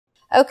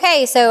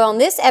Okay, so on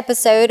this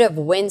episode of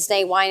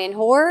Wednesday Wine and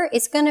Horror,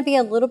 it's going to be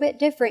a little bit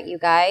different, you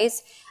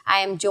guys. I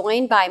am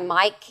joined by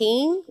Mike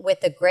King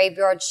with the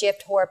Graveyard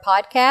Shift Horror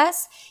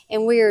Podcast,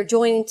 and we are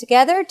joining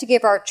together to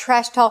give our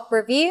trash talk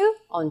review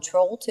on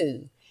Troll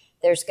 2.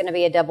 There's going to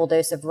be a double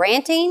dose of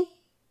ranting,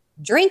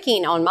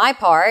 drinking on my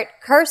part,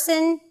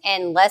 cursing,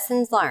 and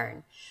lessons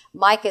learned.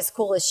 Mike is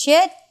cool as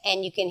shit,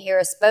 and you can hear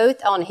us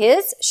both on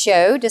his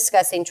show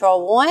discussing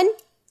Troll 1.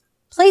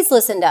 Please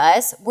listen to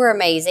us. We're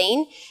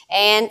amazing.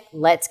 And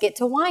let's get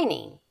to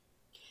whining.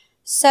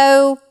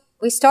 So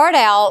we start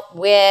out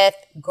with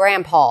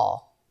Grandpa.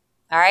 All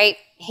right.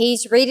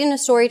 He's reading a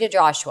story to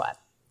Joshua,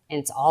 and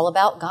it's all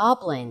about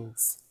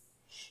goblins.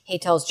 He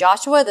tells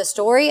Joshua the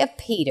story of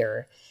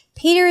Peter.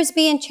 Peter is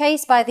being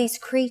chased by these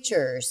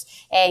creatures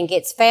and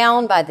gets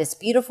found by this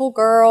beautiful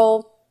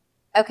girl.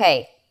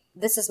 Okay,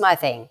 this is my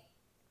thing.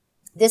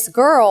 This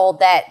girl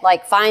that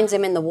finds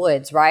him in the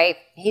woods, right?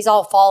 He's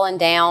all falling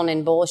down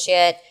and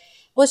bullshit.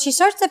 Well, she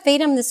starts to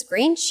feed him this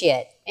green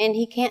shit and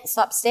he can't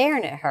stop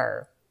staring at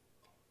her.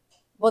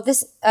 Well,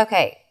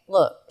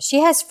 look, she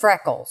has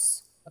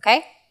freckles,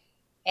 okay?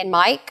 And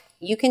Mike,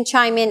 you can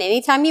chime in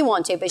anytime you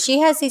want to, but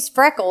she has these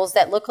freckles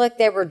that look like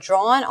they were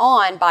drawn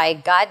on by a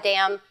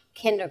goddamn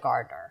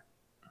kindergartner.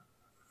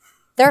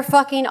 They're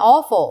fucking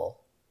awful.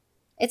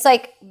 It's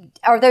like,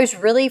 are those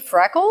really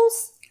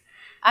freckles?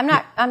 I'm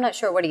not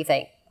sure. What do you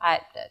think?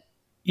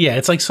 Yeah,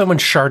 it's like someone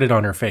sharted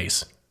on her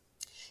face.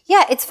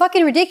 Yeah, it's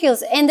fucking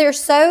ridiculous. And they're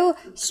so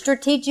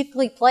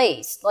strategically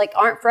placed. Like,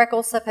 aren't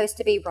freckles supposed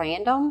to be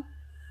random?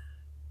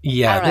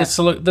 Yeah, this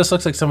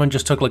looks like someone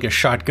just took like a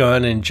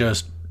shotgun and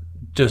just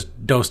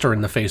dosed her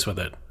in the face with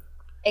it.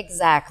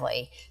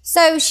 Exactly.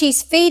 So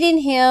she's feeding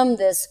him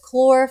this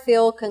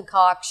chlorophyll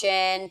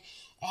concoction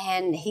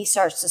and he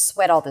starts to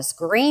sweat all this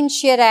green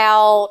shit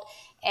out.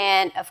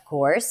 And of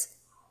course,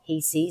 he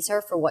sees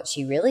her for what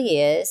she really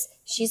is.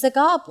 She's a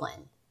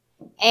goblin.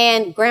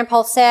 And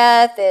Grandpa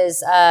Seth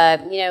is,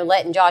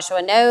 letting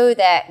Joshua know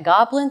that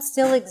goblins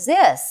still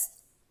exist.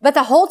 But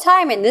the whole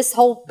time in this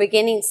whole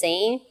beginning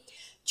scene,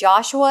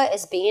 Joshua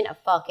is being a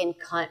fucking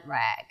cunt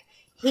rag.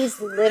 He's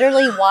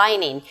literally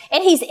whining.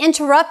 And he's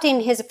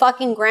interrupting his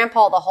fucking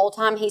grandpa the whole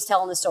time he's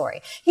telling the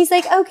story. He's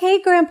like, okay,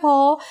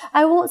 Grandpa,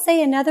 I won't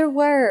say another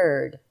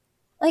word.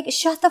 Like,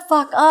 shut the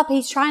fuck up.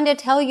 He's trying to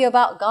tell you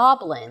about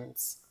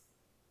goblins,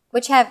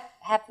 which have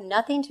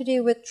nothing to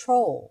do with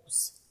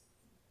trolls.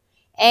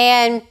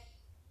 And,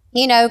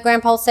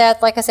 Grandpa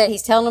Seth, like I said,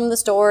 he's telling him the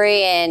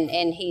story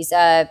and he's,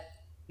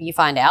 you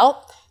find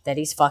out that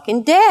he's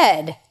fucking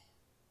dead.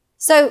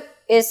 So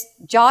is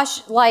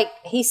Josh,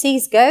 he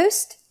sees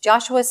ghosts?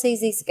 Joshua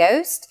sees these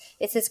ghosts.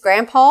 It's his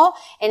grandpa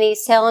and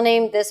he's telling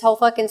him this whole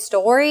fucking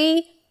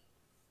story.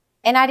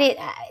 And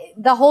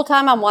the whole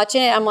time I'm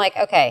watching it, I'm like,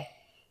 okay.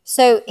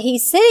 So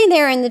he's sitting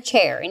there in the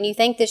chair and you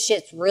think this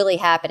shit's really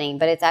happening,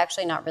 but it's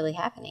actually not really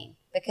happening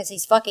because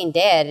he's fucking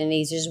dead and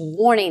he's just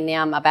warning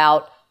them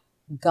about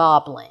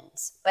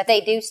goblins. But they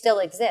do still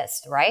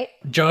exist, right?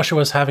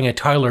 Joshua's having a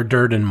Tyler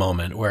Durden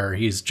moment where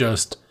he's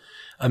just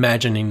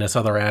imagining this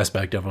other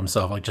aspect of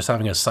himself, like just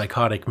having a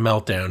psychotic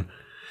meltdown.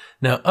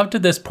 Now, up to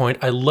this point,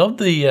 I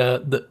love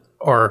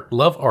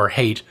love or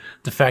hate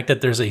the fact that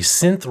there's a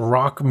synth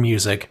rock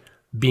music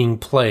being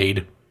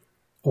played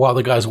while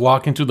the guy's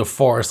walking through the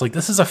forest. Like,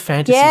 this is a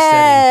fantasy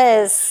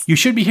setting. You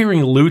should be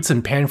hearing lutes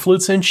and pan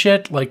flutes and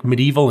shit, like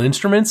medieval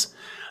instruments.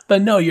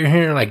 But no, you're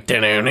hearing like...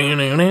 No,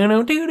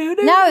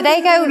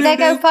 they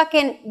go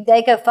fucking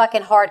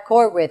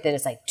hardcore with it.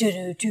 It's like...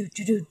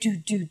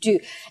 do.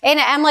 And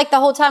I'm like, the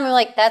whole time, I'm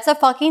like, that's a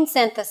fucking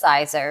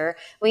synthesizer.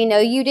 We know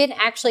you didn't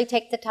actually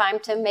take the time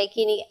to make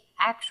any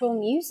actual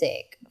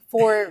music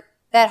for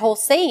that whole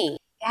scene.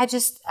 I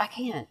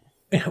can't.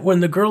 When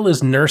the girl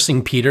is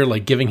nursing Peter,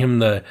 like giving him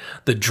the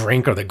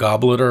drink or the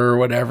goblet or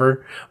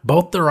whatever,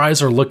 both their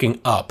eyes are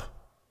looking up.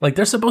 Like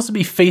they're supposed to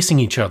be facing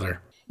each other.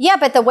 Yeah,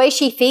 but the way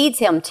she feeds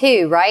him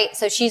too, right?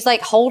 So she's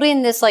like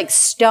holding this like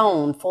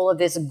stone full of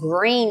this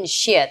green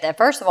shit that,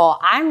 first of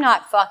all, I'm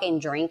not fucking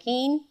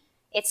drinking.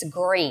 It's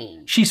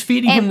green. She's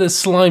feeding him this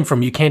slime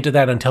from You Can't Do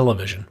That on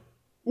Television.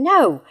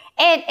 No.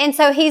 And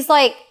so he's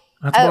like,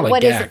 that's more like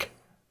what Gak. Is it?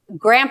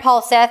 Grandpa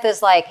Seth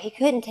is like, he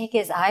couldn't take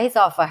his eyes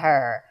off of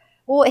her.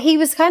 Well, he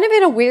was kind of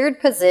in a weird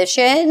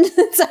position.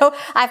 So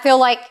I feel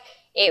like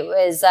it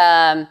was,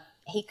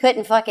 he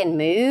couldn't fucking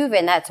move,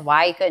 and that's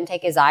why he couldn't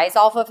take his eyes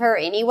off of her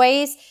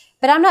anyways.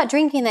 But I'm not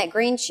drinking that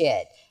green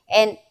shit.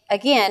 And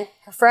again,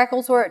 her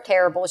freckles were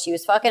terrible. She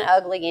was fucking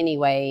ugly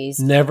anyways.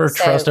 Never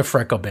trust a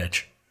freckle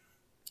bitch.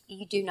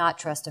 You do not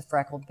trust a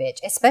freckled bitch,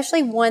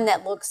 especially one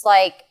that looks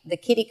like the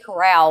Kitty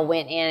Corral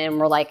went in and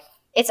were like,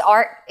 it's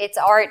art,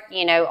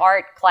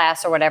 art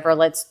class or whatever.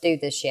 Let's do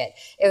this shit.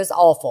 It was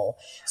awful.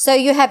 So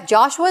you have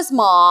Joshua's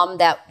mom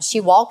that she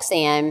walks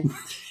in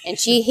and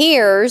she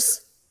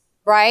hears,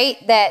 right,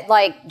 that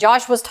like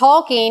Josh was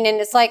talking and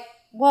it's like,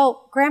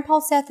 well, Grandpa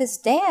Seth is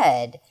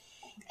dead.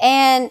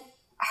 And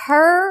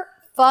her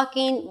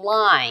fucking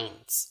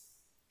lines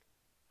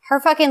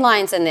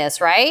in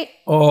this, right?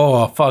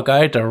 Oh, fuck. I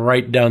had to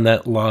write down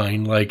that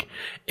line. Like,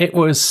 It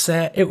was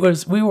sad.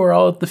 We were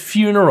all at the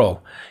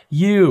funeral.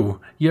 You,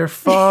 your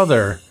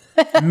father,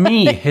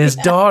 me, his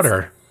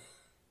daughter.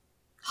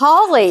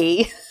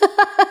 Holly.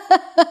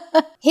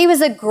 He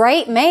was a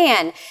great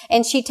man.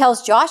 And she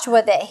tells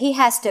Joshua that he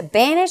has to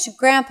banish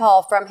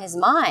Grandpa from his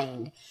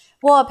mind.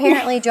 Well,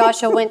 apparently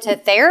Joshua went to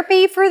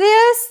therapy for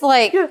this.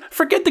 Like, Yeah,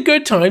 forget the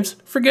good times.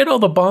 Forget all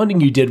the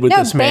bonding you did with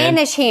this man.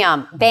 banish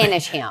him.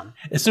 Banish him.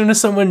 As soon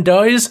as someone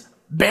dies,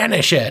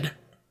 banish Ed.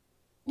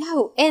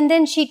 No. And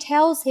then she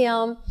tells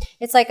him,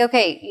 it's like,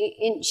 okay,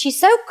 and she's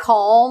so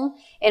calm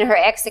in her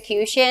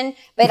execution,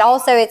 but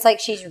also it's like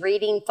she's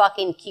reading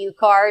fucking cue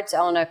cards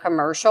on a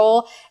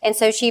commercial. And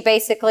so she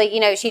basically,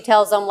 she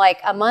tells them like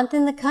a month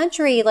in the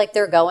country, like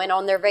they're going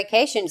on their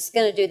vacation. It's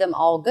going to do them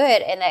all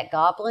good. And that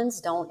goblins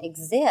don't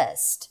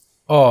exist.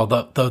 Oh,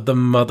 the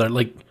mother.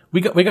 Like, we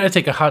got to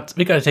take a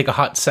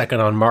hot second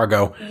on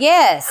Margot.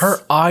 Yes. Her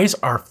eyes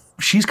are,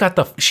 she's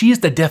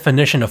the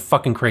definition of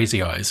fucking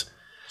crazy eyes.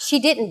 She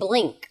didn't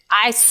blink.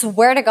 I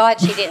swear to God,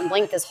 she didn't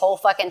blink this whole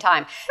fucking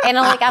time. And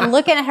I'm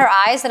looking at her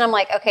eyes and I'm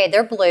like, okay,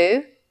 they're blue.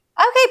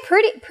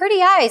 Okay, pretty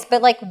eyes.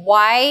 But like,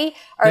 why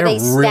are they really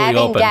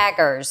stabbing open.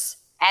 daggers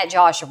at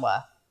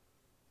Joshua?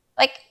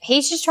 Like,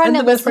 he's just trying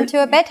to listen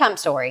to a bedtime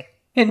story.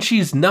 And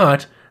she's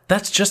not.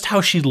 That's just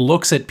how she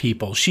looks at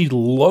people. She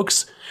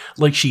looks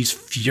like she's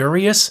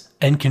furious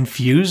and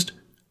confused.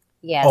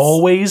 Yes.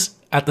 Always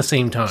at the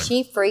same time.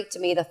 She freaked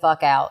me the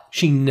fuck out.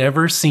 She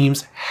never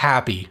seems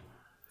happy.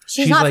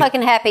 She's not like,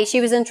 fucking happy.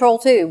 She was in Troll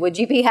 2. Would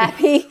you be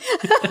happy?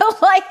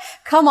 Like,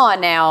 come on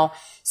now.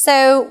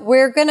 So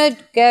we're going to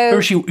go.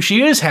 Or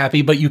she is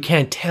happy, but you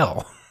can't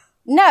tell.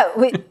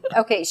 No.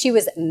 Okay, she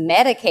was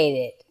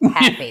medicated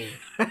happy.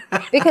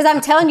 Because I'm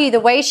telling you, the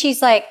way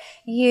she's like,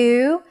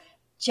 you,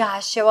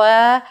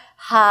 Joshua,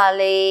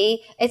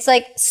 Holly. It's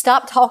like,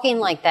 stop talking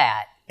like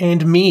that.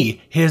 And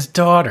me, his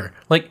daughter.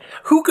 Like,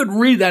 who could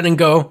read that and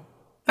go,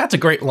 that's a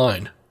great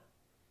line?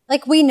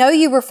 Like, we know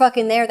you were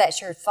fucking there.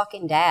 That's your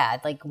fucking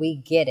dad. Like, we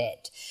get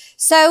it.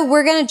 So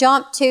we're going to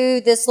jump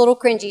to this little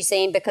cringy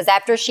scene because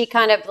after she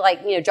kind of like,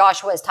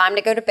 Joshua, it's time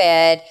to go to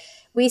bed.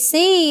 We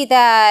see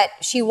that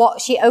she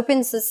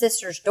opens the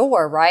sister's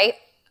door, right?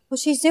 Well,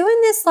 she's doing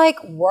this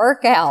like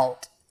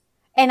workout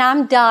and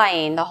I'm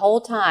dying the whole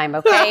time.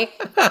 Okay.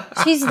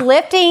 She's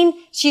lifting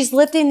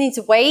these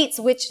weights,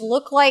 which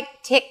look like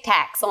Tic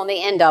Tacs on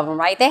the end of them,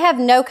 right? They have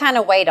no kind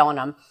of weight on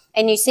them.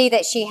 And you see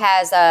that she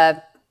has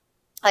a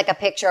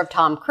picture of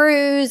Tom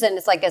Cruise, and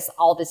it's like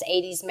all this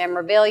 80s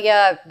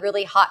memorabilia,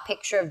 really hot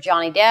picture of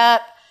Johnny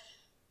Depp.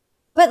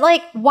 But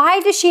like,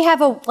 why does she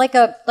have a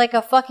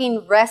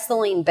fucking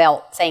wrestling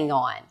belt thing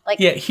on? Like,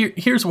 yeah,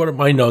 here's what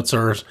my notes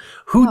are.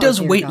 Who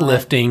does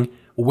weightlifting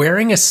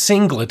wearing a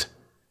singlet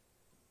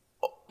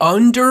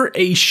under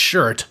a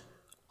shirt,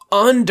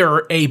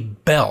 under a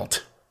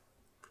belt?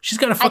 She's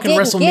got a fucking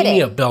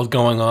WrestleMania belt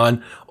going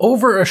on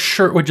over a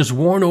shirt which is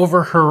worn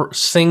over her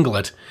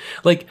singlet.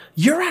 Like,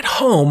 you're at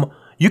home.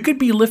 You could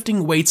be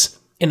lifting weights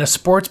in a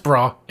sports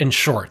bra and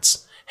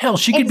shorts. Hell,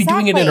 she could be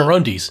doing it in her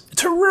undies.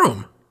 It's her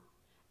room.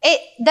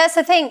 That's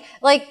the thing.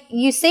 Like,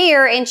 you see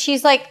her and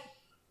she's like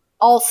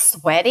all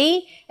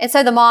sweaty. And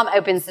so the mom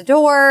opens the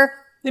door.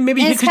 And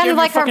maybe because you have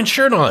your fucking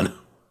shirt on.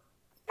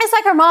 It's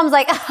like her mom's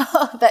like,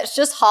 oh, that's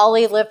just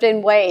Holly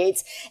lifting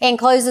weights, and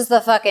closes the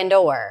fucking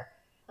door.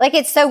 Like,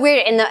 it's so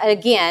weird. And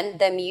again,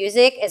 the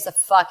music is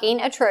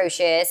fucking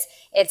atrocious.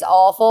 It's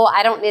awful.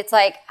 It's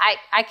like,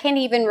 I can't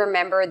even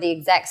remember the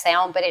exact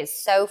sound, but it's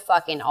so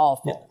fucking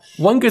awful.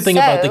 Yeah. One good thing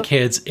about the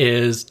kids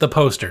is the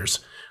posters.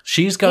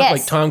 She's got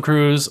like Tom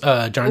Cruise,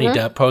 Johnny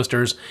Depp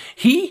posters.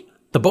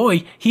 The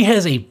boy, he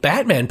has a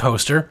Batman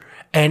poster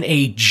and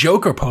a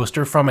Joker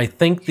poster from, I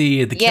think,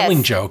 the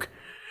Killing Joke,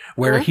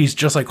 where he's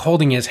just like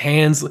holding his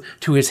hands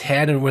to his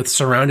head and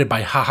surrounded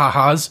by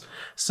ha-ha-has.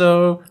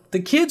 So the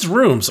kids'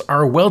 rooms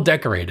are well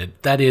decorated.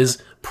 That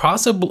is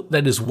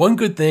one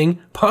good thing,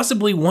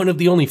 possibly one of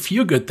the only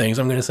few good things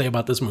I'm going to say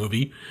about this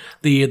movie.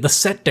 The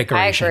set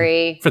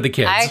decoration for the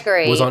kids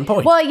was on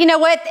point. Well, you know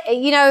what?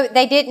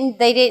 They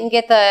didn't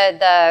get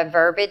the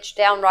verbiage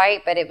down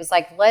right, but it was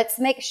like, let's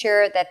make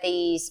sure that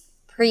these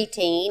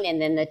preteen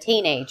and then the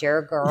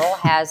teenager girl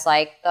has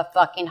like the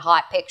fucking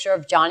hot picture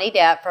of Johnny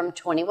Depp from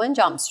 21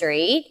 Jump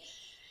Street.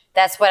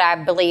 That's what I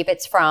believe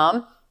it's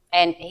from.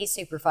 And he's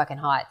super fucking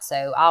hot.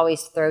 So I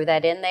always throw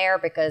that in there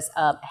because,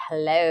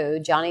 hello,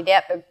 Johnny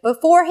Depp.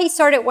 Before he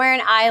started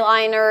wearing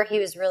eyeliner, he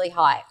was really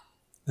hot.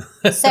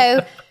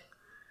 So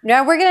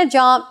now we're going to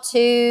jump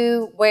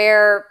to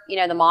where,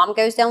 the mom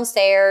goes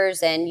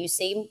downstairs and you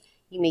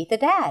meet the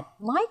dad,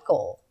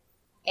 Michael.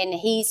 And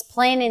he's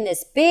planning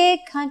this big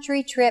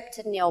country trip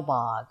to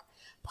Nilbog.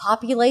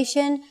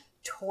 Population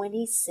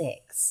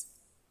 26.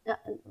 Now,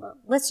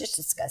 let's just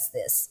discuss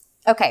this.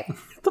 Okay.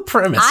 The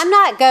premise. I'm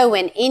not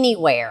going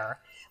anywhere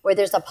where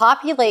there's a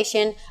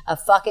population of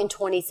fucking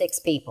 26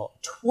 people.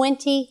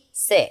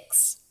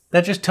 26.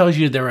 That just tells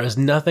you there is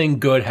nothing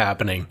good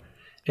happening.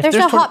 There's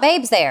no hot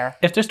babes there.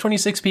 If there's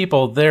 26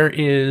 people, there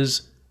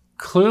is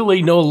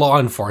clearly no law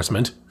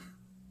enforcement.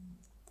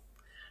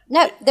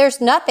 No,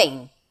 there's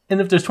nothing.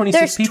 And if there's 26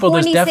 There's people,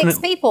 26 there's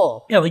definitely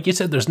people. Yeah, like you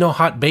said, there's no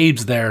hot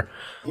babes there.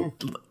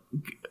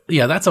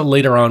 Yeah, that's a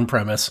later on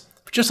premise.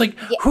 Just like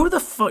who the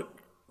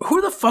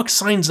fuck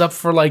signs up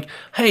for like,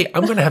 hey,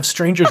 I'm gonna have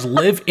strangers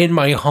live in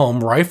my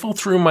home, rifle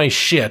through my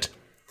shit,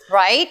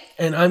 right?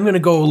 and I'm gonna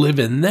go live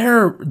in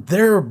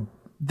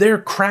their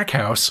crack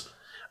house,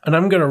 and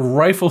I'm gonna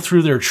rifle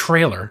through their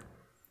trailer,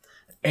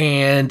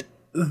 and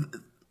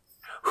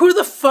who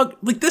the fuck,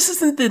 like, this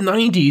isn't the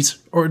 90s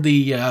or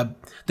the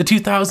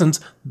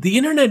 2000s. The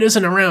internet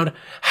isn't around.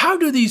 How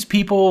do these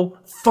people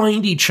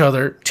find each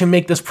other to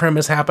make this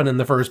premise happen in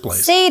the first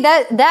place? See,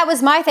 that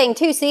was my thing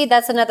too. See,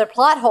 that's another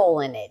plot hole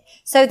in it.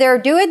 So they're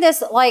doing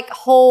this like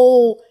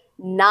whole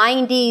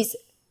 90s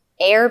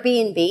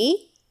Airbnb.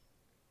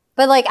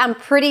 But like, I'm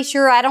pretty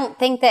sure, I don't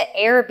think that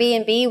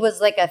Airbnb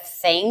was like a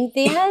thing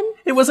then.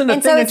 It wasn't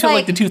a thing until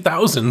like the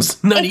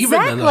 2000s, not even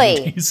the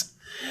 90s.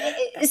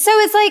 So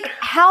it's like,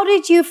 how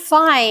did you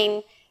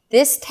find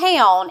this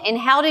town, and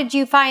how did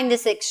you find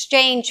this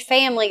exchange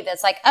family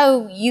that's like,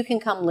 oh, you can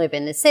come live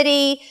in the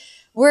city.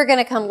 We're going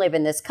to come live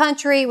in this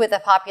country with a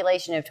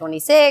population of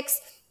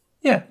 26.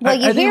 Yeah. Well,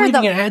 are they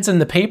reading ads in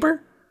the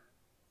paper?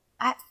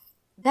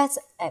 Is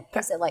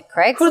it like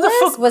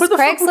Craigslist? Was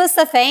Craigslist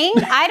a thing?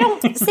 I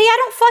don't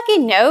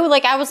fucking know.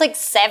 Like, I was like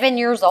 7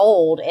 years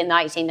old in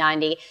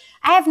 1990.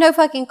 I have no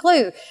fucking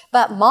clue.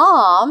 But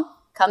Mom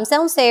comes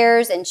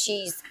downstairs and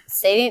she's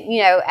sitting,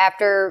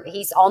 after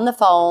he's on the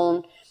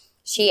phone,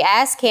 she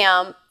asks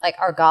him, like,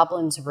 are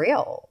goblins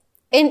real?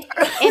 And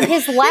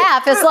his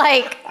laugh is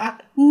like,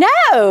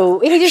 no.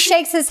 He just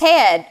shakes his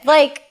head.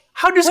 Like,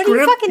 what are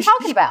you fucking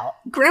talking about?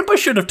 Grandpa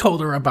should have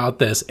told her about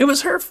this. It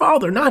was her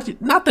father, not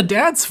the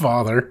dad's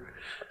father.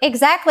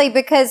 Exactly,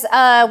 because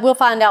we'll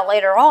find out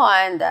later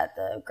on that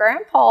the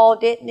grandpa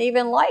didn't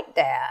even like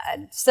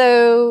Dad.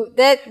 So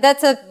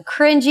that's a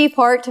cringy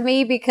part to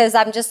me, because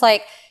I'm just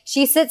like,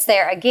 she sits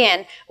there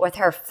again with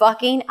her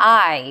fucking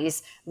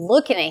eyes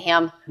looking at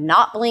him,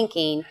 not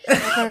blinking.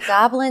 Are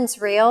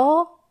goblins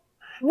real?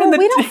 Well,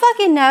 we don't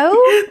fucking know.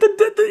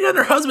 The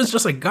other husband's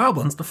just like,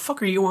 goblins? The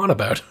fuck are you on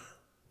about?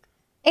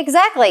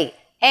 Exactly.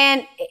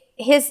 And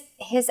his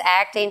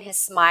acting, his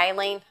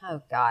smiling,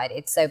 oh God,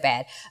 it's so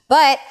bad.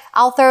 But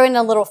I'll throw in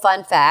a little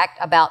fun fact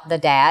about the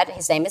dad.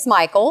 His name is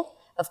Michael,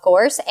 of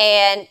course,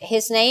 and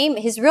his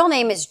real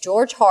name is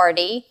George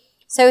Hardy.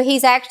 So he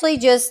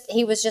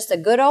was just a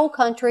good old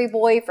country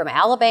boy from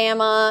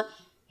Alabama.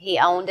 He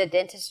owned a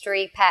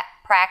dentistry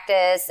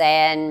practice,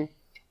 and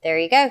there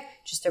you go.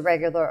 Just a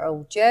regular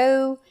old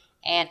Joe.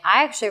 And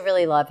I actually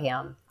really love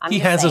him. He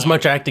has as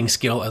much acting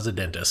skill as a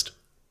dentist.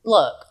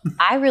 Look,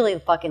 I really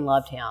fucking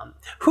loved him.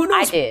 Who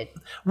knows? I did.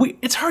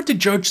 It's hard to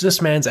judge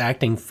this man's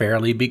acting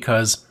fairly,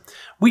 because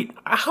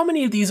how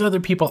many of these other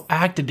people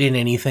acted in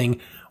anything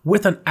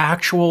with an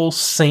actual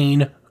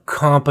sane,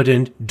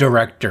 competent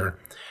director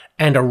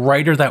and a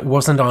writer that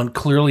wasn't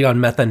clearly on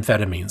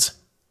methamphetamines?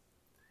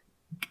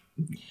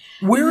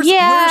 Where's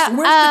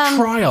the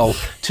trial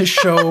to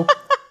show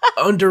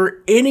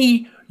under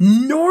any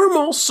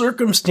normal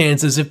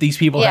circumstances if these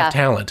people have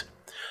talent?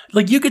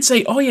 Like, you could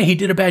say, oh yeah, he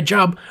did a bad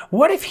job.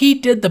 What if he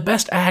did the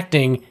best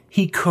acting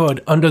he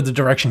could under the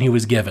direction he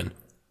was given?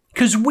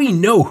 Because we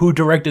know who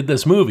directed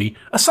this movie,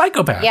 a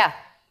psychopath. Yeah.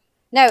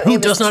 No, who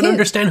does not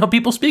understand how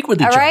people speak with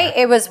each other. All right,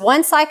 it was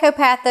one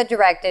psychopath that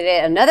directed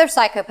it, another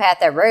psychopath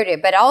that wrote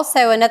it, but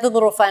also another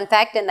little fun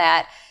fact in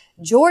that,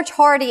 George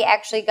Hardy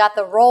actually got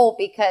the role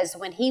because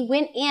when he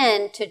went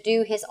in to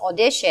do his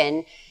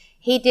audition,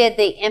 he did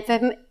the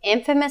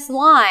infamous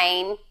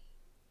line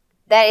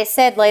that is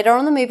said later on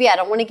in the movie. I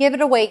don't want to give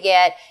it away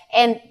yet.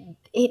 And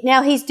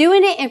now he's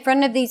doing it in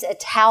front of these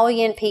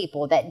Italian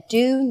people that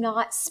do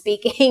not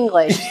speak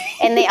English.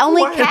 And they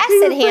only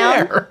casted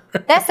him.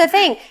 That's the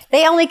thing.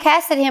 They only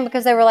casted him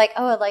because they were like,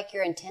 oh, I like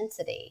your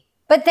intensity.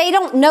 But they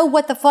don't know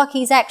what the fuck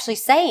he's actually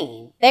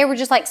saying. They were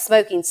just like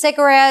smoking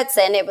cigarettes,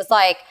 and it was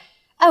like,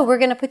 oh, we're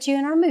going to put you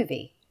in our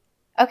movie.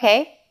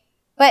 Okay.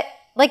 But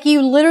like,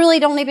 you literally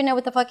don't even know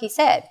what the fuck he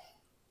said.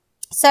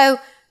 So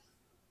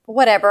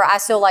whatever. I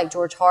still like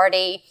George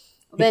Hardy.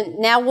 But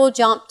now we'll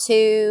jump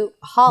to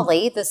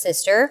Holly, the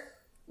sister.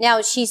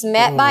 Now she's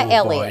met by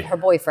Elliot, her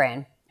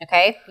boyfriend.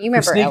 Okay, you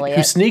remember Elliot,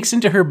 who sneaks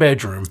into her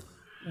bedroom.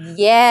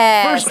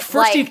 Yes.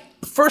 First he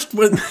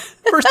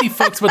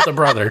fucks with the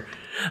brother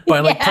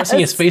by like pressing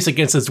his face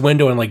against his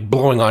window and like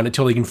blowing on it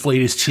until he can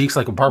inflate his cheeks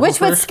like a purple.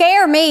 Which would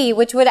scare me.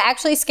 Which would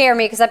actually scare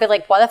me, because I'd be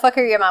like, "Why the fuck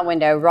are you in my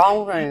window?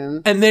 Wrong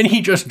room." And then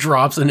he just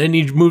drops, and then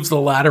he moves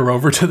the ladder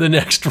over to the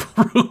next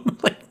room.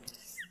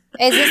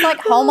 Is this like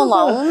Home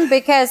Alone?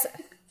 Because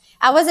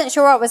I wasn't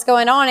sure what was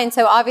going on, and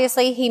so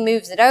obviously he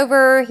moves it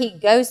over. He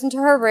goes into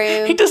her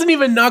room. He doesn't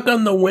even knock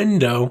on the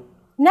window.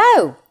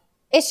 No.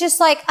 It's just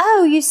like,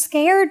 oh, you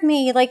scared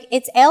me. Like,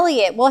 it's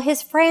Elliot. Well,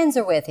 his friends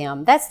are with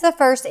him. That's the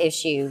first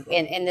issue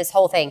in this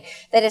whole thing,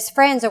 that his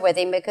friends are with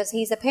him, because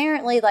he's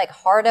apparently like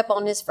hard up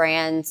on his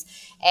friends.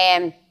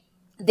 And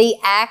the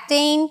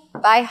acting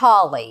by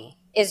Holly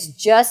is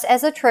just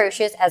as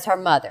atrocious as her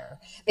mother,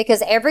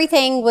 because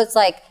everything was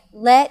like,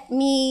 let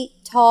me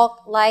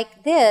talk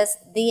like this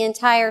the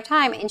entire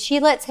time. And she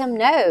lets him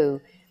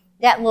know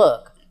that,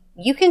 look,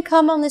 you can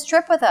come on this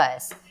trip with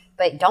us,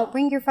 but don't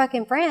bring your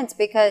fucking friends,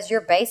 because you're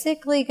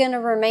basically going to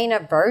remain a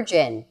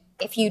virgin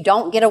if you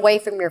don't get away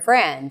from your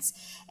friends.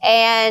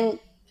 And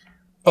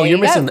you're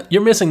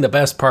missing the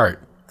best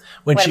part.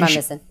 When what am I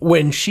missing?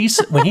 When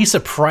he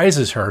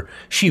surprises her,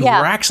 she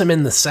racks him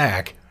in the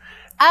sack.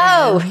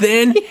 Oh, and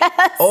then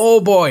yes. Oh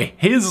boy,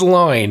 his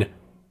line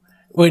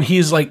when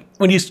he's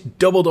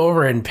doubled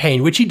over in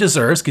pain, which he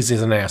deserves because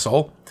he's an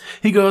asshole.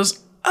 He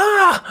goes,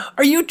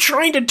 are you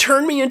trying to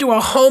turn me into a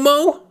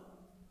homo?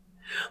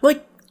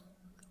 Like,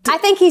 I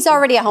think he's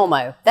already a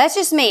homo. That's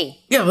just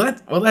me. Yeah,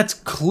 that's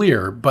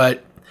clear,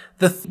 but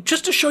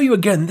just to show you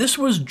again, this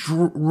was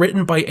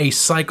written by a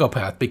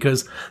psychopath,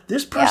 because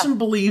this person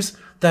believes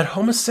that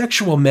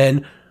homosexual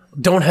men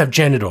don't have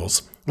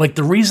genitals. Like,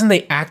 the reason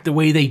they act the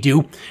way they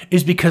do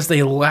is because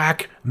they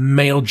lack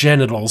male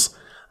genitals.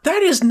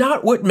 That is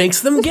not what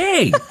makes them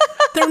gay.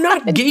 They're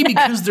not gay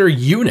because they're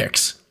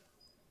eunuchs.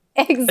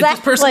 Exactly. Like, this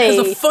person has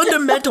a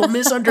fundamental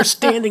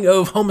misunderstanding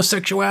of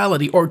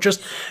homosexuality, or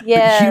just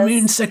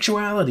human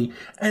sexuality.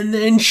 And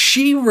then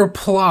she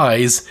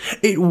replies,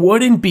 it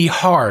wouldn't be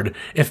hard.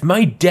 If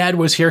my dad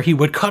was here, he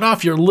would cut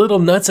off your little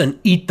nuts and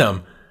eat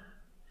them.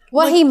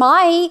 Well, he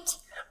might.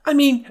 I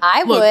mean,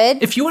 I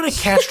would. If you want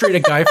to castrate a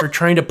guy for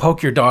trying to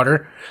poke your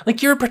daughter,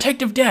 like, you're a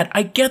protective dad.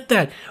 I get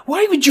that.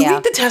 Why would you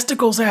eat the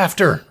testicles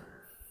after?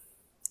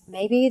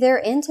 Maybe they're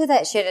into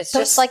that shit. It's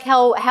just like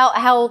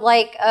how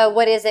like,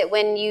 what is it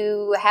when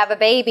you have a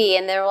baby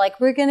and they're like,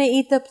 we're going to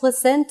eat the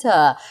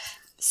placenta.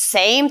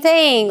 Same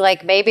thing.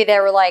 Like, maybe they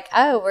were like,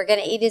 oh, we're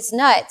going to eat his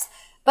nuts.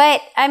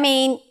 But, I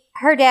mean,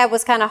 her dad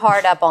was kind of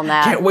hard up on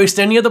that. Can't waste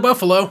any of the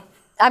buffalo.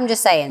 I'm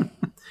just saying.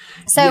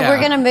 So we're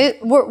gonna move.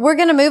 We're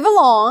gonna move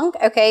along.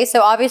 Okay.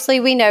 So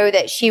obviously we know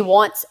that she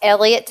wants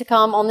Elliot to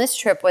come on this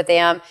trip with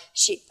them.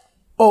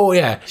 Oh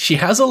yeah, she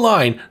has a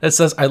line that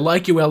says, "I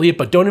like you, Elliot,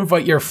 but don't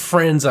invite your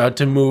friends out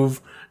to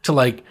move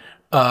to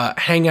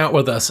hang out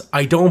with us.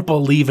 I don't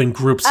believe in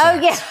group sex." Oh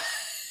yeah.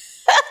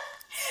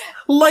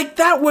 Like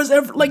that was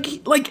ever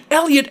like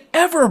Elliot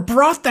ever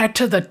brought that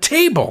to the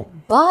table.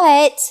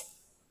 But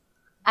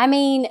I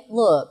mean,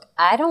 look,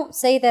 I don't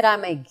say that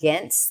I'm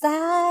against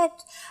that,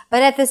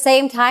 but at the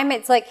same time,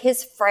 it's like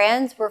his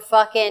friends were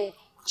fucking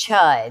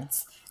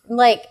chuds.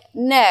 Like,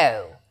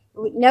 no,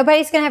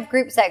 nobody's going to have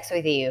group sex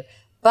with you,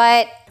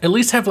 but at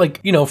least have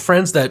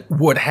friends that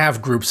would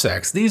have group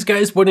sex. These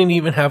guys wouldn't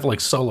even have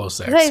solo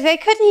sex. They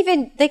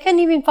couldn't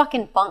even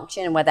fucking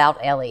function without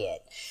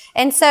Elliot.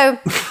 And so,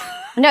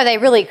 no, they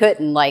really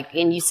couldn't.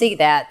 And you see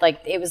that,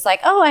 it was like,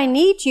 oh, I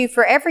need you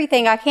for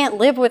everything. I can't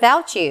live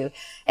without you.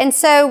 And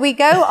so we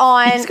go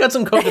on. He's got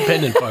some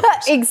codependent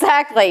fuckers.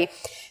 Exactly.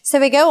 So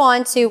we go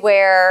on to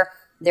where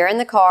they're in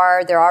the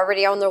car. They're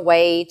already on their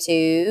way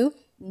to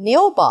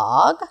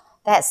Nilbog.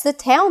 That's the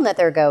town that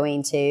they're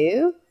going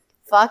to.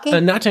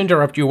 Fucking. Not to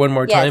interrupt you one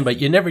more time,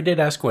 but you never did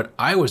ask what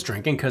I was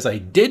drinking, because I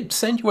did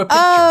send you a picture.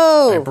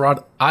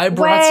 Oh, I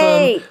brought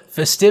some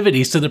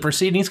festivities to the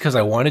proceedings because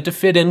I wanted to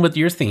fit in with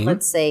your theme.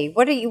 Let's see.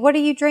 What are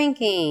you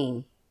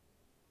drinking?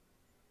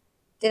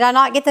 Did I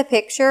not get the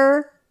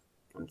picture?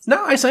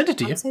 No, I sent it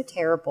to you. I'm so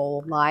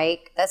terrible,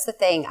 Mike. That's the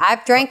thing.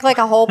 I've drank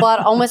a whole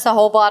bottle, almost a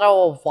whole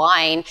bottle of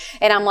wine,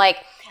 and I'm like,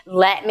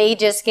 let me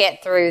just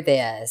get through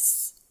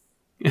this.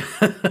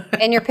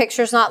 And your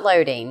picture's not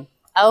loading.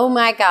 Oh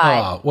my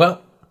God.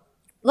 Well,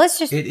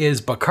 it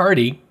is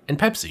Bacardi and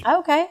Pepsi.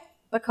 Okay.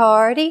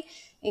 Bacardi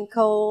and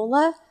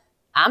cola.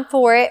 I'm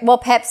for it. Well,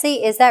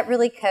 Pepsi, is that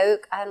really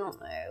Coke? I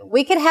don't know.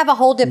 We could have a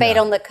whole debate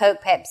on the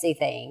Coke Pepsi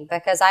thing,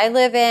 because I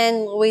live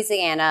in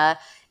Louisiana.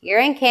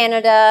 You're in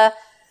Canada.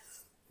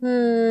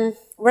 We're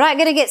not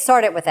going to get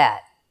started with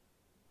that.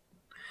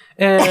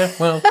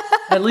 Well,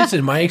 at least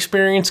in my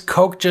experience,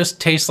 Coke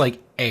just tastes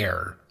like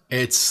air.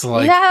 It's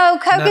like, no,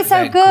 Coke is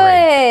so good.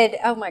 Great.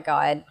 Oh my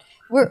God.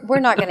 We're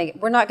not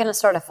gonna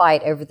start a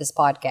fight over this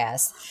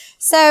podcast.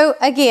 So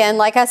again,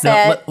 like I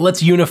said,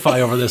 let's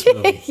unify over this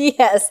movie.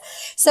 Yes.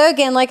 So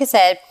again, like I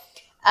said,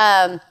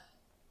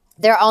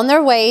 they're on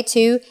their way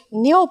to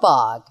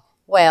Nilbog.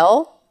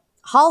 Well,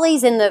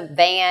 Holly's in the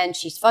van.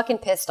 She's fucking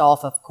pissed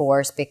off, of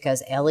course,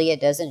 because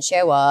Elliot doesn't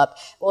show up.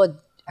 Well,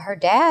 her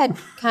dad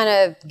kind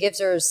of gives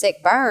her a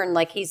sick burn.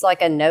 He's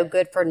like a no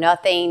good for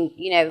nothing.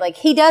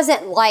 He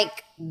doesn't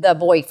like the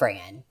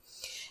boyfriend.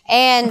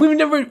 And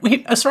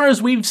as far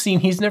as we've seen,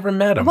 he's never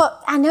met him.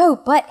 Well, I know,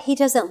 but he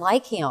doesn't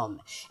like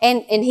him.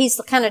 And he's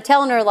kind of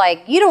telling her,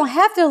 you don't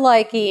have to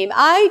like him.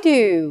 I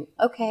do.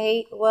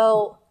 Okay,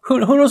 well. Who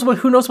knows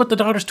what the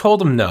daughters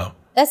told him, though?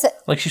 That's it.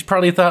 She's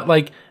probably thought,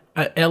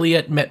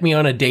 Elliot met me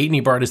on a date and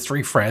he brought his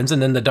 3 friends,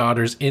 and then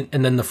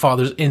the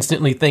father's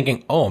instantly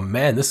thinking, oh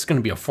man, this is going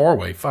to be a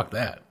 4-way. Fuck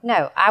that.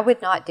 No, I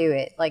would not do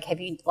it. Like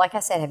I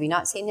said, have you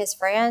not seen his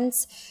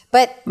friends?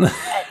 But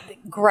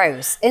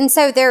gross. And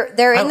so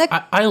they're in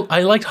the.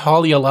 I liked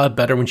Holly a lot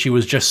better when she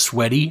was just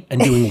sweaty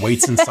and doing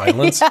weights in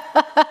silence.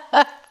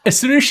 As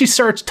soon as she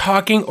starts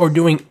talking or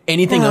doing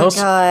anything else,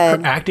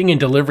 her acting and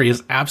delivery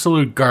is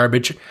absolute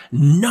garbage.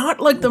 Not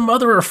like the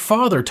mother or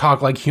father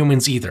talk like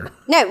humans either.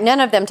 No, none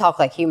of them talk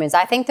like humans.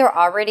 I think they're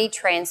already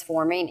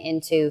transforming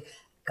into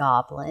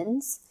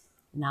goblins,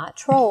 not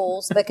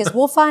trolls, because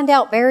we'll find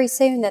out very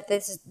soon that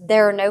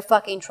there are no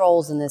fucking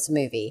trolls in this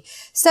movie.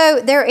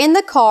 So they're in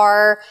the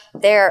car,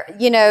 they're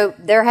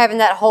having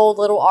that whole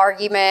little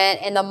argument,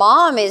 and the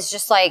mom is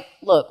just like,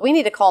 look, we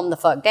need to calm the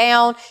fuck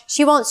down.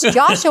 She wants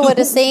Joshua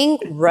to sing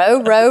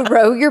row, row,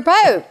 row your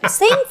boat.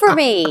 Sing for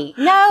me.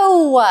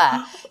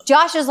 No.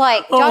 Josh was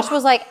like,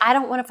 I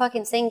don't want to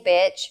fucking sing,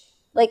 bitch.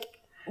 Like,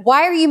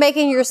 why are you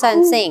making your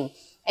son sing?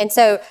 And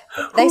so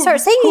they start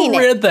singing it.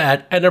 Who read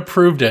that and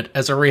approved it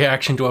as a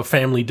reaction to a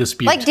family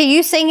dispute? Like, do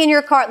you sing in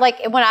your car?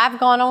 Like, when I've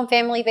gone on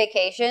family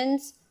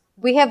vacations,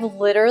 we have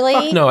literally...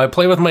 Fuck no, I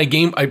played with my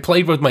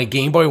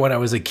Game Boy when I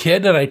was a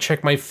kid, and I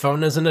checked my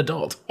phone as an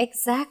adult.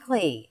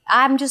 Exactly.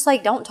 I'm just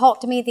like, don't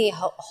talk to me the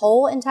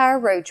whole entire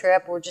road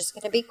trip. We're just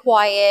going to be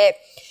quiet.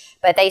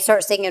 But they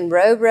start singing,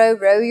 row, row,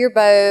 row your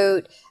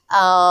boat.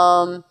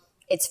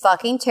 It's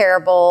fucking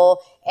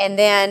terrible. And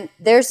then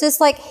there's this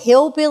like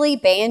hillbilly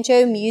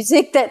banjo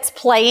music that's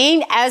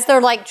playing as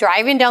they're like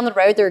driving down the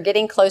road. They're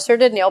getting closer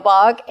to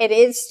Nilbog. And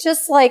it's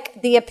just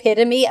like the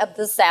epitome of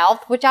the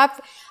South, which I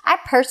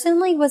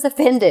personally was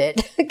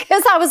offended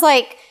because I was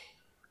like,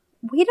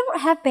 we don't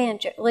have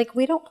banjo. Like,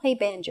 we don't play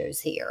banjos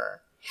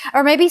here.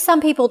 Or maybe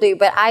some people do,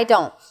 but I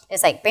don't.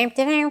 It's like, bam,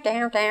 down,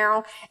 down,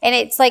 down. And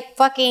it's like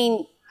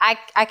fucking,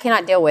 I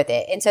cannot deal with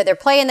it. And so they're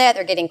playing that.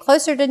 They're getting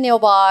closer to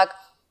Nilbog.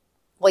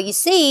 Well, you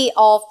see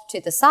off to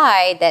the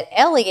side that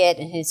Elliot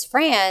and his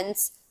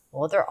friends,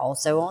 well, they're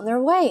also on their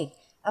way.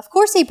 Of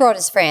course he brought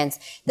his friends.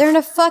 They're in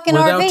a fucking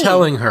RV. Without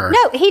telling her.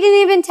 No, he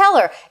didn't even tell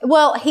her.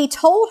 Well, he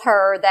told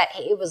her that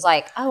it was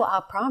like, oh,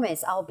 I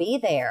promise I'll be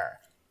there.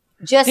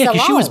 Just alone.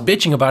 Because she was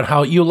bitching about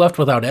how you left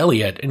without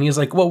Elliot. And he's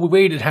like, well, we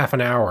waited half an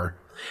hour.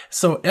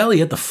 So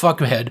Elliot, the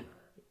fuckhead,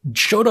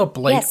 showed up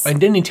late and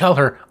didn't tell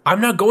her, I'm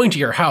not going to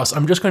your house.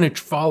 I'm just going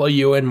to follow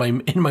you in my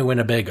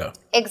Winnebago.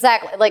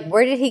 Exactly. Like,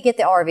 where did he get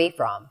the RV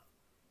from?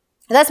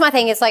 That's my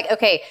thing. It's like,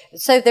 okay,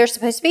 so they're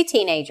supposed to be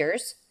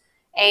teenagers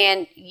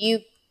and you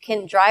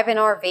can drive an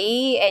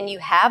RV and you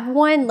have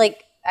one.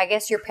 Like, I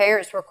guess your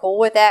parents were cool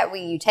with that. Were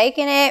you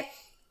taking it?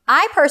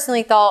 I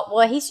personally thought,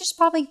 well, he's just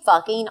probably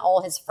fucking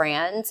all his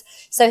friends.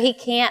 So he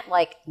can't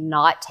like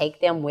not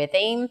take them with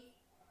him.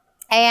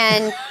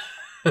 And...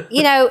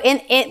 You know,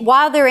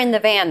 while they're in the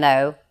van,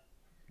 though,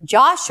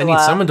 Joshua... I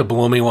need someone to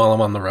blow me while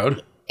I'm on the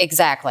road.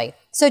 Exactly.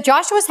 So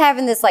Joshua's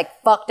having this, like,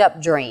 fucked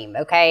up dream,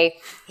 okay?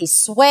 He's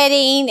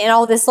sweating and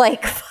all this,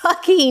 like,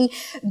 fucking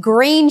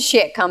green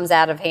shit comes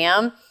out of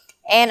him.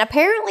 And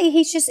apparently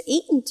he's just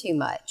eating too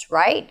much,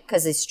 right?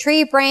 Because his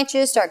tree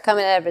branches start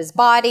coming out of his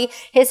body.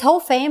 His whole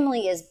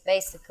family is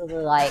basically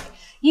like,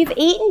 you've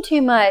eaten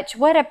too much.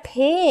 What a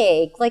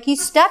pig. Like, you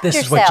stuffed yourself.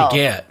 This is what you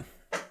get.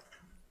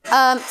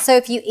 So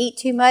if you eat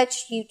too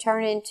much, you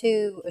turn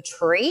into a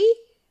tree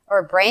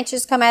or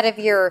branches come out of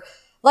your,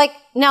 like,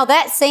 now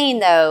that scene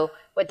though,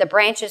 with the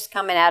branches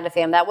coming out of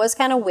him, that was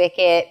kind of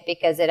wicked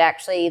because it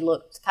actually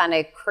looked kind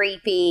of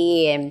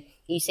creepy and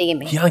you see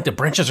him. Yeah, like the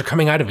branches are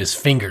coming out of his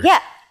fingers. Yeah.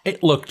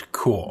 It looked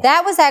cool.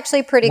 That was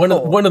actually pretty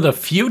cool. One of the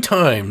few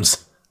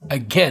times,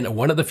 again,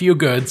 one of the few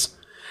goods,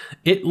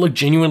 it looked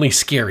genuinely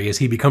scary as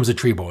he becomes a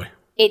tree boy.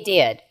 It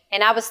did.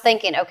 And I was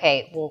thinking,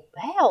 okay, well,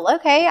 hell,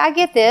 okay, I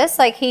get this.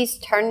 Like he's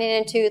turning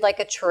into like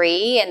a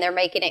tree and they're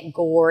making it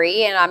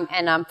gory and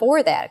I'm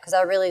for that because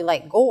I really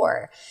like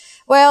gore.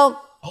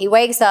 Well, he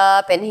wakes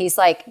up and he's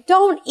like,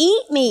 don't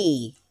eat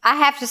me. I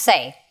have to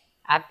say,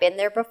 I've been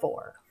there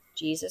before.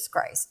 Jesus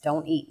Christ,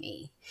 don't eat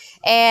me.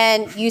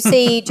 And you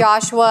see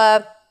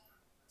Joshua,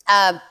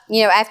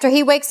 after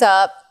he wakes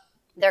up,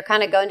 they're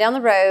kind of going down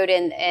the road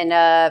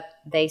and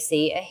they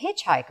see a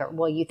hitchhiker.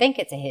 Well, you think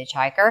it's a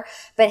hitchhiker,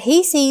 but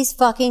he sees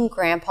fucking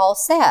Grandpa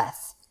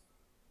Seth.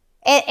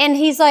 And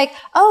he's like,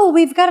 oh,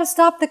 we've got to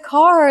stop the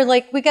car.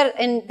 Like,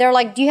 and they're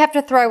like, do you have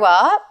to throw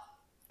up?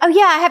 Oh,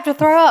 yeah, I have to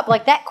throw up.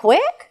 Like, that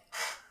quick?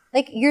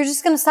 Like, you're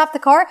just going to stop the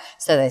car?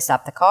 So they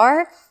stop the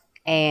car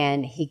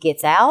and he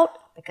gets out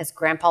because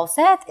Grandpa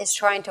Seth is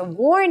trying to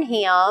warn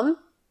him,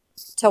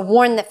 to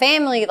warn the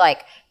family,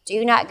 like,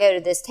 do not go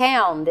to this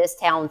town. This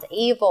town's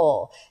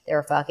evil. There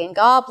are fucking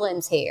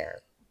goblins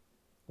here.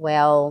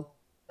 Well,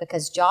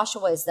 because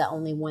Joshua is the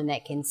only one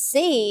that can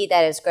see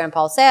that it's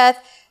Grandpa Seth,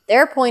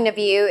 their point of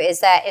view is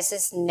that it's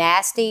this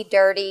nasty,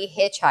 dirty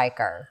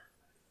hitchhiker.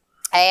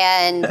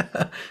 And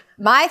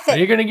my thing... Are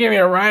you going to give me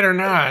a ride or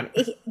not?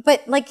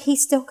 But, like, he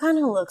still kind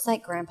of looks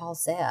like Grandpa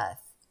Seth.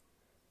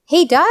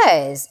 He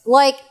does.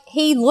 Like,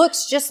 he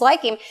looks just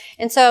like him.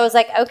 And so I was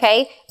like,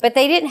 okay. But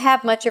they didn't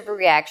have much of a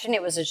reaction.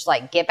 It was just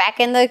like, get back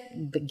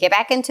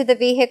into the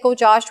vehicle,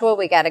 Joshua.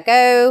 We got to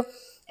go.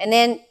 And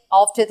then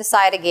off to the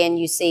side again,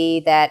 you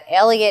see that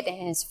Elliot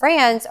and his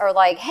friends are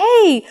like,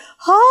 hey,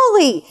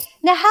 Holly.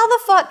 Now, how the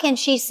fuck can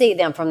she see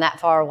them from that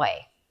far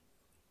away?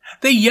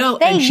 They yell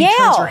and she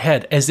turns her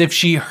head as if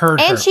she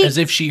heard her, as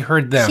if she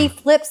heard them. She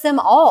flips them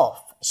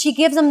off. she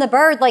gives him the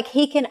bird like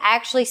he can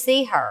actually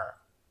see her.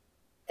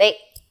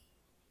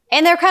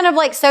 And they're kind of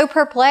like so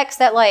perplexed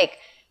that like,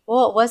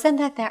 well, wasn't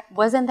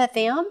that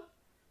them?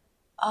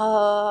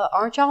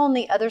 Aren't y'all on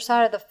the other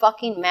side of the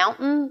fucking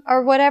mountain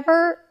or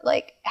whatever?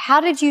 Like,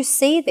 how did you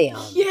see them?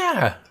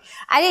 Yeah.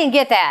 I didn't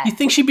get that. You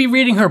think she'd be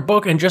reading her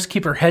book and just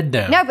keep her head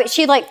down? No, but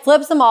she like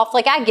flips them off.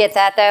 Like, I get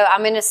that though.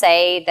 I'm going to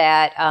say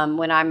that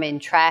when I'm in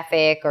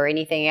traffic or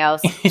anything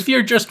else. If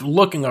you're just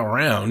looking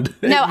around.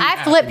 No,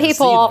 I flip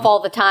people off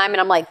all the time and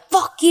I'm like,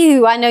 fuck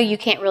you. I know you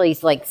can't really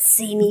like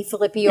see me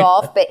flip you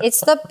off, but it's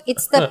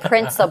the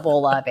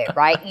principle of it,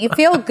 right? You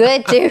feel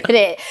good doing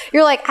it.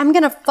 You're like, I'm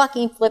going to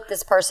fucking flip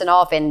this person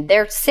off and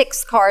they're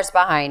 6 cars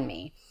behind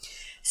me.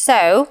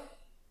 So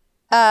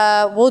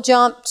we'll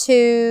jump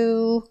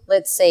to,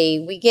 let's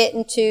see, we get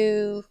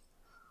into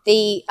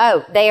they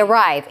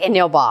arrive in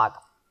Nilbog.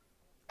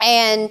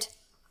 And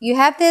you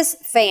have this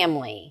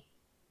family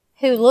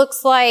who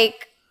looks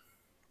like,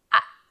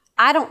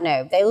 I don't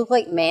know, they look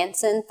like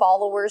Manson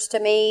followers to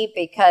me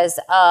because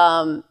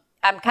I'm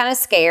kind of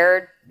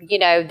scared. You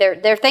know,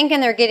 they're thinking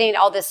they're getting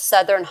all this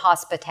Southern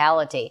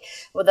hospitality.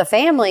 Well, the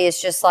family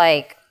is just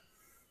like,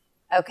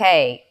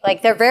 okay,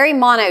 like they're very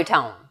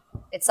monotone.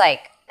 It's like,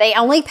 they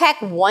only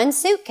pack 1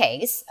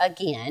 suitcase.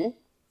 Again,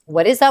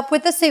 what is up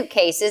with the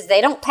suitcases?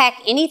 They don't pack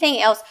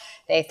anything else.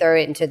 They throw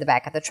it into the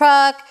back of the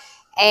truck.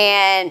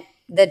 And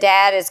the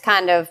dad is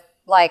kind of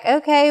like,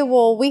 okay,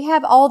 well, we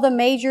have all the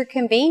major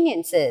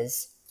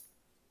conveniences.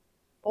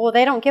 Well,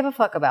 they don't give a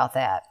fuck about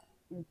that.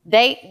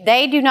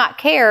 They do not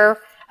care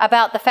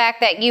about the fact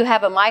that you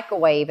have a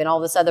microwave and all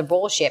this other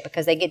bullshit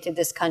because they get to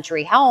this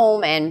country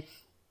home and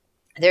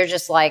they're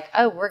just like,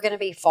 oh, we're going to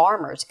be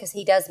farmers. Because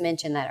he does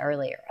mention that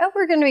earlier. Oh,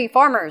 we're going to be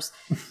farmers.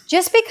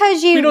 Just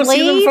because you we don't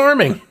see them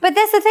farming. But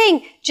that's the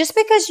thing. Just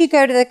because you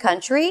go to the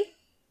country,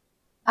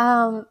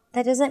 that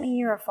doesn't mean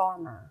you're a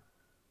farmer.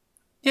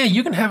 Yeah,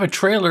 you can have a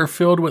trailer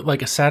filled with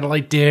like a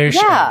satellite dish,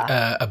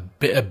 a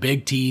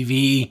big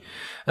TV,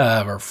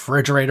 a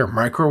refrigerator,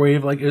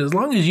 microwave. Like as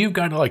long as you've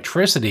got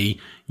electricity,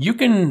 you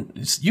can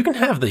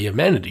have the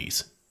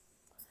amenities.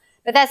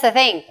 But that's the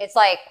thing. It's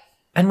like,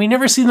 and we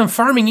never see them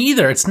farming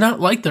either. It's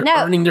not like they're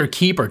earning their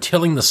keep or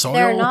tilling the soil.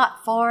 They're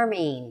not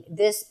farming.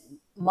 This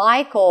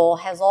Michael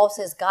has lost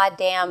his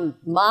goddamn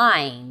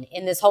mind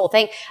in this whole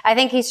thing. I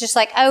think he's just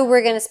like, oh,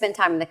 we're going to spend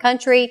time in the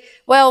country.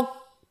 Well,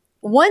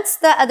 once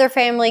the other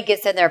family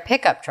gets in their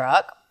pickup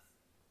truck,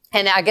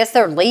 and I guess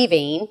they're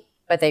leaving,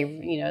 but they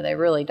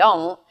really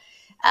don't.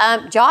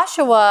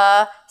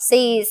 Joshua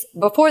sees,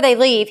 before they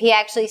leave, he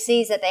actually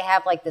sees that they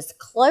have like this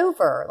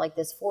clover, like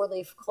this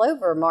 4-leaf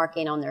clover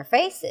marking on their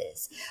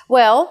faces.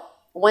 Well,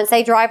 once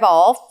they drive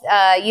off,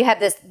 you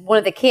have one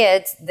of the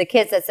kids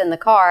that's in the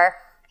car,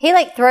 he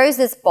like throws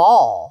this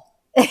ball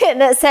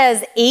that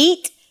says,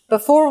 eat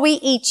before we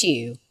eat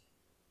you.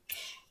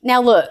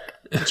 Now look,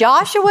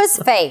 Joshua's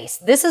face,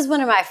 this is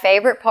one of my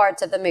favorite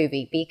parts of the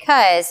movie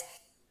because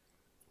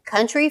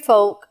country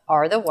folk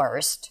are the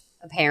worst.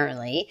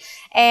 Apparently.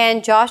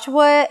 And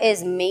Joshua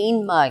is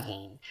mean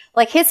mugging.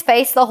 Like his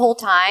face the whole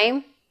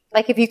time.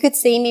 Like if you could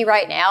see me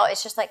right now,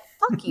 it's just like,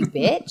 fuck you,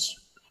 bitch.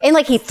 And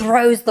like he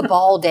throws the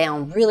ball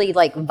down really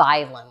like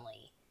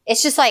violently.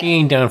 It's just like. He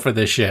ain't down for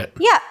this shit.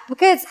 Yeah.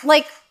 Because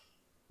like,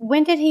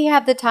 when did he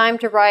have the time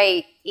to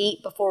write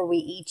eat before we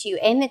eat you?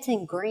 And it's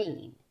in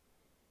green.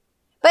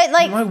 But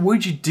like. Why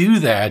would you do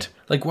that?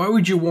 Like why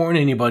would you warn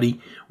anybody?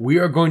 We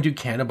are going to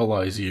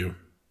cannibalize you.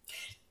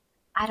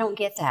 I don't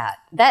get that.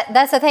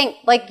 That's the thing.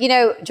 Like, you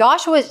know,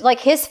 Joshua's, like,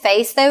 his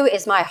face, though,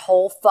 is my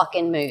whole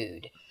fucking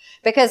mood.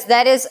 Because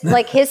that is,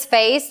 like, his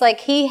face, like,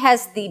 he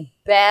has the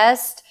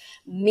best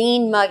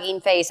mean mugging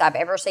face I've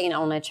ever seen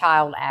on a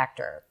child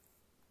actor.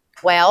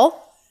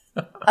 Well,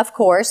 of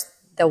course,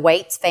 the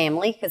Waits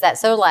family, because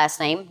that's their last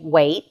name,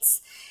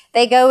 Waits,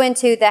 they go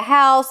into the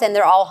house and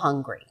they're all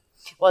hungry.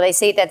 Well, they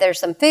see that there's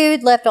some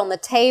food left on the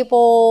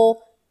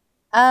table.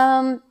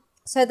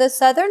 So the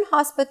Southern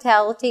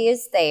hospitality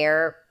is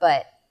there,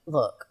 but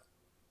look,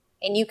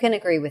 and you can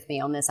agree with me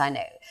on this, I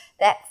know,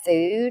 that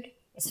food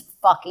is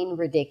fucking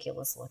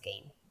ridiculous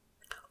looking.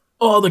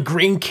 Oh, the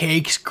green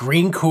cakes,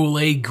 green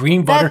Kool-Aid,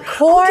 green butter. The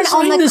corn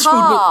on the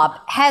cob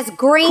has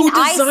green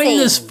icing. Who designed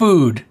this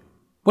food?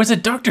 Was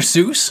it Dr.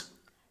 Seuss?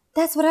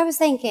 That's what I was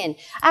thinking.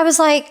 I was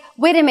like,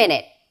 wait a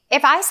minute.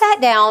 If I sat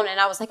down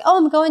and I was like, oh,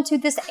 I'm going to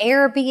this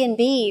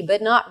Airbnb,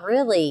 but not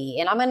really,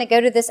 and I'm going to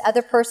go to this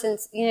other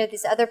person's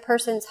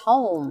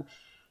home,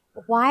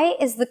 why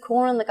is the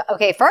corn on the...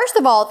 Okay, first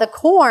of all, the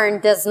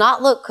corn does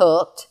not look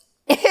cooked.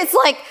 It's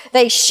like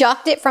they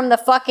shucked it from the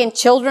fucking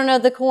Children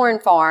of the Corn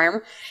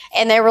farm,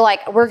 and they were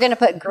like, we're going to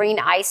put green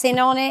icing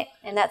on it,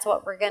 and that's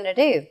what we're going to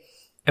do.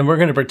 And we're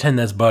going to pretend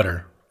that's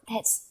butter.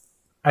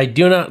 I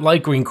do not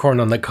like green corn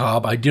on the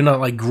cob. I do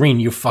not like green,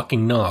 you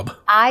fucking knob.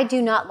 I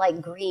do not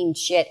like green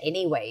shit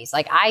anyways.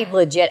 Like, I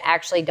legit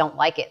actually don't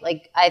like it.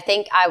 Like, I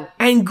think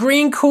And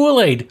green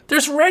Kool-Aid.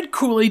 There's red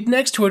Kool-Aid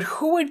next to it.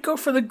 Who would go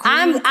for the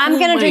green Kool-Aid? I'm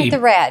going to drink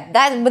the red.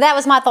 That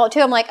was my thought,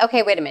 too. I'm like,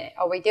 okay, wait a minute.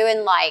 Are we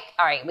doing like,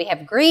 all right, we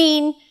have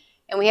green,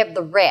 and we have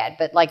the red.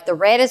 But like the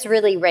red is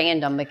really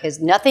random because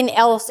nothing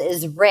else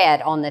is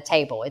red on the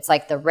table. It's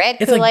like the red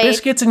Kool-Aid. It's like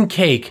biscuits and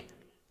cake.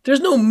 There's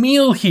no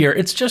meal here.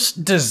 It's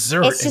just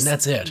dessert, and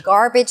that's it.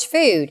 Garbage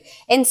food.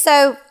 And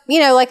so,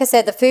 like I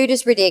said, the food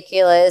is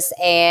ridiculous.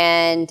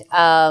 And,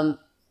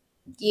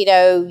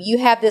 you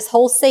have this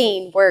whole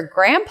scene where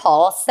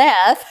Grandpa,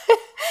 Seth,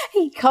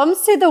 he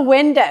comes to the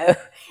window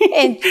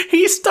and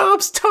he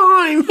stops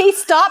time. He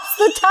stops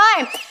the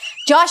time.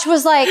 Josh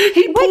was like,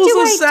 he pulls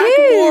a Zach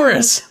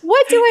Morris.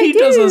 What do I do? He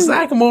does a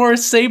Zach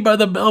Morris Saved by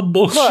the Bell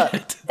bullshit.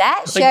 Look,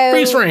 that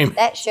freeze frame.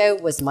 That show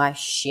was my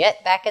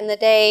shit back in the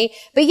day.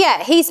 But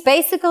yeah, he's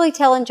basically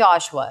telling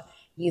Joshua,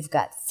 you've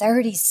got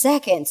 30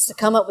 seconds to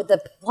come up with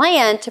a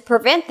plan to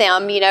prevent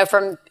them,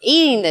 from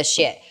eating this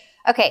shit.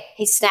 Okay,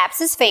 he snaps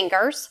his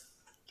fingers.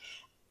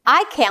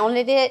 I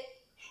counted it.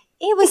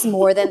 It was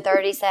more than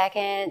 30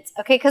 seconds.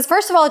 Okay, because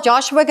first of all,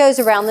 Joshua goes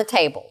around the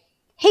table.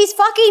 He's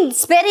fucking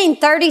spending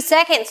 30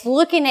 seconds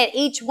looking at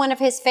each one of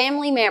his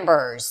family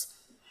members.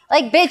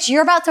 Like, bitch,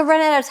 you're about to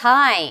run out of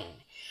time.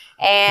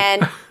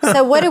 And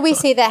so what do we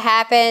see that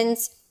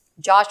happens?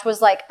 Josh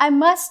was like, I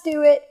must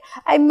do it.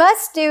 I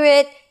must do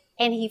it.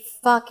 And he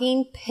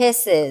fucking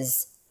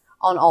pisses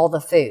on all the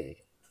food.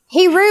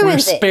 He ruins it.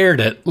 We're spared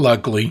it,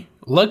 luckily.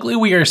 Luckily,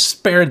 we are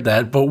spared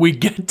that, but we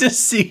get to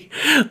see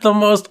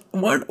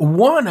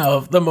one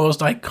of the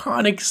most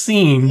iconic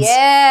scenes.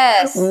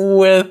 Yes,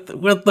 with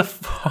the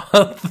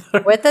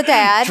father, with the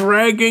dad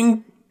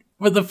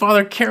with the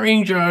father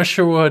carrying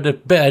Joshua to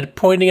bed,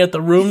 pointing at the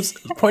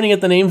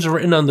names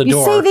written on the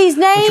door. You see these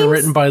names? Which are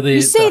written by the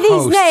these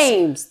hosts.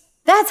 Names?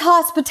 That's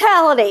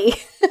hospitality.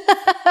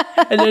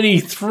 And then he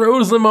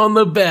throws them on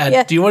the bed.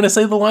 Yeah. Do you want to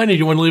say the line, or do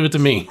you want to leave it to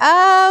me?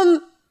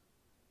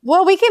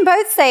 Well, we can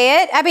both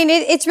say it. I mean,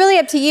 it's really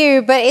up to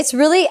you, but it's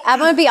really, I'm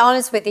going to be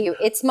honest with you.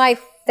 It's my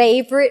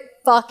favorite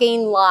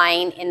fucking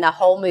line in the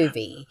whole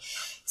movie.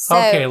 So,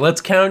 okay, let's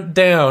count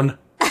down.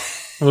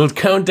 We'll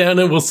count down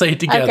and we'll say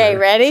it together. Okay,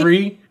 ready?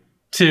 3,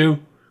 2,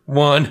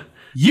 1.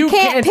 You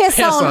can't piss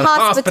on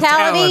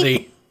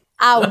hospitality.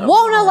 I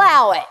won't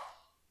allow it.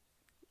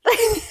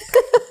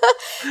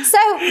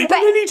 And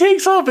then he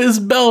takes off his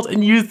belt,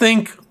 and you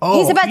think,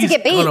 he's about to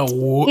get beat.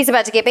 He's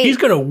about to get beat. He's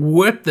going to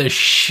whip the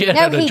shit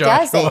out of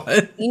Joshua.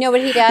 Doesn't. You know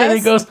what he does? And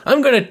he goes,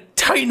 I'm going to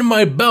tighten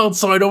my belt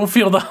so I don't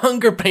feel the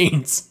hunger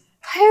pains.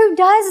 Who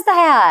does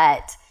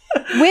that?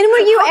 When were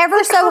you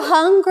ever so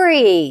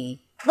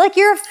hungry? Like,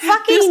 you're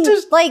fucking,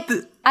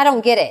 I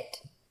don't get it.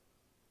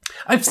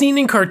 I've seen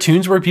in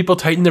cartoons where people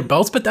tighten their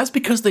belts, but that's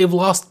because they've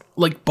lost,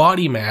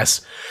 body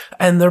mass,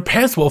 and their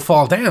pants will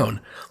fall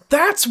down.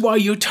 That's why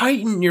you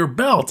tighten your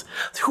belt.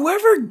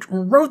 Whoever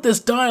wrote this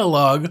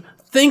dialogue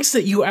thinks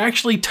that you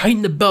actually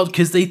tighten the belt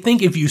because they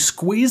think if you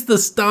squeeze the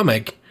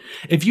stomach,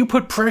 if you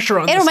put pressure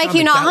on the stomach, it'll make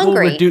you not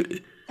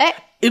hungry.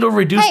 It'll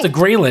reduce the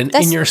ghrelin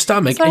in your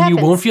stomach, and you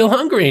won't feel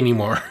hungry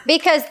anymore.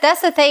 Because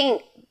that's the thing.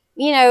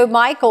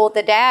 Michael,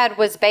 the dad,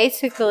 was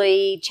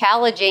basically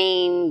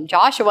challenging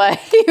Joshua.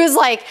 He was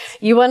like,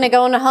 you want to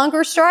go on a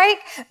hunger strike?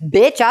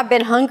 Bitch, I've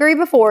been hungry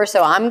before,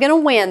 so I'm going to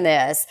win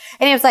this.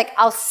 And he was like,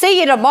 I'll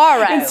see you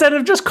tomorrow. Instead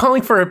of just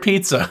calling for a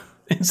pizza.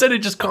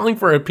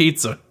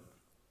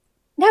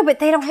 No, but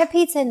they don't have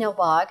pizza in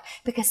Nilbog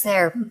because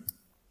they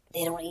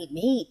don't eat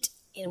meat.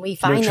 And we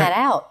find that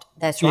out.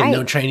 That's right.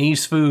 No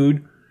Chinese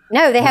food.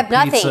 No, they have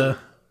nothing. Pizza.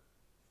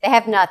 They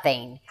have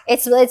nothing.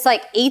 It's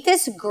like, eat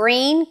this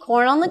green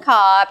corn on the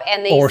cob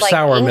and these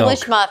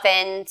English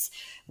muffins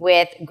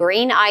with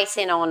green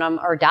icing on them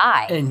or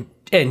die.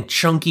 And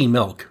chunky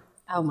milk.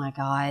 Oh my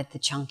God, the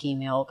chunky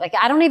milk.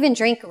 I don't even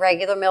drink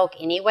regular milk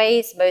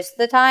anyways most of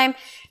the time,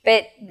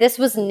 but this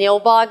was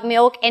Nilbog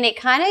milk, and it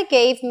kind of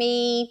gave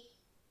me,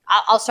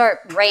 I'll start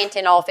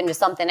ranting off into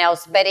something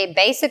else, but it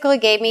basically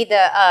gave me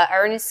the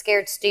Ernest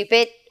Scared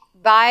Stupid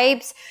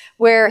vibes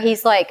where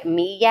he's like,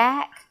 me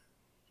yak.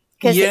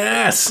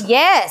 Yes.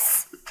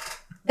 Yes.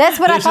 That's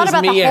what I thought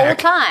about the whole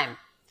time.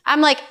 I'm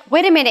like,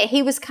 wait a minute.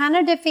 He was kind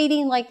of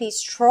defeating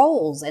these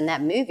trolls in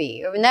that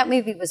movie. And that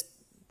movie was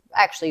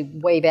actually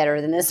way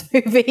better than this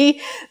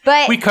movie.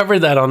 But we covered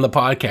that on the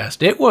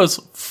podcast. It was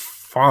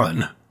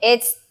fun.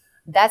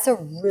 That's a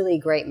really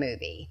great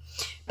movie.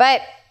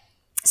 But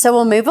so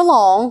we'll move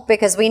along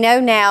because we know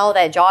now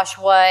that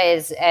Joshua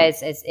is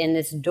in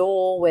this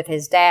duel with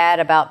his dad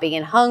about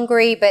being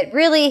hungry. But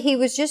really, he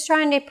was just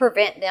trying to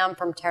prevent them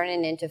from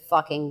turning into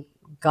fucking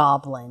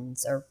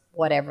goblins or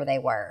whatever they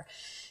were.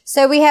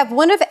 So we have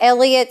one of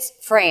Elliot's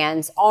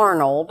friends,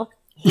 Arnold.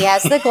 He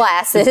has the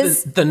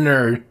glasses. the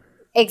nerd.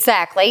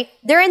 Exactly.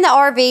 They're in the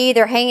RV.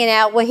 They're hanging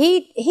out. Well,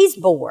 he's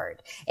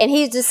bored. And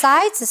he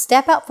decides to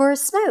step out for a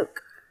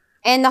smoke.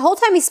 And the whole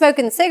time he's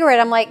smoking a cigarette,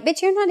 I'm like,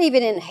 bitch, you're not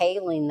even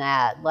inhaling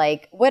that.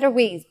 What are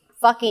we,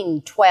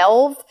 fucking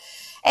 12?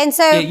 And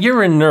so... Yeah,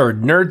 you're a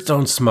nerd. Nerds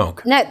don't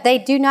smoke. No, they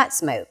do not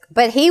smoke.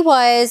 But he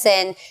was,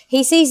 and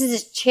he sees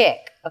this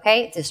chick.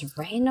 Okay, this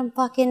random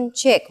fucking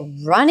chick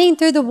running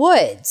through the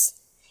woods,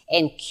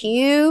 and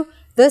cue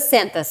the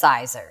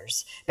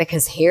synthesizers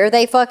because here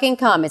they fucking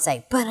come. It's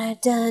like,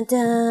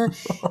 ba-da-dun-dun.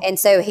 And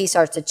so he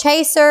starts to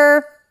chase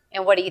her.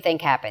 And what do you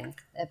think happened?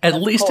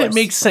 At least it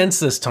makes sense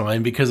this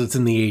time because it's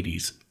in the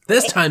 80s.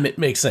 This time it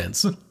makes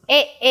sense.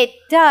 It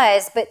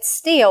does, but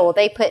still,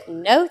 they put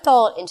no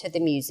thought into the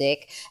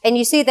music. And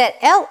you see that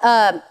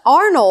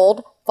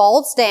Arnold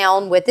falls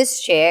down with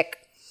this chick,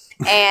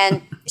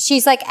 and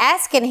she's like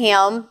asking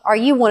him, are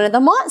you one of the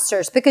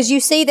monsters? Because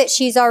you see that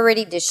she's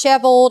already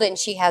disheveled and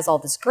she has all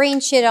this green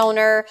shit on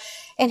her.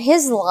 And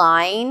his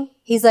line,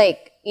 he's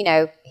like,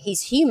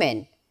 he's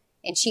human.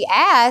 And he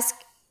asked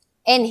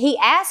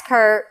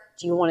her,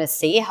 do you want to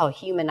see how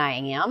human I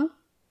am?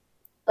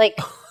 Like,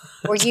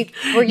 were you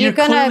You're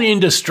gonna clearly in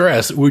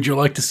distress. Would you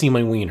like to see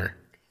my wiener?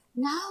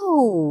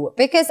 No,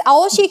 because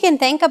all she can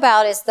think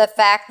about is the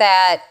fact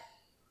that,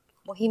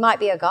 well, he might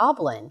be a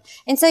goblin.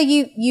 And so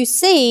you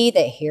see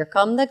that here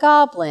come the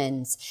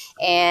goblins,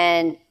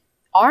 and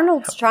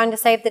Arnold's trying to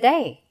save the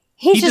day.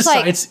 He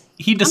decides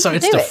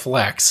to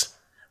flex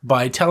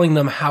by telling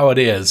them how it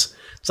is.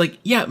 It's like,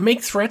 yeah,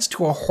 make threats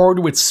to a horde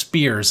with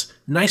spears.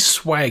 Nice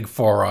swag,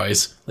 Four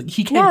Eyes. Like,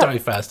 he can't die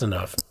fast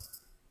enough.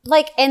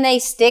 Like, and they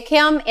stick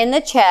him in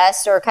the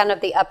chest, or kind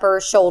of the upper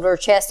shoulder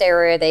chest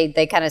area.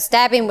 They kind of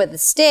stab him with a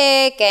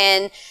stick,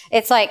 and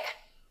it's like,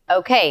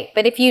 okay.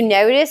 But if you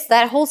notice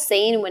that whole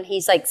scene when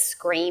he's like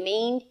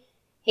screaming,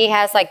 he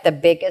has like the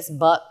biggest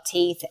buck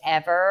teeth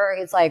ever.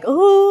 He's like,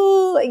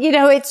 ooh,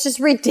 it's just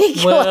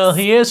ridiculous. Well,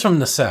 he is from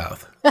the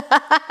South.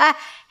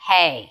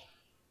 Hey.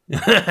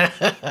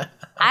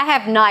 I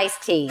have nice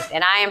teeth,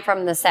 and I am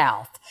from the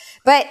South.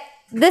 But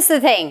this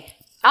is the thing.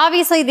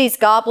 Obviously, these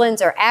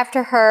goblins are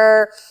after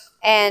her,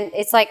 and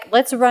it's like,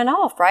 let's run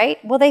off, right?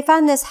 Well, they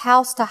find this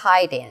house to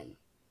hide in.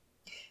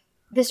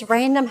 This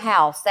random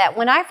house that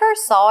when I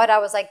first saw it, I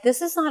was like,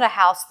 this is not a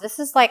house. This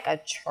is like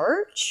a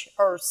church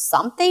or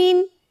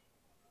something.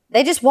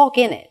 They just walk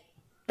in it.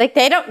 Like,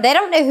 they don't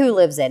know who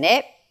lives in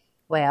it.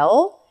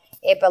 Well,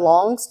 it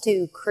belongs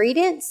to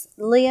Credence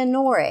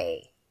Leonore.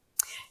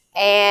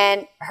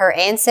 And her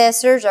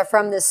ancestors are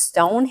from the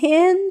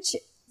Stonehenge.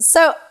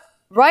 So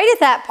right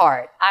at that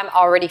part, I'm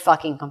already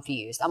fucking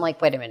confused. I'm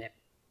like, wait a minute.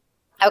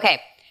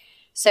 Okay,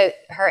 so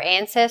her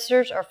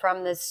ancestors are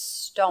from the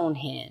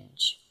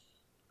Stonehenge.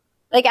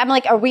 Like, I'm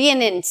like, are we in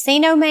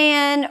Encino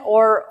Man,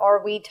 or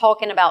are we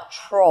talking about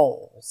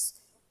trolls?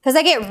 Because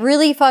I get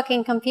really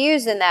fucking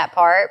confused in that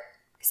part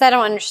because I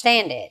don't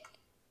understand it.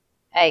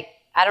 I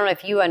don't know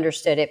if you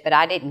understood it, but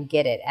I didn't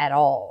get it at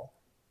all.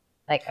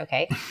 Like,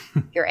 okay,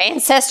 your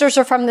ancestors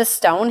are from the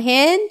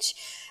Stonehenge.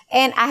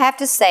 And I have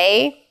to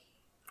say,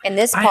 in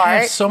this part, I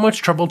have so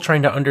much trouble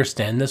trying to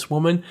understand this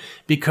woman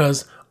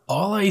because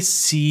all I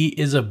see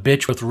is a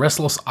bitch with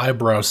restless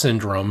eyebrow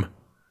syndrome.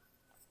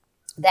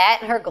 That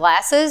and her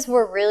glasses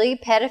were really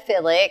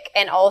pedophilic,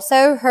 and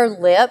also her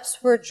lips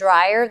were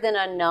drier than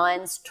a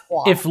nun's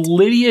twat. If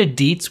Lydia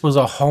Dietz was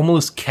a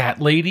homeless cat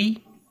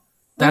lady,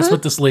 that's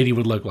what this lady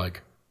would look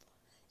like.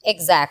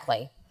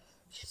 Exactly.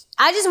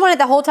 I just wanted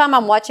the whole time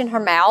I'm watching her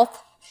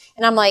mouth,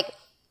 and I'm like,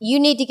 you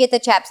need to get the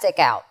chapstick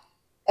out.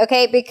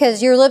 Okay,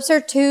 because your lips are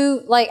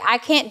too, like, I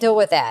can't deal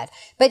with that.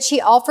 But she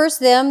offers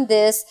them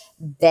this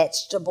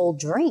vegetable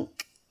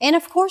drink. And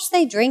of course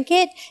they drink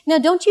it. Now,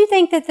 don't you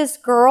think that this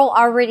girl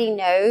already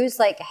knows,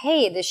 like,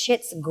 hey, this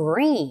shit's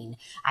green.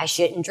 I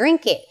shouldn't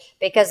drink it.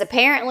 Because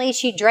apparently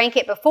she drank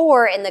it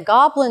before and the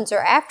goblins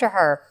are after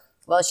her.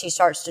 Well, she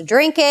starts to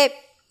drink it.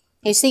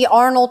 You see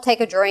Arnold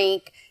take a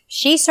drink.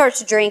 She starts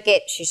to drink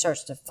it. She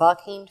starts to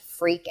fucking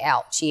freak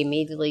out. She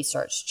immediately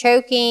starts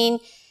choking.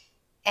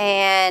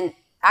 And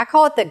I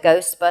call it the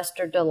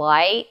Ghostbuster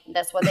Delight.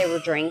 That's what they were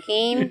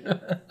drinking.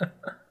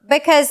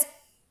 Because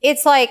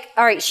it's like,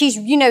 all right, she's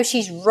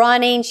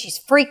running. She's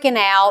freaking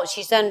out.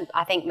 She's done,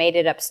 I think, made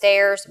it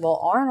upstairs. Well,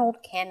 Arnold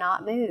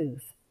cannot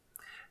move.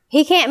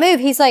 He can't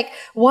move. He's like,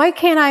 why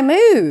can't I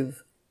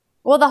move?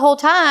 Well, the whole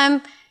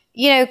time,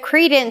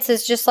 Credence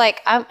is just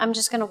like, I'm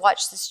just going to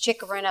watch this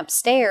chick run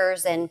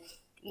upstairs, and,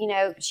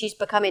 she's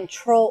becoming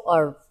troll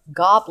or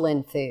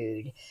goblin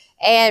food.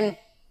 And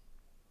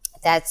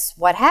that's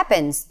what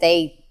happens.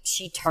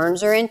 She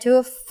turns her into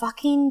a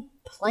fucking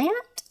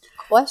plant?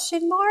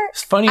 Question mark?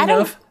 It's funny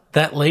enough,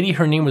 that lady,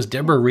 her name was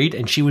Deborah Reed,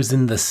 and she was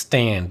in The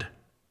Stand.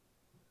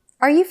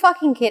 Are you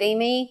fucking kidding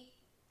me?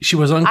 She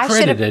was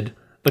uncredited,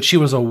 but she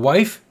was a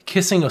wife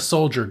kissing a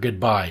soldier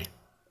goodbye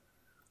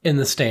in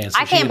The Stand. So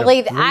I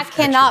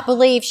cannot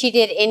believe she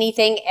did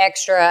anything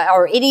extra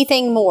or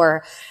anything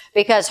more,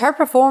 because her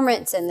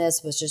performance in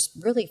this was just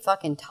really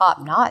fucking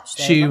top notch.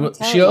 She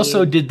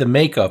also did the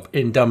makeup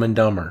in Dumb and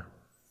Dumber.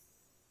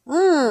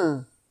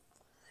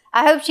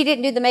 I hope she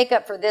didn't do the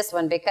makeup for this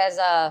one, because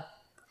it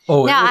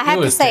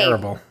was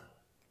terrible.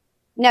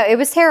 No, it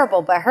was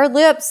terrible. But her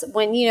lips,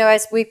 when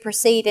as we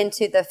proceed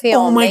into the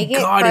film, oh my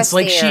god, it's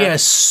like she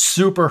has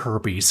super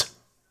herpes,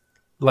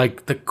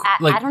 like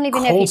I don't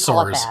even know if you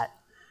call it that.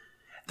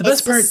 The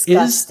best part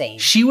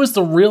is she was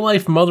the real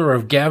life mother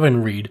of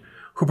Gavin Reed,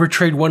 who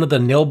portrayed one of the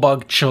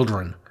Nilbog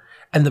children.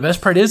 And the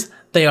best part is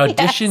they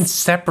auditioned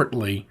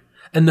separately,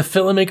 and the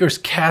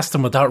filmmakers cast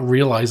them without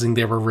realizing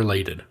they were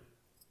related.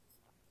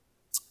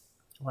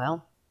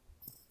 Well,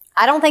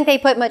 I don't think they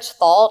put much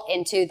thought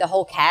into the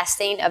whole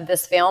casting of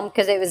this film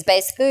because it was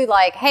basically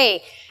like,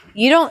 hey,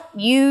 you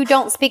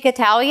don't speak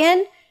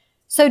Italian,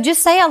 so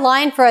just say a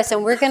line for us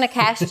and we're going to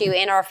cast you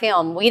in our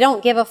film. We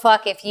don't give a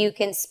fuck if you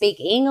can speak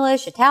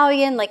English,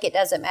 Italian, like it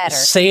doesn't matter.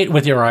 Say it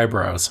with your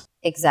eyebrows.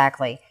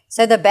 Exactly.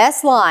 So the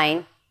best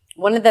line,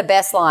 one of the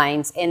best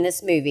lines in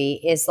this movie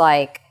is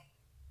like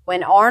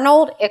when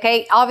Arnold,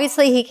 okay,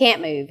 obviously he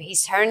can't move.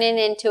 He's turning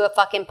into a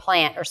fucking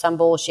plant or some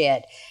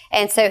bullshit.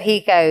 And so he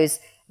goes,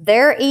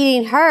 they're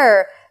eating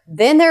her,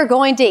 then they're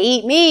going to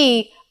eat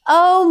me.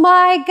 Oh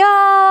my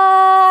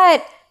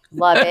God.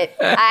 Love it.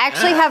 I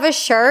actually have a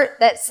shirt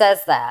that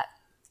says that.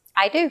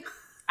 I do.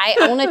 I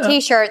own a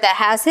t-shirt that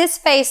has his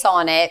face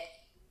on it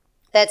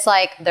that's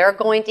like, they're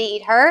going to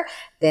eat her,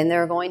 then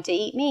they're going to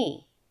eat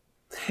me.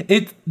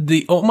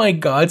 The oh my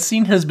God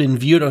scene has been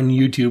viewed on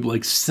YouTube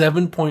like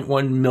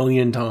 7.1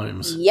 million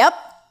times. Yep,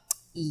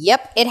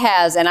 it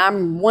has. And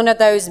I'm one of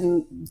those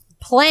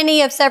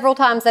plenty of several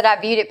times that I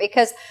viewed it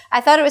because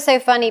I thought it was so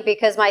funny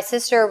because my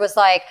sister was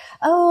like,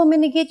 oh, I'm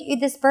going to get you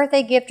this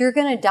birthday gift. You're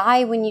going to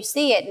die when you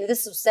see it. And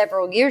this was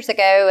several years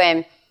ago.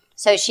 And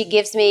so she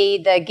gives me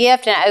the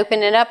gift and I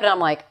open it up and I'm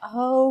like,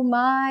 oh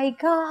my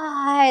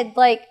God.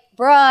 Like,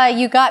 bruh,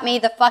 you got me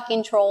the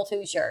fucking Troll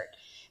 2 shirt.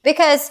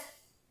 Because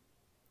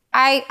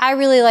I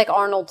really like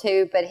Arnold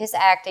too, but his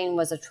acting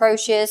was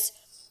atrocious.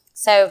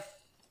 So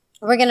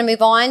we're going to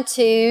move on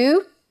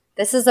to,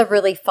 this is a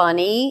really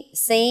funny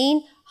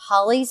scene,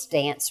 Holly's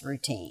dance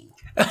routine.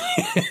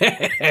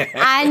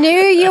 I knew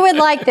you would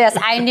like this.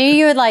 Well,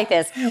 you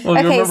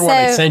remember what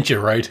I sent you,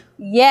 right?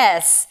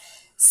 Yes.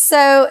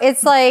 So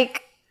it's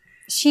like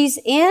she's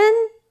in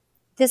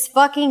this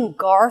fucking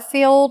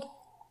Garfield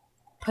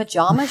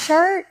pajama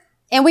shirt.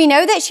 And we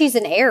know that she's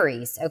an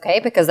Aries,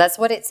 okay? Because that's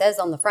what it says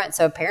on the front.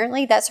 So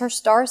apparently that's her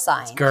star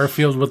sign. It's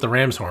Garfield with the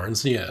ram's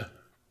horns, yeah.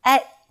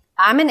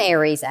 I'm an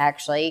Aries,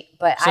 actually,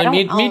 but so I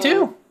don't me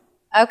too.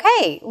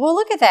 Okay, well,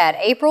 look at that.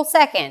 April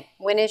 2nd.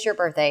 When is your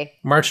birthday?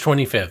 March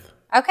 25th.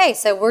 Okay,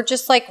 so we're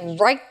just like,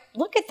 right,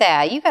 look at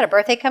that. You got a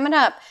birthday coming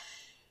up.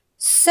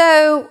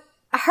 So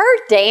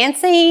her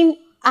dancing,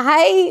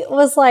 I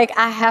was like,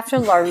 I have to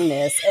learn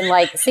this and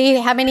like see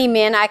how many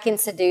men I can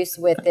seduce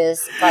with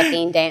this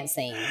fucking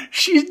dancing.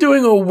 She's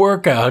doing a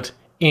workout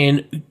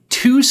in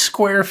 2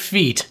 square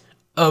feet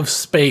of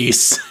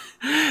space.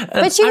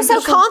 But she was so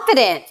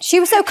confident. She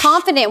was so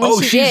confident when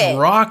she did it. Oh, she's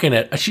rocking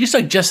it. She's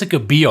like Jessica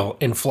Biel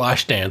in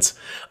Flashdance.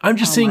 I'm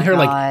just seeing her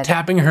like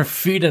tapping her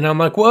feet and I'm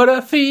like, what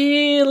a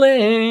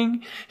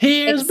feeling.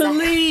 Here's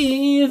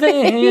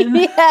believing.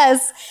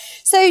 Yes.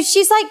 So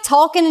she's like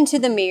talking into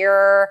the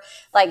mirror,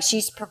 like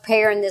she's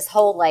preparing this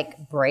whole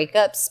like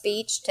breakup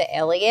speech to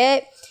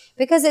Elliot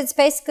because it's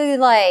basically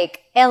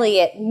like,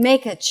 Elliot,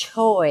 make a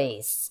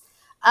choice.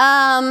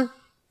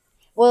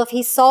 Well, if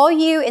he saw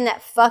you in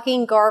that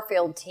fucking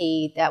Garfield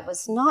tee, that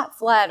was not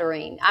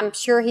flattering. I'm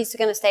sure he's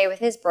going to stay with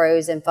his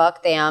bros and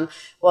fuck them.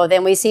 Well,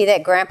 then we see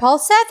that Grandpa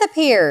Seth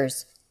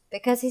appears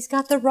because he's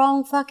got the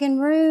wrong fucking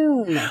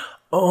room.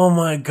 Oh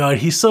my God,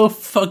 he's so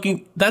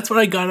fucking... That's what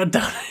I got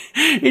done.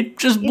 It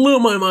just blew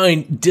my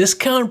mind.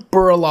 Discount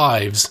Burl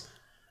Ives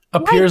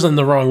appears in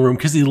the wrong room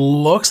because he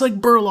looks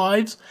like Burl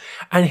Ives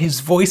and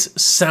his voice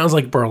sounds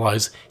like Burl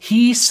Ives.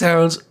 He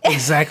sounds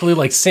exactly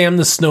like Sam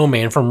the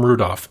Snowman from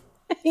Rudolph.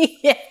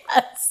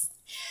 Yes.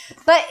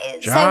 But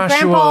Joshua, so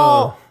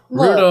Grandpa...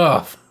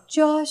 Rudolph.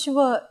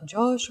 Joshua.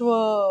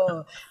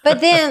 But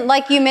then,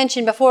 like you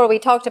mentioned before, we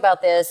talked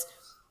about this,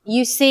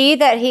 you see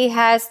that he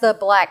has the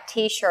black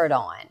t-shirt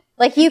on.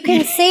 Like, you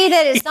can see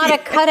that it's not a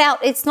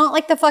cutout. It's not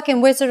like the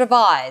fucking Wizard of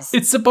Oz.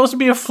 It's supposed to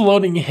be a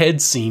floating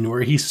head scene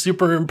where he's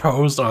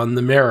superimposed on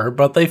the mirror,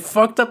 but they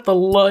fucked up the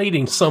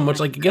lighting so much.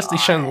 Like, I guess they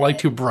shined the light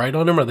too bright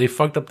on him or they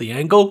fucked up the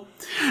angle.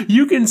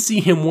 You can see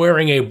him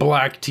wearing a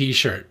black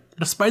t-shirt.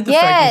 Despite the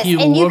fact that he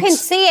and looks... you can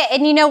see it.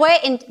 And you know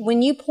what? And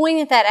when you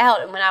pointed that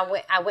out, and when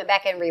I went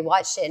back and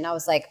rewatched it, and I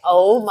was like,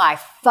 oh my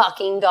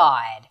fucking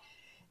God.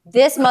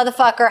 This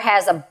motherfucker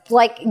has a,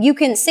 like, you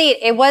can see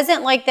it. It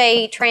wasn't like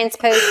they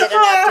transposed it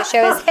enough to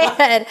show his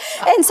head.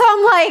 And so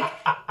I'm like,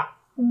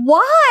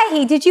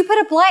 why? Did you put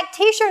a black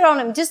t-shirt on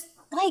him? Just,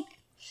 like,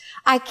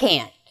 I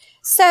can't.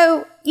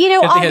 So, you know,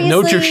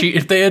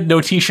 if they had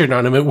no t-shirt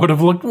on him, it would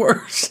have looked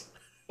worse.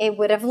 It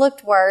would have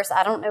looked worse.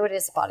 I don't know what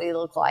his body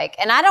looked like.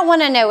 And I don't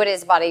want to know what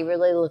his body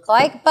really looked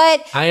like,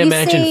 but I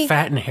imagine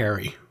fat and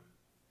hairy.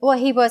 Well,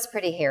 he was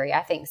pretty hairy.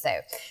 I think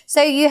so.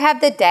 So you have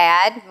the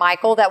dad,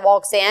 Michael, that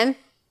walks in.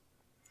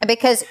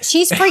 Because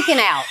she's freaking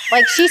out.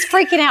 Like, she's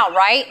freaking out,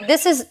 right?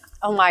 This is,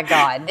 oh my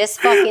God, this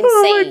fucking scene.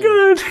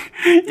 Oh my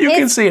God. You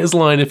can say his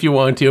line if you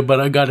want to, but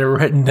I got it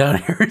written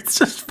down here. It's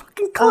just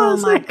fucking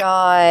classic. Oh my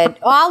God.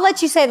 Well, I'll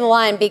let you say the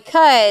line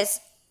because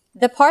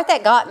the part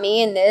that got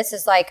me in this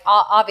is like,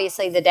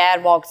 obviously the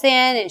dad walks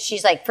in and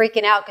she's like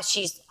freaking out because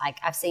she's like,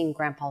 I've seen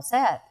Grandpa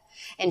Seth.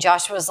 And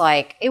Josh was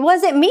like, it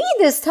wasn't me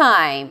this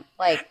time.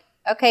 Like,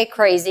 okay,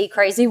 crazy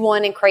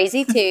 1 and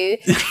crazy 2.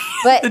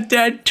 But the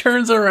dad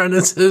turns around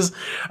and says,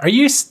 are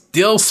you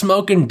still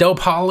smoking dope,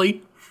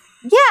 Holly?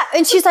 Yeah.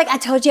 And she's like, I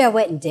told you I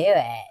wouldn't do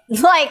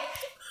it. Like,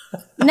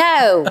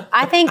 No,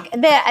 I think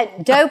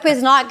that dope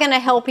is not going to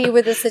help you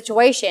with the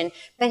situation.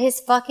 But his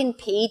fucking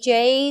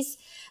PJs,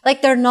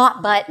 like they're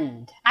not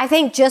buttoned. I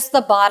think just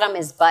the bottom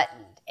is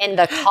buttoned and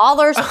the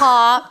collar's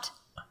popped.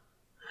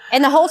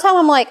 And the whole time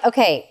I'm like,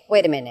 okay,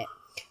 wait a minute.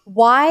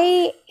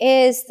 Why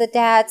is the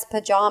dad's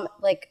pajama,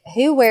 like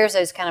who wears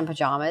those kind of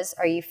pajamas?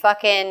 Are you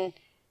fucking,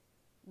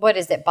 what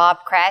is it, Bob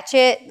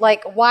Cratchit?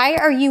 Like, why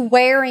are you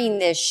wearing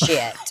this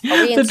shit?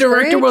 Are we in The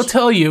director Scrooge? will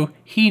tell you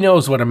he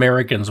knows what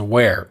Americans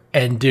wear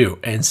and do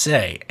and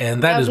say,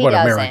 and that No, is he what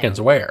doesn't.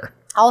 Americans wear.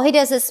 All he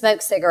does is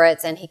smoke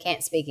cigarettes and he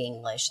can't speak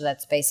English. So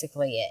that's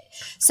basically it.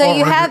 So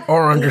you have...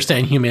 Or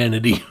understand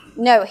humanity.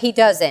 No, he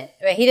doesn't.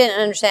 He didn't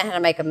understand how to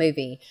make a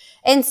movie.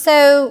 And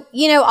so,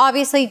 you know,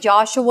 obviously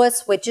Joshua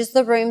switches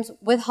the rooms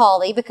with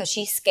Holly because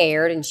she's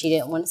scared and she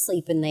didn't want to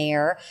sleep in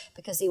there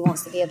because he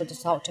wants to be able to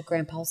talk to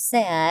Grandpa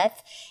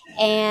Seth.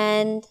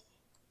 And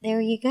there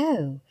you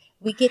go.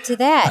 We get to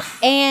that.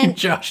 And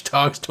Josh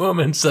talks to him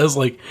and says,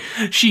 like,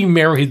 she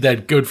married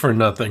that good for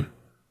nothing.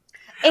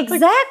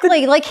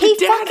 exactly. Like he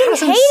dad fucking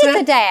hasn't hated said-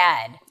 the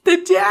dad. The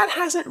dad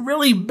hasn't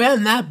really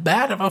been that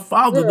bad of a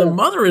father. The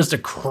mother is the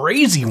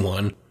crazy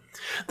one.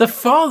 The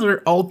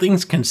father, all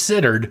things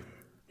considered,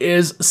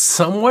 is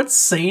somewhat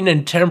sane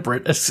and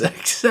temperate,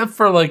 except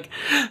for, like,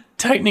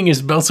 tightening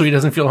his belt so he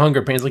doesn't feel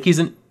hunger pains. Like, he's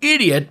an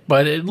idiot,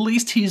 but at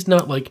least he's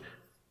not, like,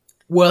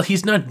 well,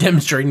 he's not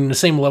demonstrating the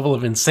same level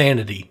of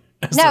insanity.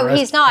 No,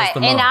 he's not.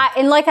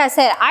 And like I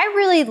said, I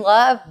really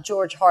love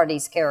George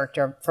Hardy's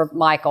character for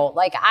Michael.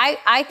 Like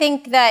I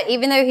think that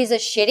even though he's a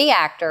shitty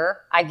actor,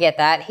 I get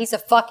that. He's a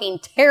fucking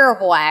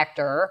terrible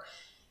actor.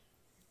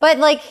 But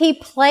like he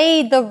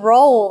played the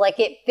role, like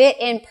it fit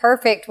in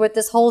perfect with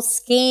this whole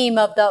scheme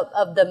of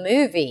the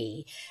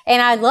movie.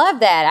 And I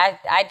love that.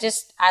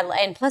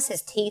 And plus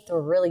his teeth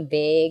were really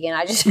big and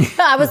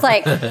I was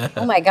like,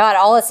 oh my God,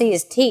 all I see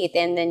is teeth.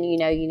 And then, you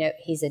know,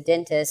 he's a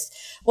dentist.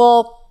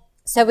 Well,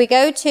 so we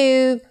go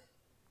to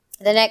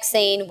the next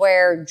scene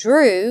where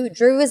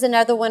Drew is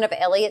another one of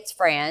Elliot's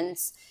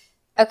friends.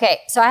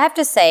 Okay, so I have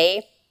to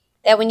say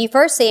that when you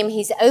first see him,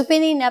 he's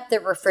opening up the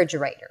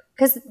refrigerator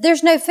because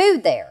there's no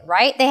food there,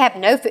 right? They have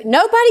no food.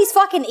 Nobody's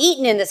fucking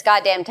eating in this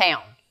goddamn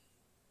town.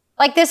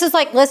 Like, this is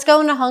like, let's go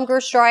on a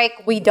hunger strike.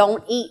 We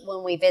don't eat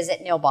when we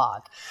visit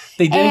Nilbog.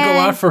 They didn't go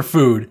out for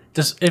food.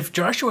 If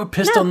Joshua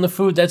pissed on the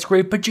food, that's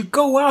great. But you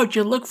go out,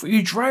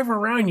 you drive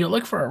around, you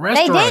look for a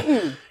restaurant. They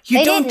didn't.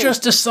 You don't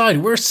just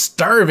decide, we're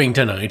starving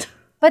tonight.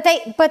 But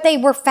they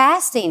were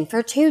fasting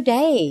for 2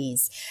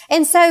 days.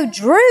 And so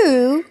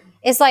Drew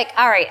is like,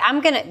 all right,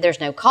 there's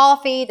no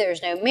coffee,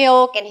 there's no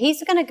milk, and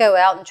he's going to go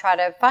out and try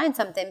to find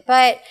something.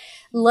 But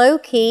low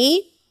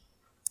key,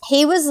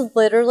 he was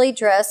literally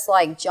dressed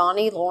like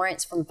Johnny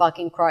Lawrence from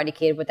fucking Karate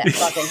Kid with that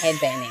fucking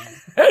headband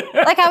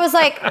in. Like, I was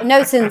like,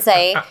 no,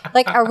 sensei.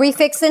 Like, are we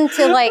fixing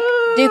to, like,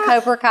 do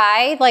Cobra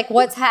Kai? Like,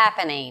 what's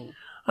happening?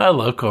 I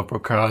love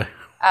Cobra Kai.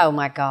 Oh,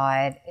 my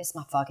God. It's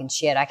my fucking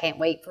shit. I can't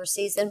wait for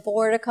season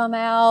 4 to come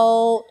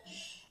out.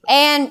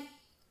 And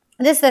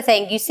this is the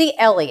thing. You see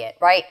Elliot,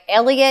 right?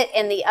 Elliot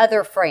and the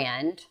other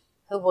friend,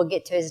 who we'll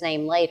get to his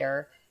name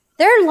later,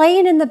 they're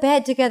laying in the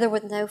bed together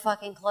with no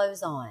fucking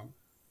clothes on.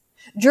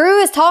 Drew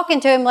is talking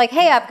to him like,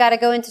 hey, I've got to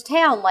go into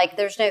town. Like,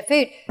 there's no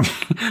food.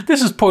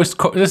 This is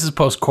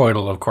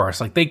post-coital, of course.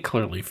 Like, they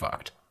clearly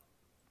fucked.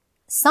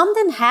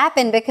 Something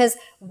happened because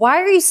why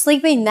are you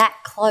sleeping that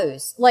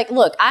close? Like,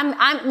 look,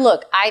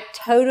 I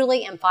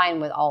totally am fine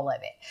with all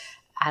of it.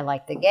 I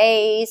like the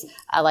gays.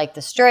 I like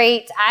the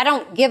straights. I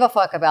don't give a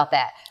fuck about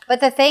that. But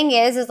the thing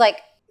is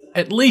like,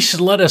 at least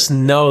let us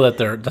know that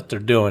they're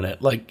doing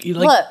it. Like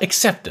look,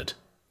 accept it.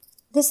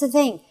 This is the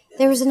thing.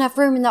 There was enough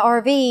room in the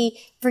RV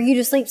for you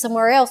to sleep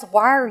somewhere else.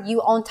 Why are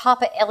you on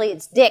top of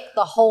Elliot's dick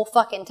the whole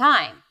fucking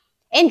time?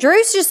 And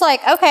Drew's just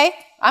like, okay,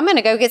 I'm going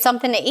to go get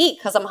something to eat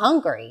because I'm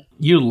hungry.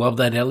 You love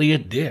that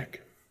Elliot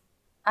dick.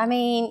 I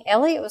mean,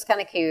 Elliot was kind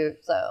of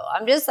cute. So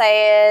I'm just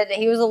saying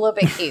he was a little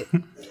bit cute.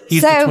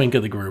 He's the twink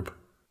of the group.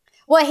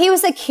 Well, he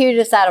was the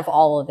cutest out of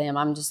all of them.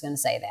 I'm just going to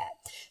say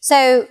that.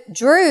 So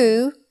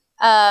Drew,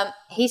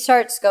 he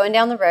starts going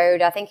down the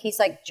road. I think he's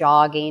like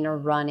jogging or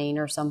running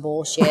or some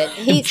bullshit.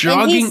 He's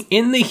jogging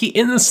in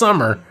the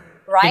summer,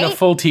 right? In a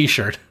full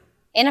t-shirt.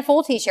 In a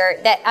full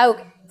t-shirt.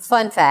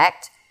 Fun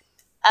fact.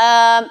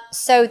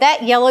 So that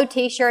yellow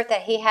t-shirt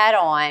that he had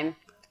on,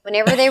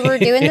 whenever they were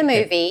doing the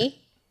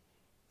movie,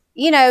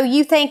 you know,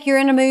 you think you're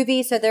in a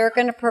movie, so they're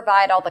going to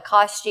provide all the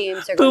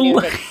costumes.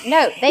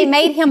 No, they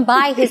made him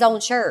buy his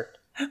own shirt.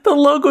 The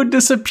logo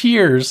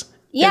disappears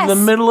in the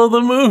middle of the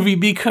movie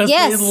because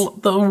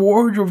the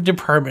wardrobe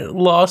department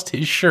lost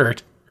his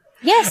shirt.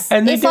 Yes.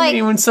 And they didn't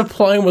even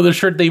supply him with a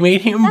shirt. They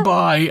made him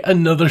buy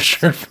another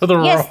shirt for the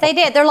role. Yes, they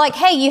did. They're like,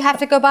 hey, you have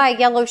to go buy a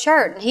yellow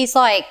shirt. And he's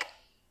like,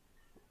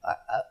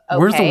 okay.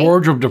 Where's the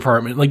wardrobe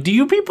department? Like, do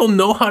you people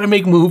know how to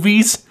make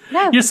movies?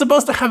 No. You're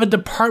supposed to have a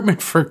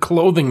department for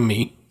clothing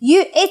me.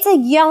 It's a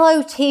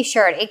yellow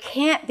t-shirt. It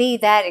can't be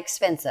that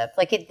expensive.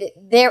 Like,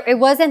 it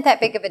wasn't that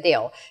big of a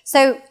deal.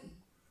 So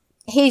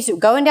he's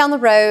going down the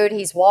road.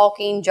 He's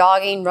walking,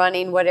 jogging,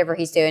 running, whatever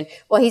he's doing.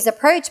 Well, he's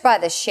approached by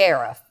the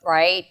sheriff,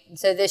 right?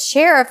 So the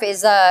sheriff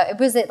is,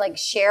 was it like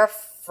Sheriff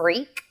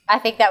Freak? I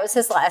think that was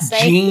his last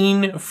name.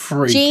 Gene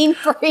Freak. Gene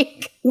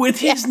Freak. With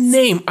his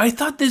name. I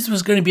thought this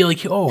was going to be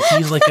like, oh,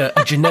 he's like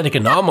a genetic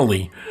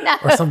anomaly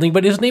or something,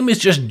 but his name is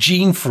just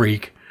Gene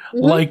Freak.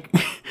 Mm-hmm. Like,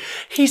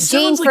 he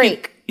sounds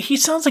like he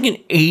sounds like an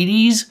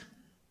 80s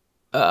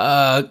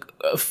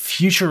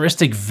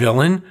futuristic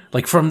villain,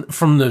 like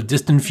from the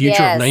distant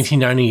future of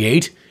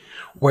 1998,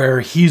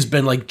 where he's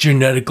been like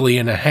genetically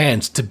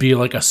enhanced to be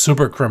like a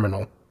super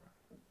criminal.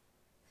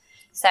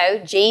 So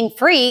Gene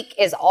Freak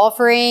is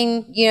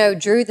offering,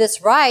 Drew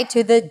this ride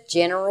to the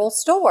general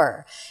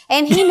store.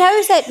 And he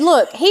knows that,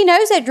 he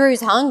knows that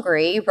Drew's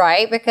hungry,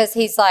 right? Because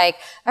he's like,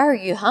 oh, are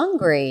you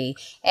hungry?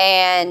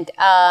 And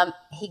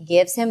he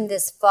gives him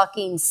this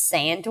fucking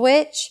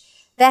sandwich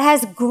that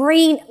has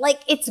green,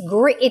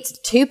 it's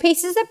 2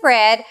 pieces of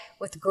bread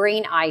with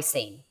green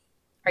icing.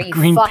 Are you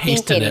green fucking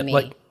paste kidding in it. me?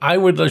 Like, I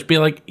would just be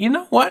like, you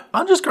know what?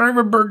 I'll just grab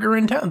a burger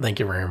in town.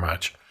 Thank you very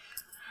much.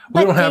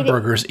 We don't have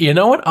burgers. You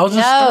know what? I'll just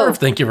starve.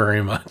 Thank you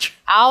very much.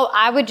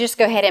 I would just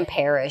go ahead and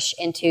perish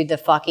into the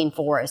fucking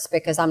forest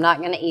because I'm not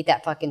going to eat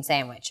that fucking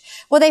sandwich.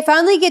 Well, they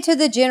finally get to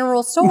the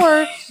general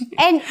store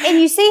and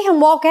you see him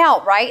walk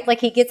out, right?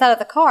 Like he gets out of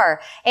the car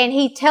and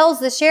he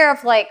tells the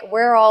sheriff, like,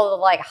 where are all the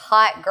like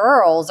hot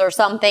girls or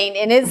something?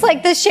 And it's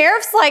like the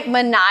sheriff's like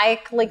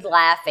maniacally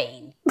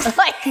laughing.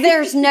 Like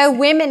there's no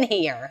women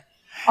here.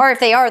 Or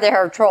if they are,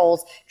 they're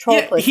trolls.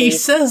 Pussies. He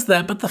says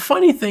that, but the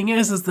funny thing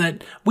is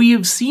that we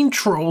have seen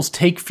trolls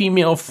take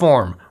female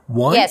form.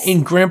 1,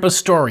 in Grandpa's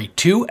story.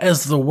 2,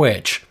 as the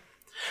witch.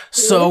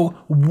 So,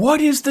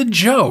 what is the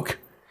joke?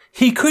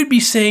 He could be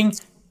saying,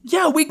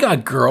 yeah, we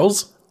got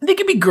girls. They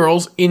could be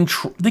girls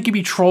they could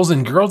be trolls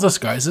in girl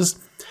disguises.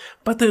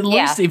 But at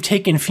least they've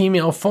taken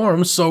female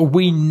form, so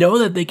we know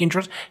that they can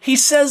trust. He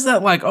says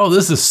that like, oh,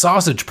 this is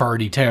sausage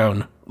party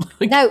town.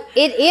 No,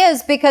 it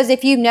is, because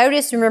if you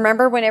notice and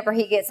remember whenever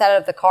he gets out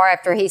of the car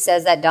after he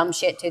says that dumb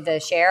shit to the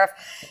sheriff,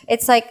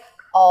 it's like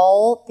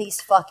all these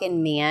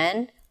fucking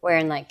men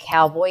wearing like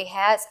cowboy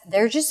hats,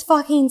 they're just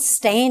fucking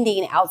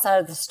standing outside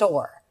of the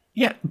store.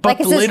 Yeah, but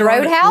like, later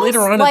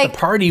on at the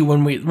party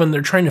when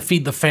they're trying to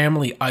feed the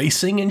family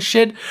icing and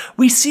shit,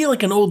 we see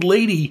like an old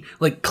lady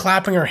like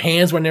clapping her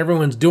hands when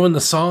everyone's doing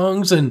the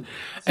songs and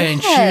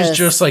she's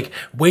just like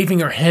waving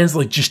her hands,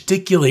 like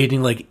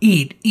gesticulating, like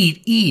eat,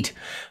 eat, eat.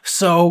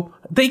 So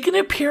they can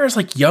appear as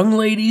like young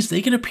ladies,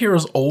 they can appear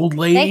as old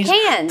ladies.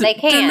 They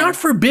can. They're not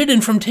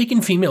forbidden from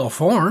taking female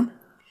form.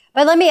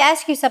 But let me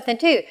ask you something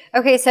too.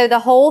 Okay, so the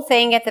whole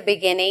thing at the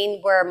beginning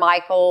where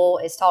Michael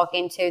is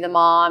talking to the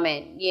mom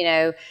and,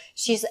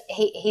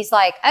 he's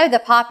like, oh, the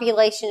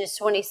population is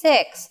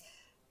 26.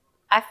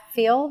 I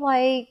feel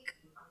like,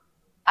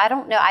 I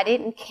don't know, I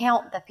didn't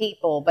count the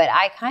people, but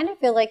I kind of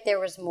feel like there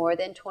was more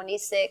than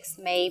 26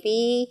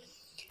 maybe.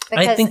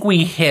 I think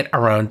we hit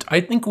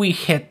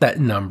that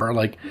number.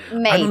 Like,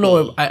 maybe.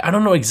 I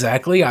don't know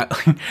exactly.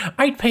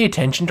 I'd pay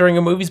attention during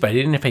a movies, but I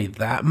didn't pay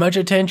that much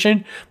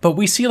attention. But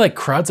we see like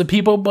crowds of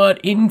people, but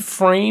in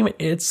frame,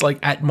 it's like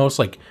at most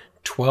like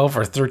 12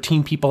 or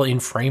 13 people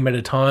in frame at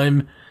a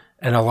time.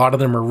 And a lot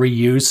of them are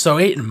reused. So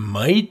it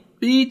might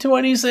be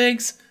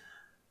 26.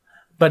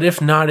 But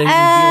if not, it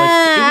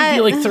would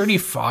be like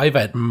 35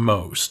 at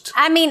most.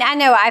 I mean, I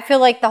know. I feel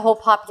like the whole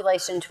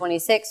population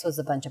 26 was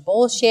a bunch of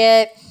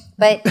bullshit.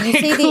 But you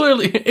see,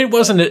 clearly, it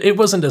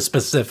wasn't a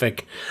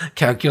specific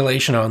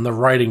calculation on the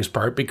writing's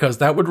part because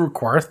that would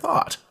require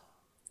thought.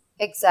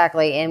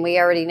 Exactly, and we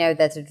already know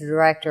that the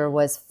director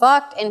was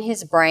fucked in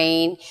his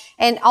brain,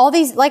 and all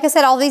these, like I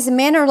said, all these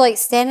men are like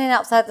standing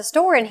outside the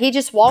store, and he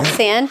just walks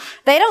in.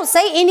 They don't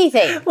say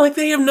anything. Like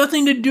they have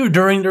nothing to do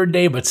during their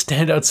day but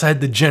stand outside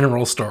the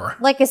general store.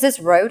 Like, is this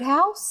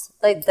Roadhouse?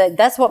 Like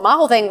that's what my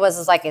whole thing was.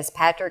 Is like, is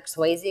Patrick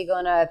Swayze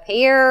going to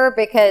appear?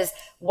 Because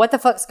what the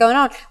fuck's going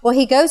on? Well,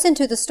 he goes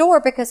into the store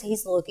because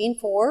he's looking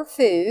for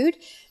food,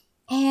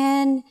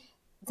 and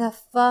the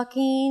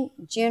fucking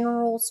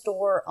general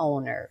store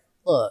owner.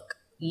 Look,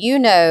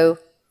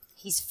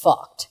 he's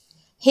fucked.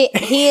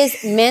 He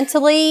is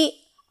mentally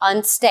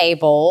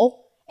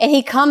unstable, and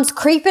he comes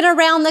creeping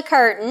around the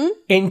curtain.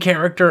 In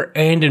character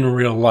and in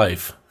real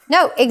life.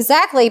 No,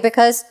 exactly,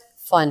 because,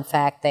 fun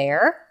fact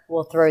there,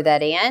 we'll throw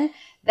that in,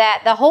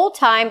 that the whole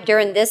time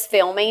during this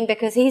filming,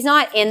 because he's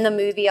not in the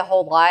movie a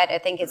whole lot, I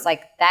think it's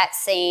like that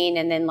scene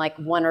and then like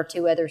 1 or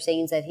 2 other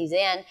scenes that he's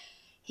in,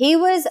 he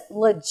was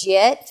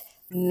legit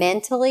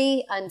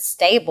mentally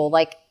unstable,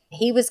 like,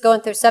 he was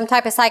going through some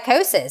type of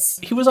psychosis.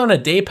 He was on a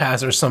day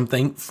pass or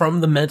something from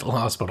the mental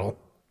hospital.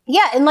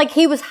 Yeah, and like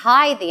he was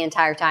high the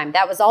entire time.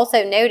 That was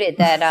also noted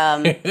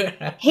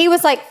that he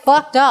was like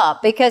fucked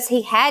up because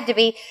he had to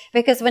be,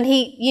 because when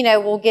he,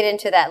 we'll get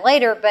into that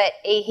later, but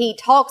he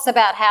talks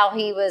about how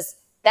he was,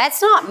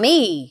 that's not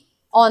me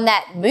on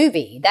that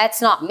movie.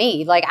 That's not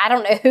me. Like, I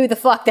don't know who the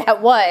fuck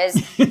that was.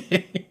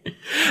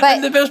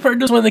 And the best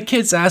part is when the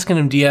kid's asking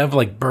him, do you have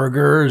like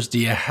burgers? Do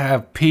you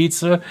have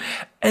pizza?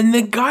 And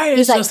the guy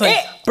is just like,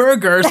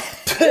 burgers.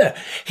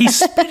 He's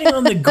spitting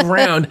on the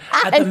ground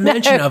at the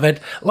mention of it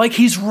like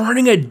he's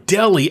running a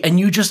deli and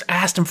you just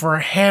asked him for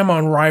a ham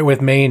on rye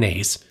with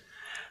mayonnaise.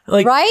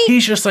 Like,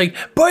 he's just like,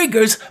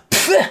 burgers.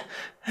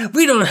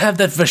 We don't have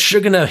that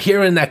vashugana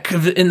here in that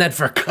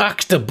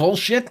verkakta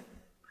bullshit.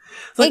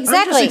 Like,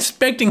 I'm just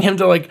expecting him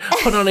to like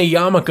put on a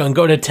yarmulke and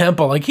go to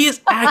temple. Like, he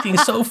is acting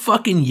so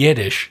fucking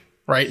Yiddish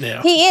right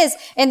now. He is.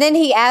 And then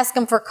he asked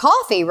him for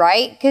coffee,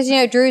 right? Because, you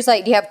know, Drew's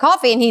like, do you have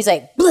coffee? And he's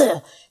like,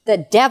 bleh, the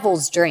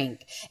devil's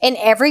drink. And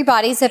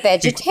everybody's a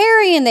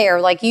vegetarian there.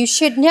 Like, you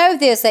should know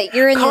this, that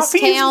you're in coffee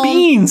this town. Coffee is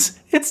beans.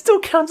 It still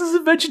counts as a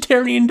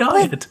vegetarian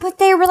diet. But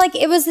they were like,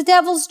 it was the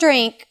devil's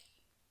drink.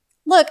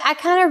 Look, I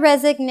kind of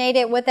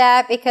resonated with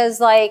that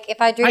because, like,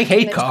 if I drink I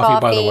hate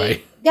coffee, by the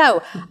way.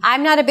 No,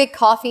 I'm not a big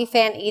coffee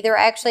fan either,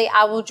 actually.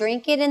 I will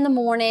drink it in the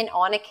morning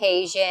on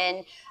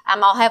occasion.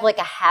 I'll have like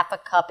a half a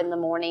cup in the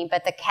morning,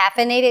 but the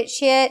caffeinated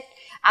shit,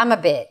 I'm a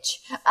bitch.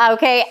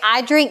 Okay,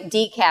 I drink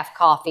decaf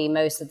coffee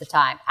most of the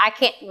time. I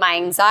can't, my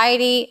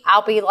anxiety,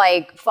 I'll be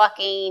like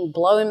fucking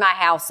blowing my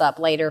house up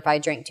later if I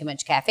drink too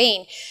much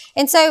caffeine.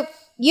 And so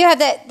you have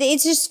that,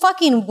 it's just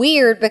fucking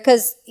weird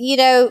because, you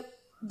know,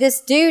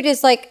 this dude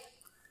is like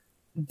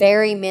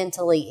very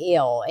mentally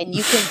ill and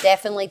you can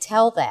definitely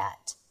tell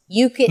that.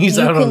 He's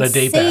out on a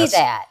day pass.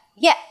 That.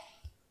 Yeah.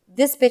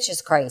 This bitch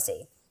is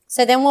crazy.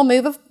 So then we'll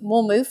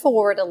move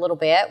forward a little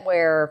bit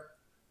where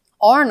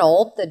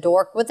Arnold, the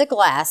dork with the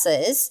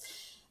glasses,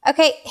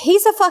 okay,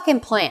 he's a fucking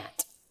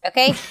plant.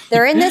 Okay?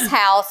 They're in this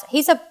house.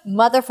 He's a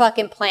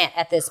motherfucking plant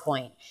at this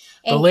point.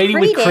 And the lady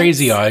with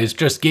crazy eyes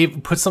just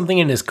put something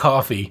in his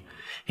coffee.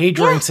 He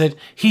drinks it.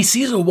 He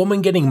sees a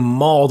woman getting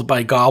mauled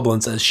by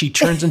goblins as she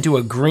turns into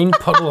a green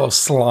puddle of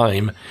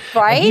slime.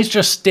 Right? And he's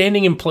just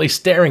standing in place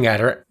staring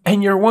at her.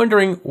 And you're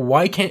wondering,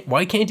 why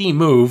can't he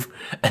move?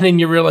 And then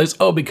you realize,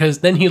 oh, because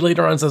then he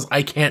later on says,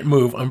 I can't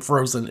move. I'm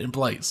frozen in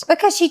place.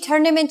 Because she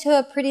turned him into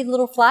a pretty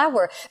little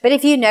flower. But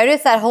if you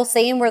notice that whole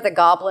scene where the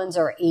goblins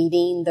are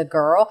eating the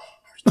girl,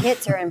 her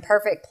tits are in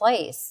perfect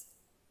place.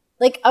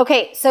 Like,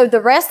 okay, so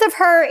the rest of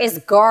her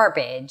is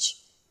garbage.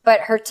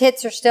 But her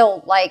tits are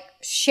still like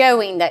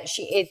showing that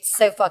it's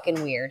so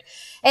fucking weird.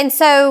 And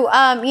so,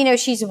 you know,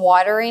 she's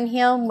watering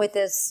him with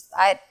this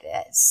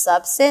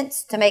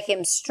substance to make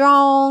him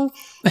strong.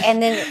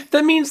 And then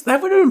that means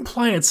that would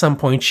imply at some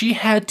point she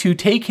had to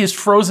take his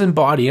frozen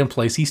body in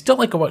place. He's still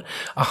like a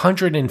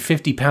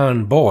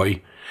 150-pound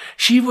boy.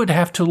 She would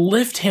have to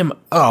lift him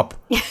up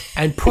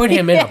and put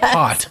him in a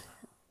pot.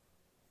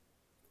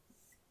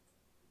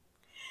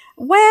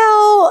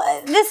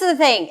 Well, this is the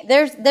thing.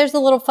 There's a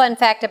little fun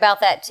fact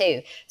about that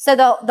too. So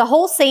the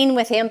whole scene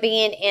with him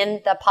being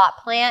in the pot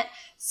plant,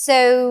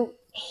 so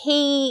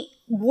he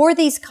wore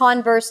these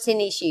Converse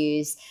tennis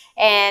shoes,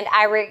 and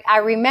I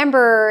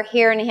remember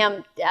hearing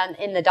him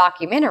in the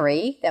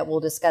documentary that we'll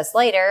discuss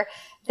later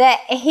that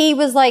he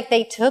was like,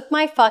 they took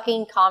my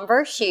fucking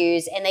Converse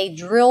shoes and they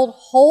drilled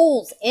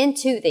holes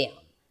into them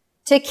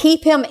to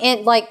keep him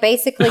in, like,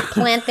 basically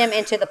plant them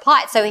into the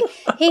pot. So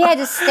he had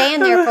to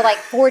stand there for like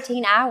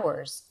 14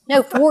 hours.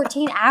 No,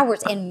 14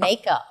 hours in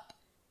makeup.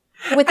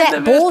 With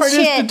that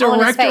bullshit. The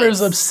director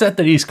is upset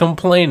that he's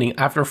complaining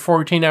after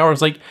 14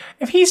 hours. Like,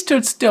 if he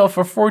stood still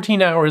for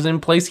 14 hours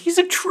in place, he's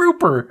a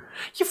trooper.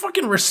 You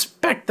fucking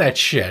respect that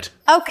shit.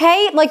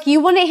 Okay, like, you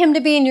wanted him to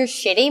be in your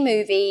shitty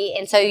movie,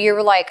 and so you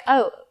were like,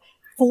 oh,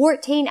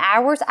 14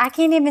 hours? I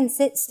can't even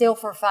sit still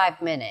for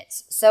 5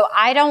 minutes. So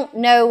I don't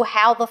know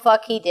how the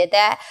fuck he did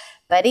that,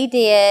 but he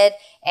did.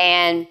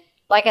 And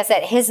like I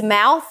said, his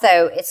mouth,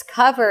 though, is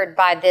covered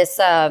by this,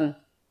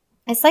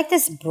 it's like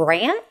this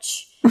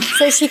branch.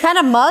 So she kind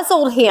of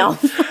muzzled him.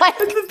 Like,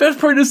 and the best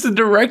part is the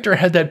director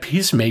had that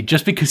piece made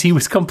just because he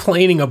was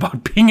complaining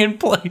about being in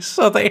place.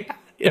 So they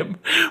had him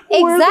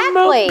wear the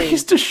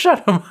mouthpiece to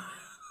shut him.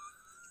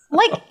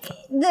 Like,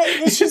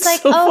 she's like,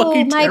 so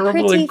oh, my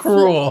pretty,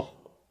 cruel.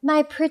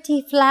 My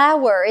pretty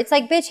flower. It's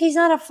like, bitch, he's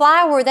not a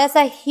flower. That's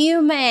a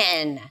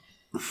human.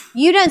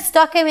 You done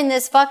stuck him in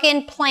this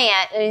fucking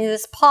plant, in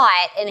this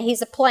pot, and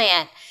he's a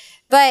plant.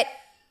 But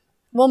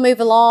we'll move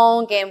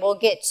along and we'll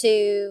get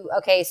to,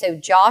 okay, so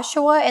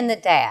Joshua and the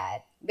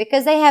dad,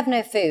 because they have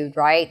no food,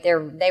 right?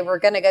 They were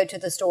going to go to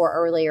the store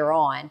earlier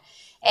on.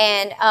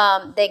 And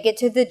they get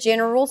to the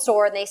general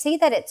store and they see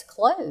that it's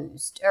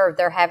closed, or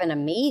they're having a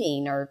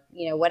meeting, or,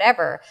 you know,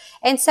 whatever.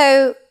 And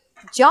so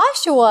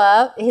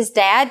Joshua, his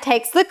dad,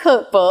 takes the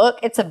cookbook.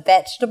 It's a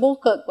vegetable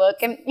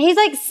cookbook. And he's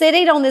like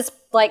sitting on this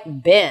like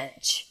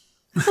bench,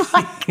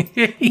 like,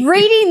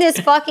 reading this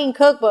fucking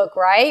cookbook,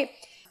 right?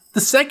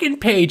 The second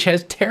page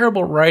has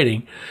terrible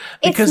writing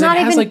because it's not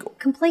it has even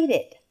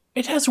completed.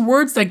 It has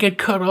words that get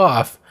cut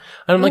off.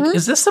 And I'm like,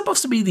 is this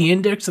supposed to be the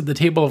index of the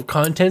table of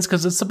contents?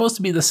 Because it's supposed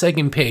to be the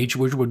second page,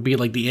 which would be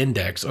like the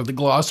index or the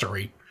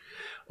glossary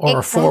or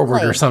a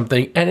forward or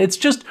something. And it's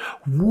just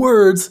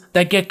words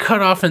that get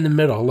cut off in the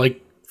middle.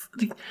 Like,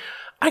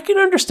 I can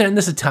understand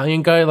this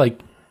Italian guy, like,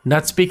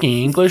 not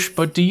speaking English,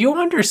 but do you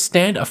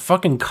understand a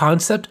fucking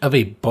concept of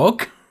a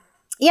book?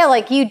 Yeah,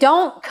 like you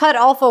don't cut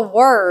off a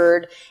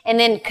word and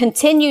then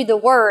continue the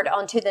word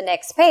onto the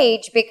next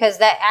page because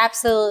that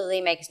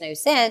absolutely makes no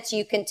sense.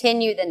 You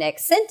continue the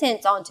next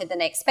sentence onto the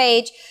next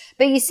page,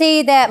 but you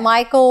see that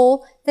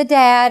Michael, the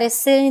dad, is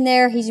sitting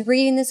there. He's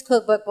reading this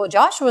cookbook. Well,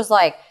 Joshua's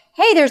like,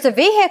 hey, there's a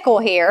vehicle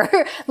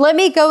here. Let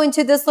me go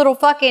into this little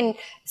fucking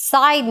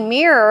side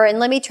mirror and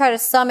let me try to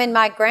summon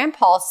my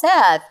grandpa,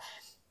 Seth.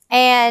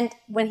 And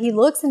when he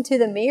looks into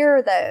the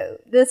mirror, though,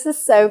 this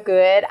is so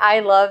good. I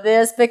love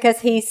this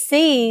because he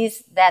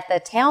sees that the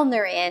town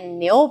they're in,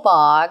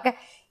 Nilbog,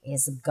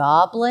 is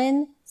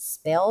goblin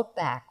spelled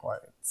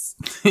backwards.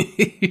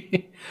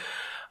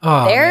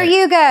 Oh, there man.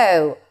 you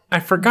go. I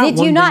forgot. Did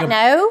you not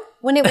know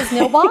when it was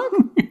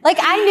Nilbog? Like,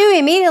 I knew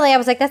immediately. I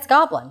was like, that's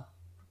goblin.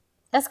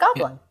 That's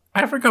goblin.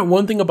 I forgot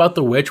one thing about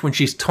the witch when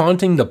she's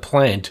taunting the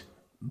plant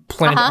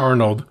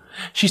Arnold.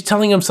 She's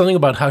telling him something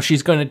about how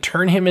she's going to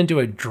turn him into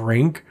a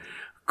drink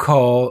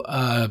called,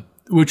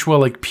 which will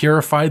like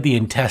purify the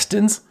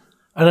intestines.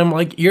 And I'm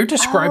like, you're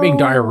describing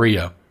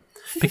diarrhea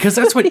because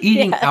that's what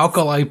eating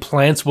alkali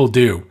plants will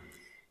do.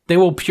 They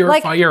will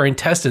purify your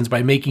intestines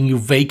by making you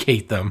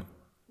vacate them.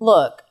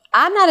 Look,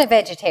 I'm not a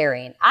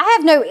vegetarian. I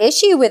have no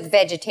issue with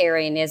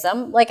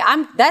vegetarianism. Like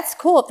that's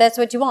cool if that's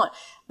what you want.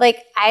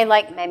 Like I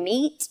like my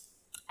meat.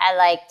 I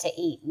like to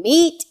eat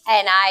meat,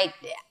 and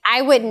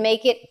I wouldn't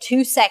make it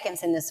 2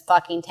 seconds in this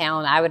fucking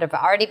town. I would have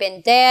already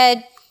been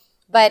dead,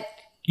 but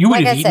you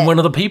would have eaten one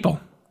of the people.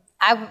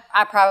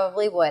 I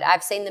probably would.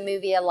 I've seen the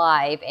movie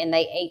Alive, and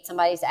they ate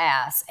somebody's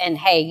ass. And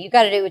hey, you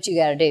got to do what you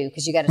got to do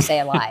because you got to stay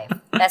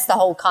alive. That's the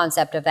whole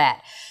concept of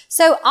that.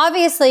 So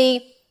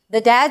obviously, the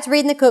dad's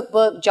reading the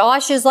cookbook.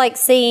 Joshua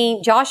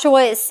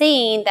is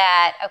seeing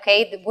that,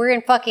 okay, we're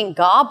in fucking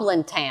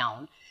Goblin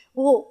Town.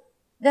 Well,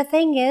 the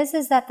thing is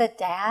that the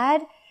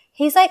dad,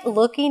 he's like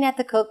looking at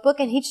the cookbook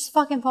and he just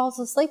fucking falls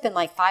asleep in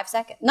like 5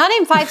 seconds. Not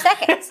even 5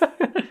 seconds.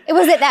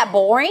 Was it that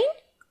boring?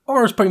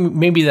 Or it's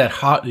maybe that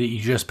hot that you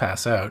just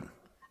pass out.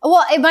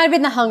 Well, it might have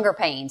been the hunger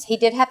pains. He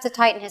did have to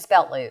tighten his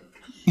belt loop.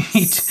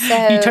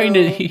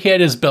 He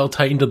had his belt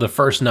tightened to the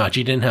first notch.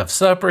 He didn't have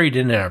supper. He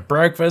didn't have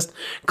breakfast.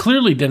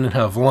 Clearly didn't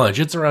have lunch.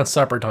 It's around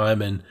supper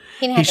time and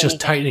he's just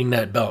tightening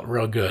that belt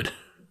real good.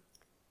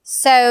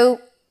 So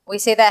we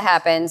see that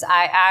happens.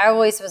 I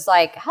always was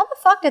like, how the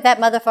fuck did that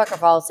motherfucker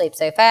fall asleep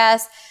so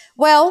fast?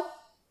 Well,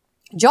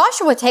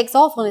 Joshua takes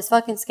off on his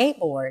fucking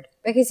skateboard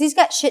because he's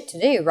got shit to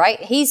do, right?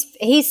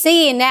 He's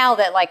seeing now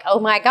that like, oh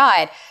my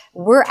God,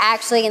 we're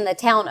actually in the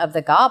town of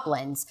the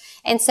goblins.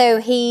 And so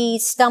he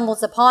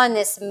stumbles upon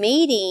this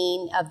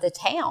meeting of the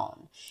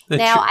town.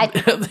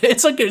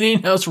 It's like an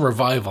in-house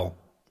revival.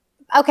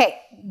 Okay,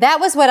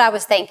 that was what I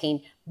was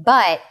thinking.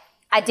 But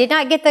I did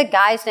not get the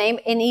guy's name.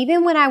 And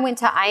even when I went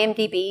to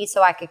IMDb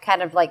so I could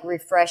kind of like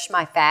refresh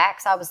my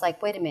facts, I was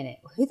like, wait a minute,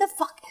 who the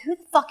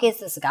fuck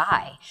is this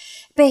guy?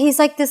 But he's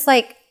like this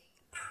like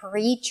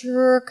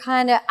preacher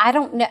kind of, I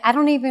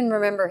don't even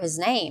remember his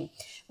name.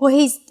 Well,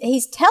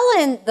 he's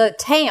telling the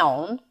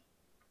town,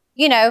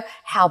 you know,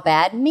 how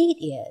bad meat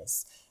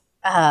is.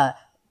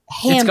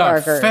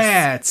 Hamburgers. It's got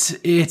fats.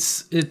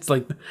 It's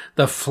like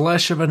the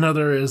flesh of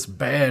another is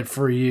bad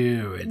for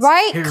you. It's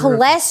right? terrible.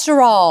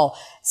 Cholesterol,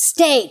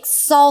 steaks,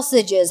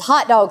 sausages,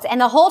 hot dogs. And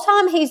the whole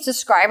time he's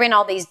describing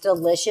all these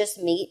delicious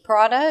meat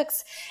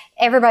products,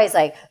 everybody's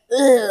like,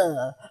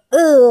 ugh,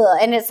 ugh.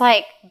 And it's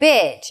like,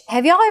 bitch,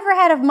 have y'all ever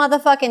had a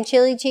motherfucking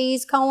chili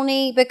cheese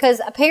coney?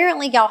 Because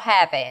apparently y'all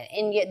haven't.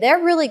 And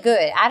they're really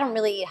good. I don't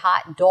really eat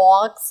hot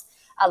dogs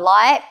a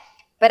lot,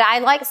 but I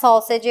like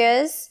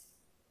sausages.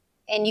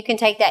 And you can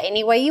take that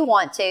any way you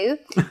want to.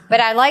 But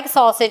I like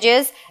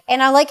sausages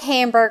and I like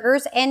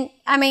hamburgers. And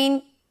I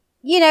mean,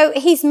 you know,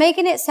 he's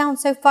making it sound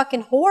so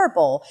fucking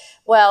horrible.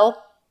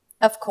 Well,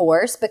 of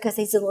course, because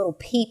he's a little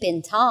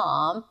peeping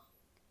Tom,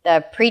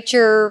 the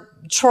preacher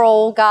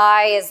troll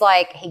guy is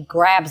like, he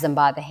grabs him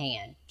by the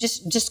hand.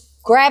 Just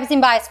grabs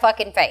him by his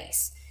fucking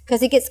face. Because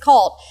he gets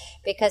caught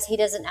because he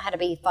doesn't know how to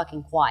be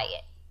fucking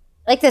quiet.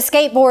 Like the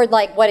skateboard,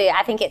 like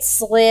I think it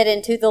slid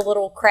into the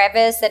little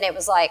crevice and it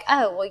was like,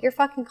 oh, well, you're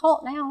fucking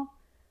caught now.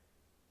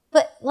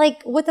 But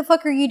like, what the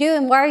fuck are you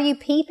doing? Why are you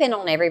peeping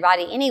on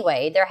everybody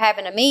anyway? They're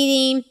having a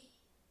meeting.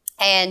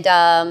 And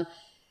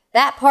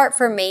that part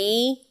for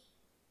me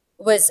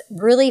was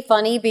really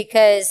funny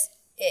because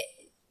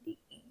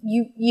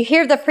you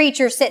hear the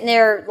preacher sitting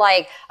there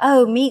like,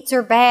 oh, meats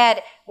are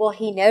bad. Well,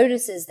 he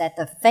notices that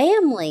the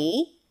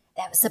family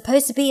that was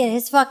supposed to be at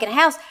his fucking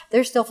house,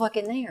 they're still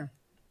fucking there.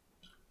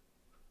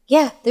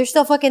 Yeah, they're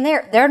still fucking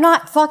there. They're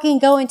not fucking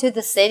going to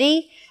the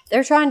city.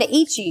 They're trying to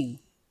eat you.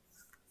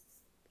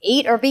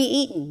 Eat or be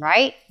eaten,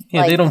 right?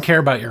 Yeah, like, they don't care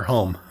about your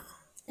home.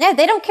 No,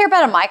 they don't care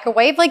about a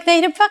microwave. Like,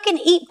 they fucking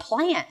eat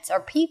plants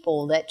or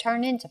people that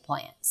turn into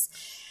plants.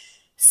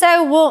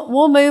 So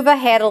we'll move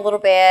ahead a little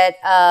bit.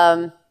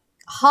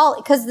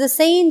 Because the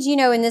scenes, you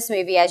know, in this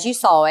movie, as you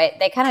saw it,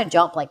 they kind of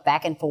jump like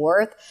back and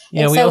forth.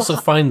 Yeah, and we also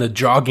find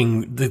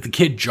the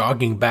kid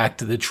jogging back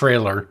to the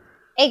trailer.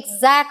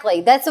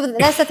 Exactly. That's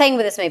the thing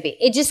with this movie.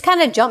 It just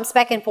kind of jumps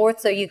back and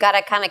forth, so you got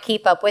to kind of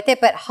keep up with it.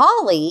 But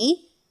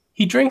Holly,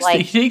 He drinks.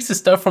 Like, he takes the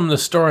stuff from the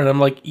store, and I'm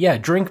like, yeah,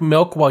 drink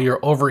milk while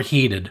you're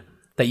overheated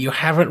that you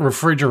haven't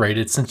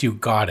refrigerated since you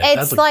got it.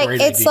 That's a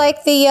great idea.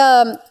 Like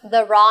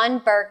the Ron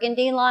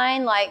Burgundy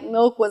line. Like,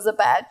 milk was a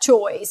bad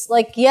choice.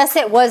 Like, yes,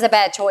 it was a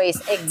bad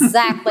choice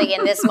exactly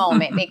in this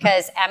moment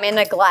because I'm in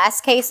a glass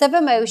case of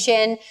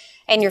emotion,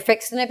 and you're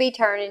fixing to be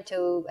turned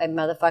into a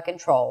motherfucking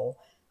troll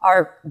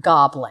or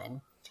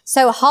goblin.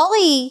 So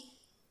Holly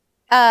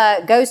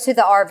goes to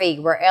the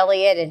RV where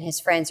Elliot and his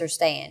friends are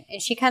staying. And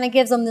she kind of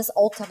gives them this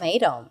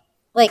ultimatum.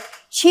 Like,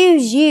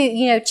 choose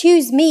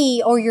choose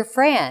me or your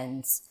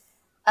friends.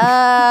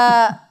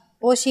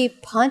 Well, she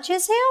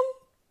punches him?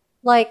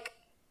 Like,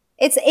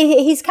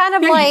 he's kind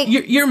of like...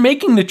 You're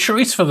making the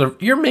choice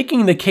you're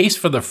making the case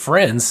for the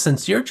friends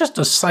since you're just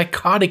a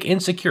psychotic,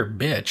 insecure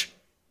bitch.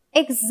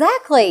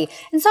 Exactly.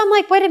 And so I'm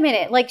like, wait a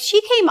minute. Like,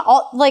 she came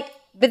all... Like,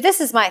 but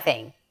this is my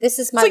thing. This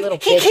is my little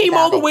He came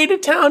all the it. way to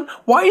town.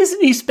 Why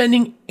isn't he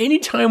spending any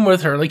time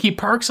with her? Like, he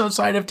parks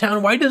outside of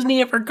town. Why doesn't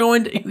he ever go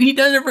into... He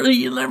never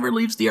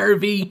leaves the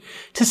RV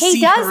to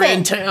see her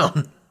in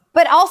town.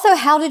 But also,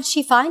 how did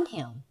she find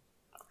him?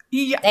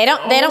 Yeah, they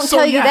don't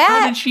tell you that.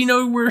 How did she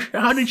know where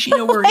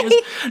he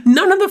is?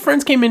 None of the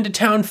friends came into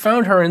town,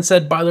 found her, and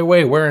said, "By the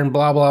way, we're in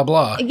blah blah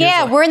blah."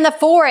 We're in the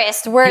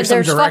forest where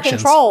there's fucking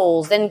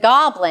trolls and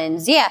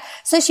goblins. Yeah,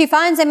 so she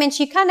finds him and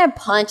she kind of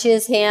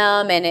punches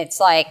him, and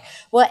it's like,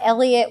 well,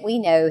 Elliot, we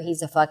know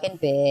he's a fucking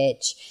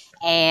bitch,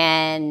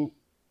 and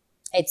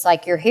it's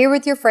like, you're here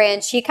with your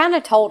friends. She kind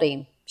of told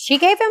him. She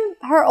gave him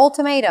her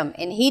ultimatum,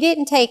 and he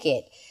didn't take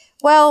it.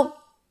 Well.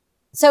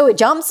 So it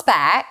jumps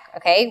back,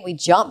 okay? We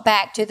jump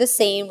back to the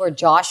scene where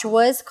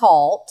Joshua is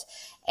caught,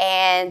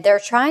 and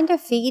they're trying to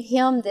feed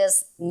him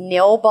this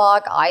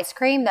Nilbog ice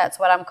cream. That's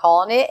what I'm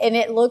calling it. And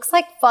it looks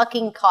like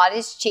fucking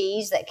cottage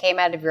cheese that came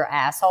out of your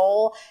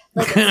asshole.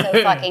 Like, it's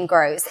so fucking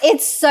gross.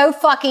 It's so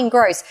fucking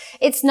gross.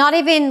 It's not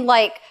even,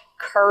 like,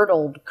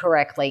 curdled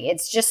correctly.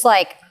 It's just,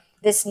 like,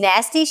 this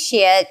nasty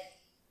shit.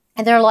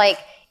 And they're like,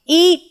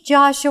 eat,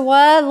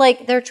 Joshua.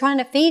 Like, they're trying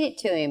to feed it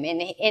to him.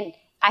 And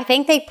I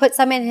think they put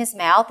some in his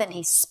mouth and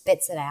he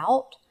spits it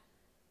out.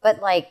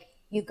 But, like,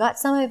 you got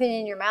some of it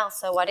in your mouth,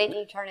 so why didn't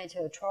you turn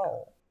into a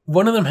troll?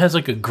 One of them has,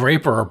 like, a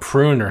grape or a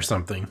prune or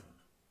something.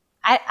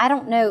 I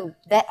don't know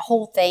that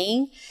whole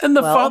thing. And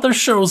the father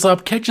shows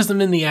up, catches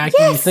them in the act,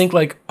 and you think,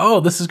 like,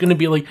 oh, this is going to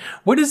be like,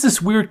 what is this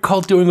weird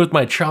cult doing with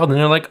my child? And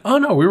they're like, oh,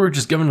 no, we were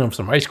just giving them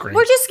some ice cream.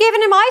 We're just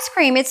giving him ice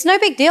cream. It's no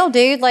big deal,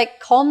 dude. Like,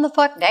 calm the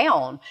fuck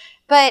down.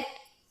 But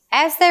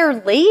as they're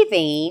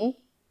leaving...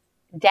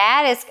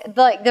 Dad is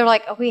like, they're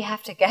like, oh, we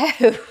have to go.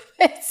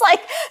 It's like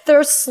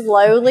they're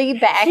slowly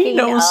backing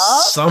up. He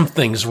knows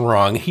something's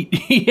wrong.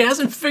 He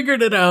hasn't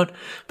figured it out,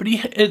 but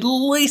at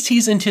least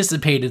he's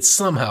anticipated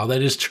somehow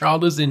that his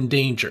child is in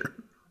danger.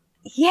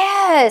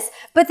 Yes,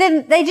 but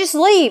then they just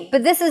leave.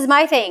 But this is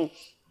my thing.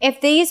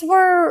 If these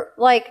were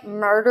like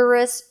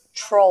murderous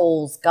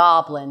trolls,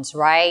 goblins,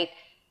 right?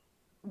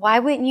 Why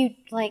wouldn't you,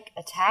 like,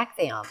 attack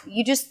them?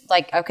 You just,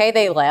 like, okay,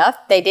 they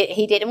left.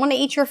 He didn't want to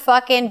eat your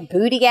fucking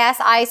booty-ass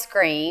ice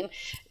cream.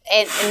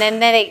 And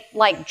then they,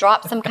 like,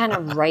 dropped some kind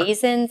of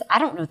raisins. I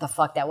don't know what the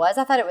fuck that was.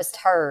 I thought it was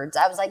turds.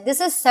 I was like, this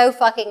is so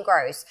fucking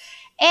gross.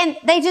 And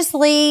they just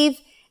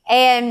leave.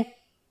 And,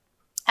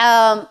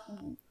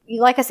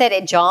 like I said,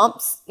 it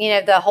jumps. You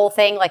know, the whole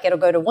thing, like, it'll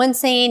go to one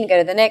scene, go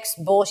to the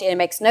next bullshit. It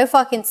makes no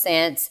fucking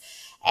sense.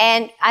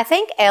 And I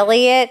think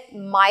Elliot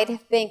might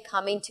have been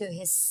coming to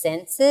his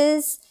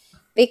senses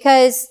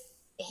because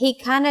he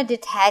kind of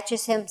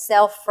detaches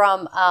himself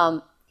from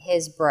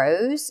his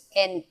bros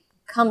and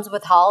comes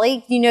with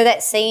Holly. You know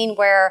that scene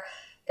where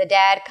the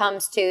dad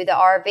comes to the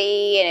RV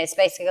and it's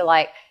basically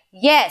like,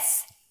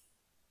 yes,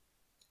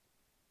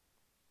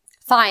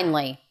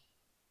 finally,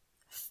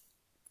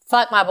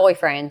 fuck my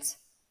boyfriends.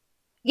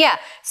 Yeah,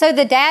 so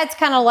the dad's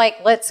kind of like,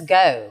 let's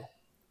go.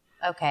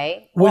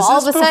 Okay. Well,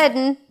 all of a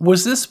sudden...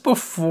 Was this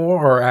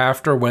before or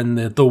after when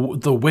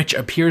the witch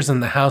appears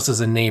in the house as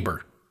a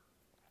neighbor?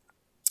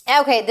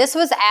 Okay, this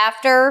was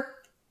after.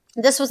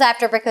 This was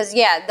after because,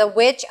 yeah, the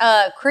witch,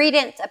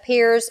 Credence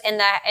appears in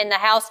the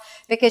house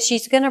because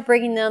she's going to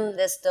bring them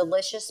this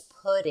delicious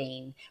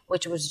pudding,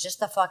 which was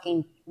just a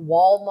fucking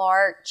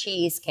Walmart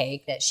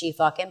cheesecake that she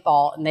fucking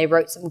bought, and they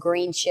wrote some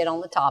green shit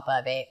on the top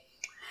of it.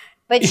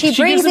 But she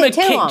brings it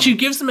to them. She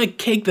gives them a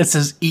cake that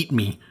says, eat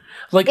me.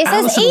 Like it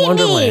Alice says, in eat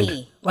Wonderland.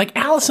 me. Like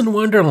Alice in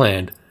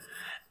Wonderland.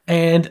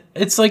 And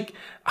it's like,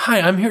 hi,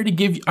 I'm here to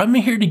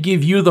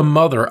give you, the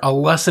mother, a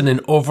lesson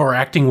in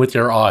overacting with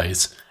your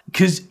eyes.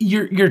 Because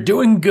you're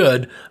doing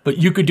good, but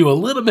you could do a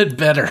little bit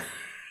better.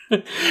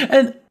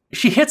 And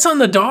she hits on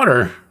the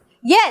daughter.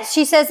 Yes,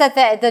 she says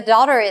that the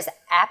daughter is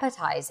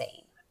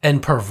appetizing.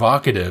 And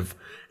provocative.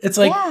 It's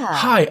like,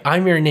 hi,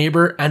 I'm your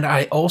neighbor, and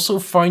I also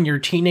find your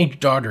teenage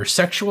daughter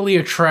sexually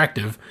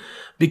attractive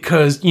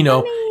because, you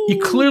know,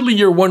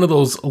 you're one of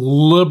those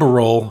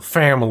liberal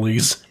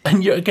families,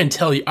 and I can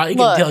tell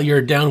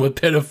you're down with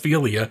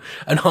pedophilia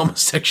and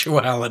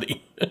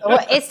homosexuality.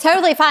 Well, it's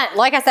totally fine.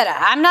 Like I said,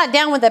 I'm not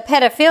down with the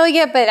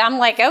pedophilia, but I'm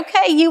like,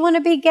 okay, you want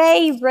to be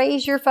gay,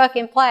 raise your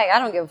fucking flag. I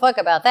don't give a fuck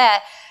about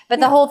that. But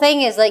the whole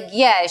thing is like,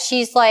 yeah,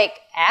 she's like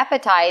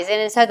appetizing.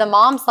 And so the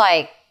mom's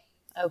like,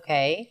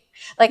 okay.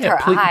 Like her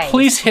eyes.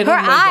 Please hit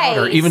on my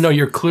daughter, even though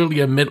you're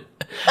clearly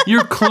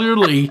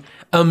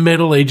a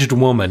middle-aged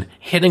woman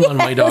hitting on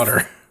my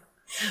daughter.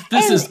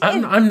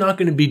 I'm not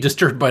going to be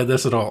disturbed by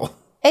this at all.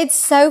 It's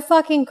so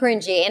fucking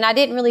cringy. And I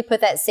didn't really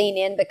put that scene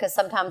in because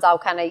sometimes I'll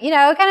kind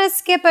of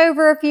skip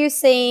over a few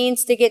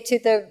scenes to get to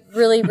the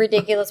really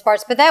ridiculous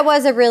parts. But that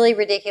was a really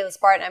ridiculous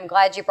part. And I'm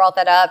glad you brought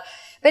that up.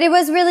 But it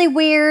was really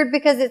weird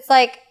because it's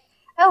like,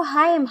 oh,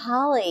 hi, I'm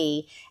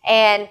Holly.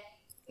 And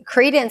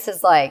Credence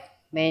is like,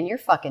 man, you're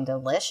fucking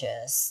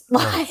delicious.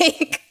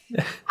 Like,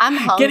 I'm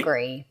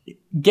hungry.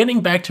 Getting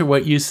back to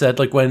what you said,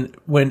 like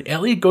when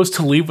Elliot goes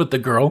to leave with the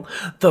girl,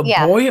 the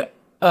boy,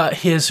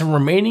 his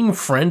remaining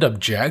friend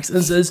objects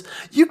and says,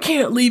 you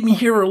can't leave me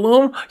here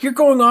alone. You're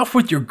going off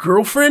with your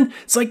girlfriend.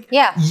 It's like,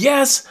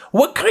 yes.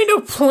 What kind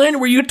of plan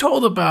were you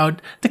told about?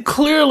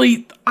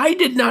 Clearly, I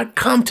did not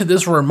come to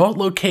this remote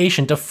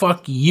location to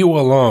fuck you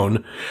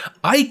alone.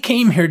 I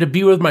came here to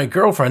be with my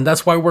girlfriend.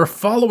 That's why we're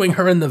following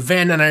her in the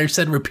van. And I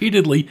said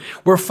repeatedly,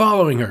 we're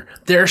following her.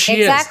 There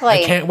she is.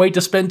 I can't wait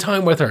to spend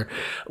time with her.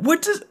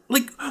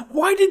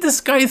 Why did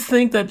this guy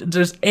think that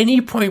there's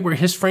any point where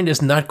his friend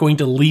is not going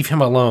to leave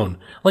him alone?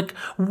 Like,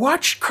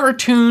 watch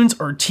cartoons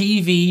or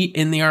TV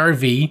in the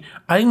RV.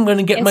 I'm going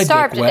to get my dick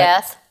wet. To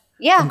death.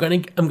 Yeah. I'm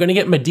going to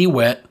get my D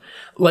wet.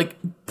 Like,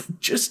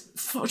 just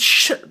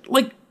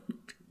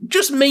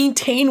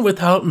maintain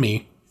without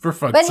me, for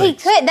fuck's sake. But he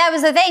could. That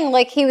was the thing.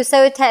 Like, he was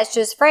so attached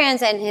to his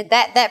friends, and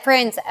that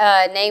friend's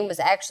name was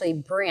actually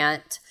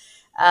Brent.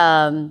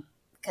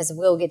 Because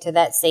we'll get to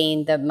that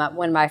scene,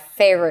 one of my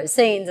favorite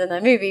scenes in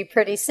the movie,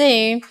 pretty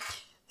soon.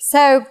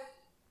 So,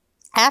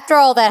 after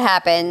all that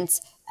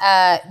happens,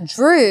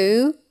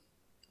 Drew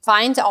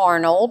finds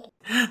Arnold.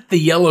 The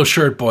yellow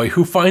shirt boy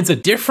who finds a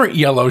different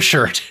yellow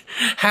shirt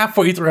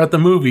halfway throughout the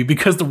movie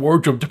because the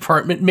wardrobe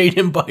department made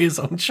him buy his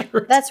own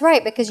shirt. That's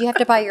right, because you have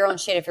to buy your own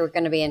shit if you're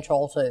going to be in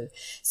Troll 2.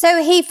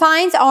 So he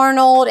finds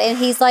Arnold, and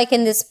he's like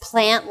in this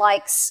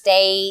plant-like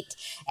state,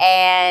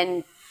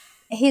 and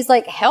he's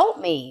like, help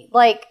me.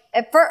 Like,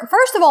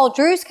 first of all,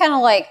 Drew's kind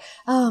of like,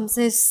 oh, I'm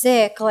so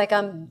sick. Like,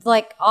 I'm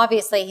like,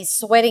 obviously he's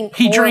sweating.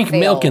 He drank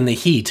milk in the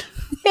heat.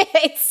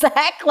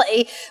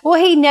 Exactly. Well,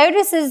 he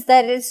notices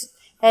that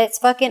it's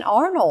fucking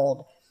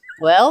Arnold.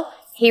 Well,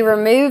 he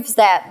removes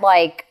that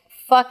like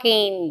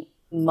fucking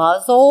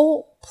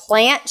muzzle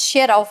plant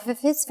shit off of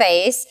his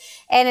face,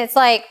 and it's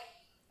like,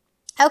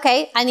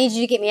 okay, I need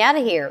you to get me out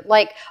of here.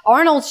 Like,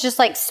 Arnold's just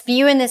like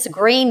spewing this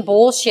green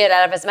bullshit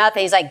out of his mouth,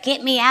 and he's like,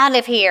 get me out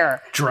of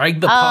here.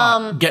 Drag the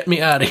pot, get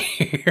me out of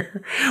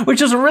here.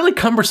 Which is a really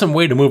cumbersome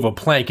way to move a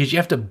plant, because you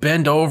have to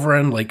bend over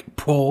and like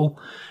pull.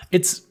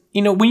 It's,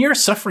 when you're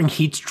suffering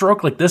heat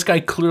stroke like this guy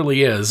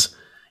clearly is,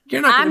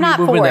 you're not going to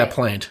be moving that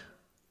plant.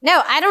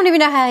 No, I don't even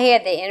know how he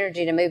had the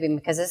energy to move him,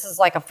 because this is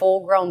like a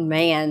full-grown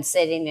man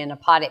sitting in a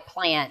potted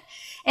plant.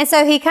 And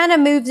so he kind of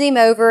moves him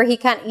over. He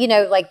kind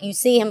of, like you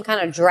see him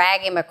kind of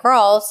drag him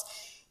across.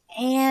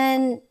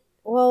 And,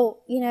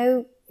 well,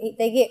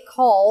 they get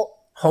caught.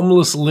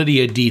 Homeless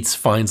Lydia Dietz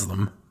finds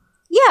them.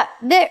 Yeah,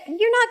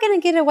 you're not going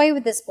to get away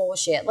with this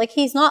bullshit. Like,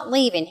 he's not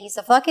leaving. He's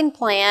a fucking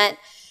plant.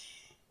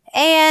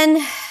 And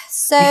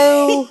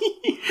so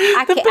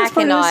I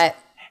cannot.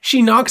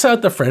 She knocks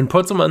out the friend,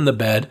 puts him on the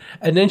bed,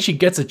 and then she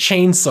gets a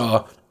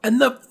chainsaw. And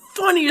the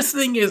funniest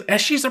thing is, as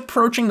she's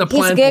approaching the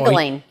plant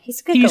boy,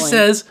 he's giggling. He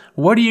says,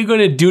 what are you going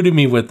to do to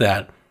me with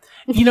that?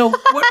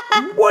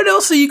 What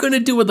else are you going to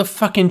do with a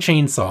fucking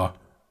chainsaw?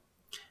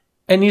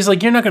 And he's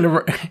like, you're not going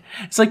to...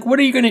 It's like, what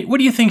do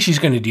you think she's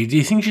going to do? Do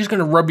you think she's going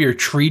to rub your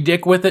tree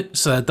dick with it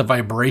so that the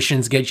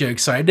vibrations get you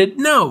excited?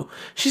 No,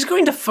 she's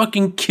going to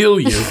fucking kill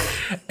you.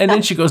 And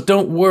then she goes,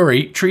 don't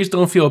worry, trees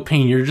don't feel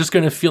pain. You're just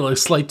going to feel a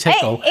slight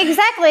tickle. Hey,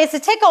 exactly, it's a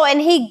tickle. And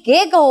he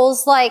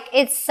giggles like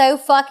it's so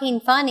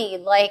fucking funny.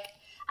 Like,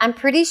 I'm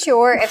pretty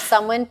sure if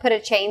someone put a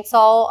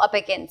chainsaw up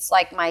against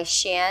like my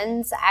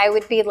shins, I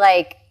would be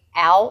like,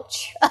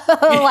 ouch.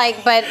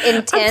 But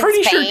intense pain. I'm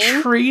pretty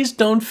sure trees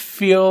don't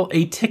feel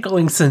a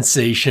tickling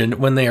sensation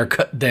when they are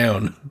cut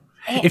down.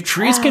 If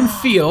trees can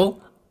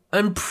feel,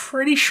 I'm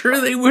pretty sure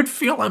they would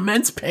feel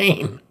immense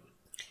pain.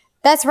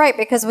 That's right,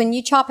 because when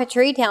you chop a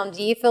tree down,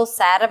 do you feel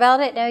sad about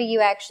it? No,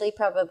 you actually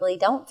probably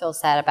don't feel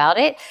sad about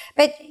it.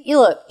 But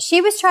look, she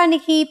was trying to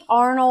keep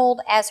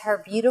Arnold as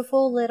her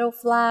beautiful little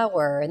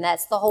flower, and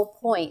that's the whole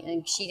point.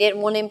 And she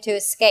didn't want him to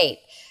escape.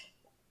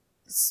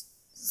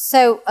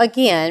 So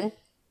again,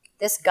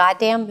 this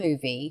goddamn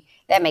movie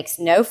that makes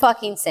no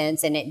fucking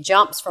sense, and it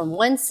jumps from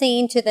one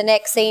scene to the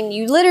next scene.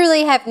 You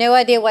literally have no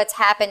idea what's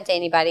happened to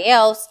anybody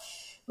else.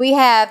 We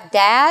have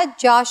Dad,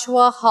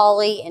 Joshua,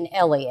 Holly, and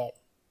Elliot.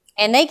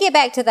 And they get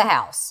back to the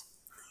house.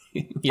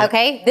 Yeah.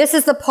 Okay? This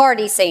is the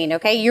party scene,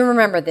 okay? You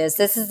remember this.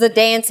 This is the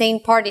dancing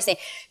party scene.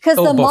 Because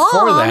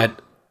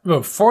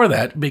Before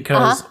that,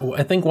 because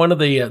I think one of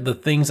the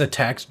things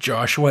attacks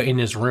Joshua in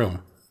his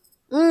room.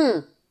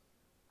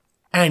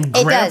 And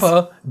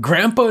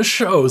Grandpa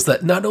shows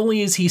that not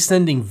only is he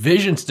sending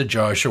visions to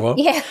Joshua,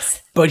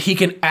 yes, but he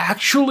can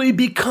actually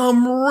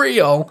become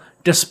real.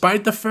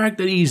 Despite the fact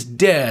that he's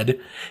dead,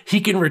 he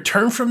can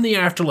return from the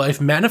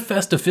afterlife,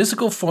 manifest a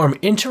physical form,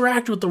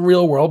 interact with the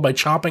real world by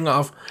chopping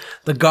off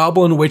the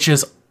goblin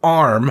witch's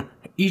arm.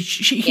 He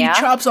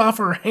chops off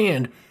her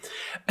hand,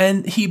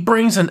 and he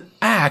brings an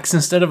axe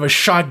instead of a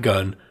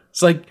shotgun.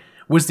 It's like,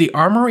 was the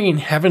armory in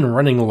heaven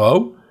running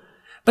low?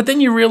 But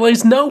then you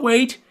realize, no,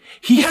 wait,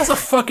 he has a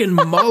fucking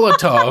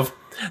Molotov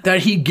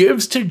that he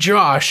gives to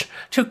Josh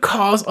to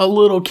cause a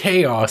little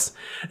chaos.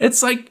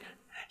 It's like,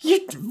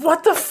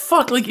 what the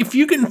fuck? Like, if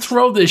you can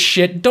throw this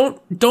shit,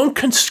 don't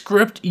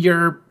conscript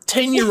your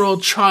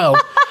 10-year-old child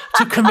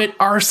to commit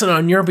arson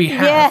on your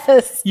behalf.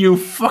 Yes. You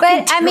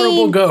fucking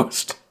terrible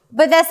ghost.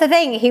 But that's the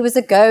thing. He was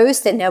a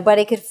ghost and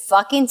nobody could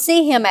fucking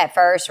see him at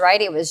first,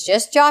 right? It was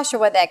just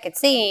Joshua that could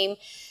see him.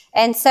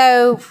 And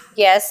so,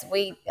 yes,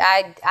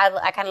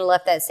 I kind of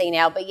left that scene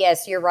out. But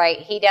yes, you're right.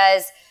 He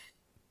does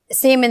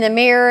see him in the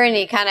mirror and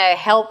he kind of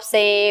helps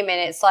him.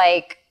 And it's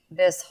like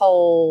this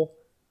whole,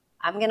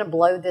 I'm going to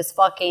blow this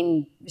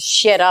fucking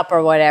shit up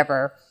or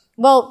whatever.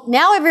 Well,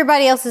 now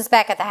everybody else is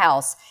back at the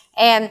house.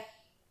 And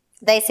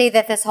they see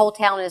that this whole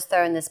town is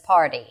throwing this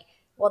party.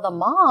 Well, the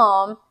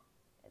mom,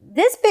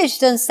 this bitch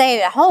doesn't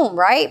stay at home,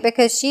 right?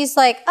 Because she's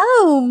like,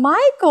 oh,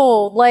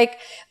 Michael, like,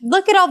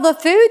 look at all the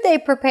food they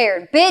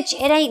prepared. Bitch,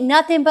 it ain't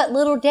nothing but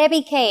Little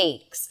Debbie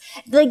cakes.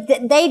 Like,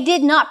 they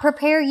did not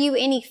prepare you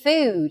any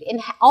food.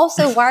 And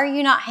also, why are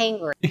you not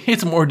hangry?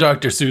 It's more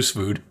Dr. Seuss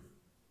food.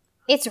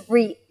 It's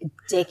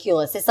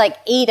ridiculous. It's like,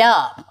 eat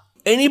up.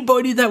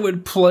 Anybody that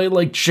would play,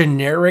 like,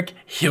 generic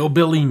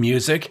hillbilly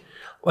music,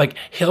 like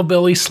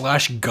hillbilly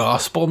 /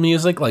 gospel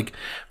music, like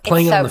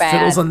playing on the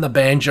fiddles and the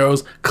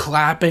banjos,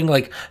 clapping,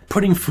 like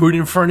putting food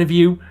in front of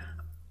you.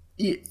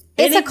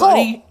 It's a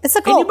cult. It's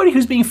a cult. Anybody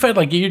who's being fed,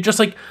 like, you're just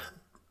like,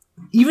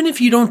 even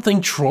if you don't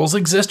think trolls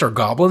exist or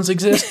goblins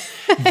exist,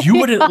 you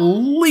would at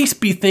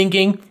least be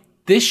thinking,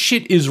 this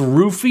shit is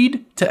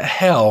roofied to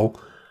hell.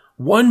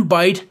 One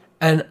bite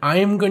and I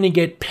am going to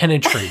get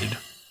penetrated.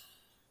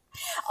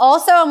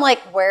 Also, I'm like,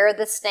 where are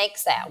the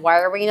snakes at? Why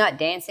are we not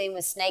dancing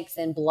with snakes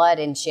and blood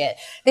and shit?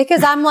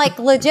 Because I'm like,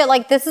 legit,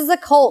 like, this is a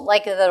cult.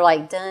 Like, they're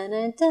like, dun,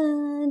 dun,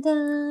 dun,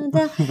 dun,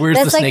 dun. Where's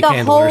That's the like snake the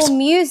handlers? whole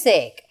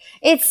music.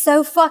 It's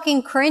so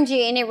fucking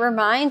cringy. And it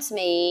reminds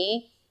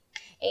me,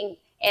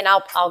 and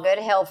I'll go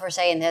to hell for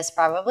saying this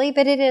probably,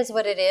 but it is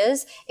what it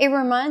is. It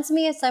reminds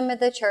me of some of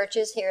the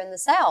churches here in the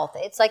South.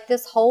 It's like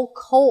this whole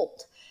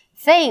cult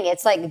thing.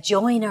 It's like,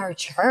 join our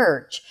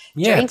church.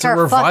 Yeah, drink it's a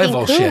our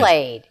revival fucking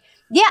Kool-Aid. shit.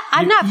 Yeah,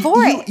 I'm not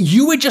for it.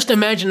 You would just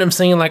imagine them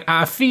singing like,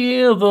 I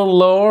feel the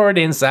Lord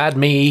inside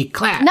me.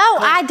 Clap. No,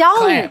 clap, I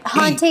don't,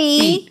 clap,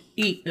 Hunty.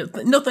 Eat.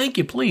 No, thank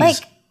you, please.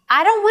 Like,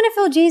 I don't want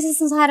to feel Jesus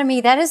inside of me.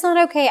 That is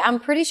not okay. I'm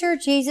pretty sure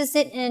Jesus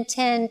didn't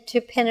intend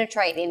to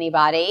penetrate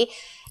anybody.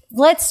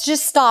 Let's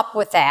just stop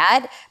with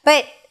that.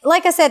 But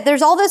like I said,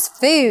 there's all this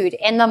food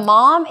and the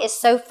mom is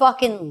so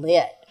fucking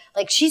lit.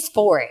 Like, she's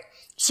for it.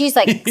 She's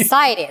like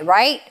excited,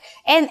 right?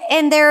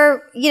 And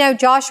they're,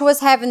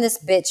 Joshua's having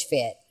this bitch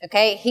fit.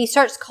 Okay. He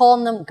starts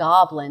calling them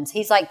goblins.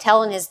 He's like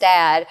telling his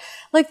dad,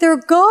 like, they're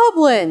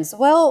goblins.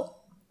 Well,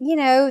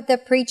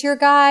 the preacher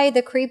guy,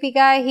 the creepy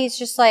guy, he's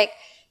just like,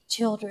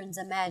 children's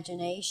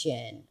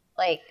imagination.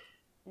 Like,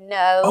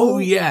 no. Oh,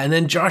 yeah. And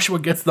then Joshua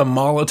gets the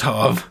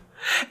Molotov.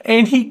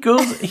 And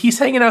he's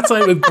hanging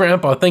outside with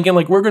Grandpa thinking,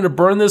 like, we're going to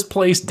burn this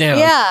place down.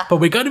 Yeah. But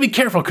we got to be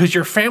careful because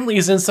your family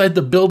is inside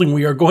the building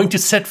we are going to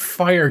set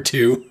fire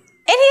to.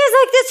 And he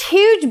has, like, this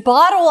huge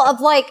bottle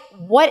of, like,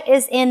 what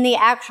is in the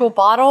actual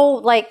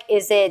bottle? Like,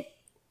 is it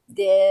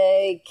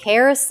the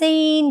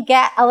kerosene?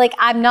 Like,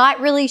 I'm not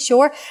really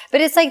sure.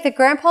 But it's like the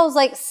grandpa's,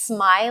 like,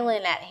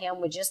 smiling at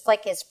him with just,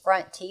 like, his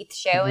front teeth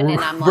showing. And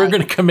I'm like, we're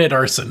going to commit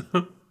arson.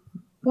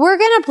 We're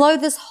going to blow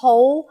this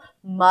whole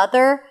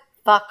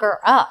motherfucker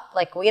up.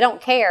 Like, we don't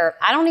care.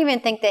 I don't even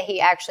think that he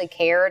actually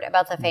cared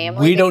about the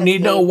family. We don't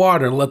need no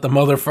water. Let the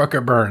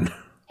motherfucker burn.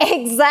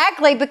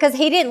 Exactly, because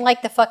he didn't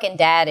like the fucking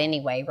dad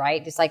anyway,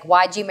 right? It's like,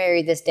 why'd you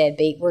marry this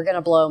deadbeat? We're going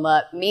to blow him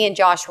up. Me and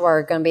Joshua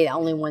are going to be the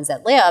only ones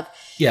that live.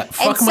 Yeah,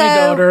 fuck my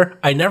daughter.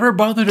 I never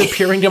bothered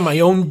appearing to my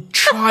own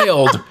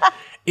child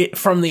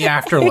from the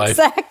afterlife.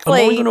 Exactly.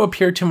 I'm only going to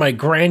appear to my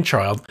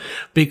grandchild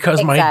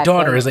because my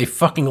daughter is a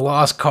fucking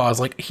lost cause.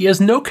 Like, he has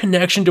no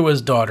connection to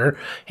his daughter.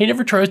 He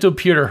never tries to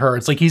appear to her.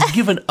 It's like he's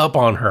given up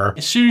on her.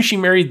 As soon as she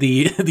married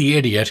the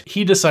idiot,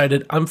 he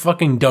decided, I'm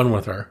fucking done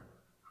with her.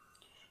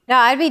 No,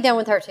 I'd be done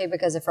with her too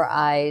because of her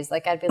eyes.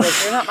 Like, I'd be like,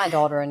 you're not my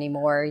daughter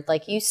anymore.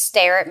 Like, you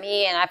stare at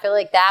me, and I feel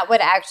like that would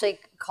actually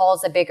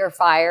cause a bigger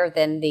fire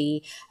than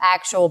the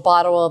actual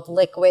bottle of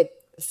liquid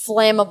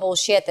flammable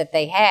shit that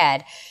they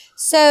had.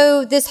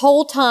 So this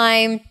whole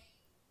time,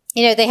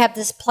 they have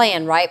this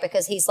plan, right?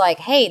 Because he's like,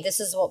 hey, this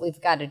is what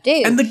we've got to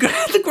do. And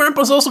the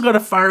grandpa's also got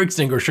a fire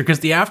extinguisher because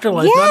the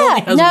afterlife not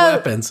only has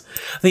weapons,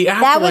 the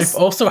afterlife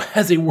also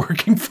has a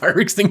working fire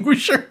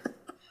extinguisher.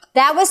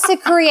 that was to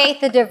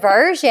create the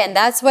diversion.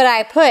 That's what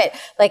I put.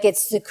 Like,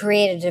 it's to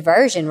create a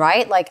diversion,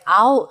 right? Like,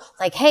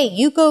 hey,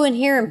 you go in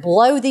here and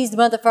blow these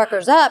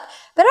motherfuckers up,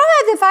 but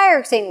I'll have the fire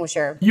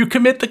extinguisher. You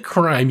commit the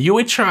crime. You,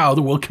 a child,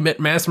 will commit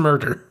mass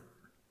murder.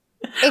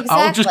 Exactly.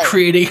 I'll just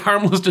create a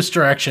harmless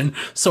distraction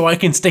so I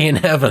can stay in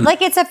heaven.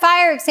 Like, it's a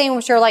fire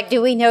extinguisher. Like,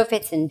 do we know if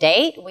it's in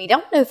date? We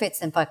don't know if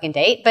it's in fucking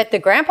date, but the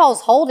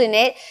grandpa's holding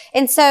it.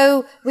 And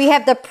so we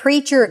have the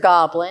preacher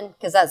goblin,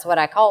 because that's what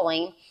I call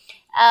him.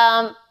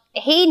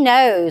 He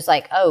knows,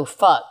 like, oh,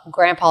 fuck,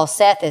 Grandpa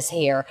Seth is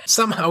here.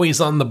 Somehow he's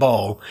on the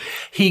ball.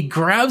 He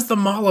grabs the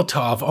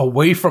Molotov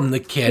away from the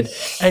kid,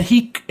 and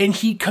he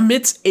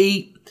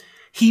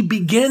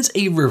begins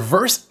a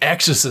reverse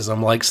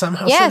exorcism, like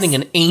somehow sending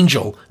an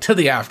angel to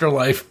the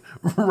afterlife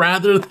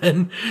rather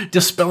than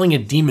dispelling a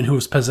demon who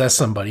has possessed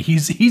somebody.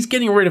 He's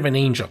getting rid of an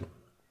angel.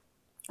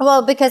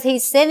 Well, because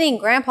he's sending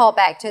Grandpa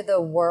back to the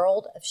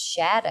world of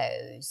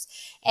shadows.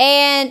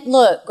 And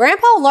look,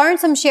 Grandpa learned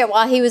some shit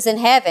while he was in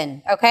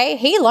heaven, okay?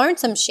 He learned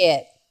some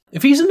shit.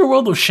 If he's in the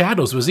world of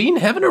shadows, was he in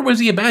heaven or was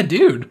he a bad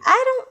dude?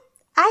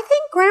 I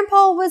think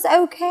Grandpa was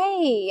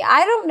okay.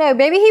 I don't know.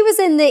 Maybe he was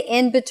in the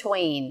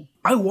in-between.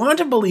 I want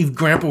to believe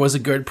Grandpa was a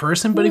good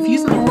person, but if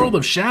he's in the world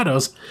of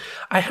shadows,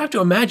 I have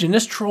to imagine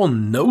this troll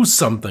knows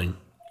something.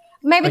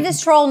 Maybe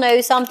this troll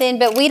knows something,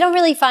 but we don't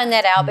really find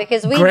that out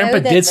because we Grandpa know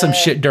that did some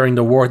shit during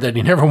the war that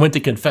he never went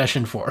to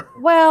confession for.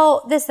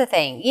 Well, this is the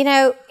thing,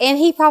 and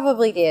he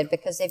probably did,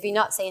 because if you've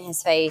not seen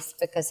his face,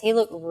 because he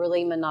looked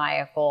really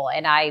maniacal,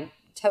 and I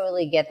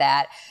totally get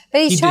that.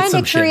 But he's trying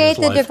to create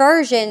the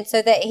diversion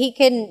so that he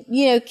can,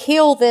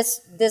 kill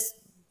this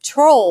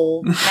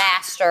troll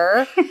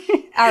master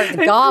or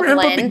the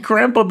goblin.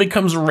 Grandpa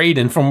becomes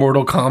Raiden from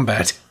Mortal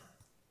Kombat.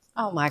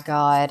 Oh my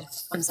God.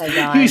 I'm so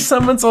done. He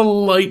summons a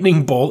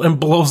lightning bolt and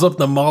blows up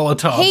the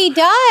Molotov. He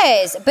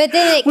does, but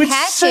then it which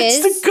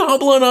catches. Sets the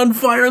goblin on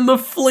fire, and the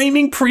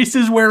flaming priest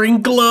is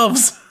wearing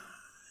gloves.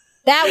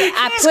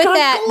 I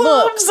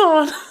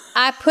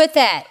put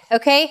that,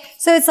 okay?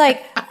 So it's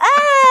like,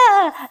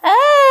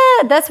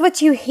 that's what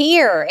you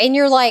hear. And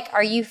you're like,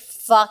 are you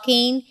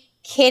fucking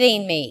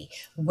kidding me?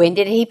 When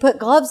did he put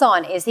gloves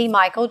on? Is he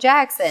Michael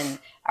Jackson?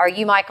 Are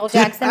you Michael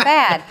Jackson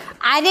bad?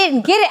 I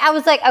didn't get it. I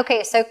was like,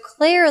 okay, so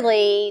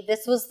clearly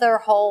this was their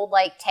whole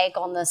like take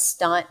on the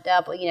stunt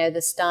double,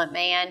 the stunt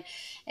man.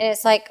 And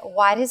it's like,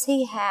 why does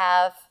he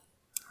have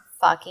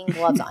fucking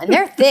gloves on? And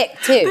they're thick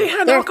too. They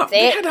had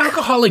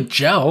alcoholic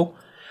gel.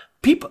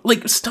 People like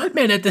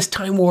stuntmen at this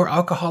time wore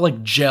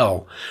alcoholic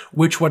gel,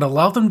 which would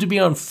allow them to be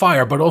on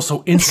fire, but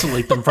also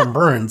insulate them from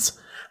burns.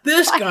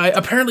 This guy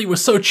apparently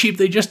was so cheap,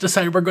 they just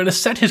decided we're going to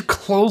set his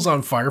clothes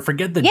on fire,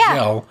 forget the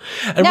gel,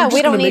 and we're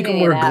just going to make him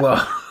wear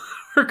gloves.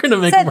 We're going to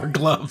make him wear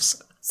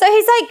gloves. So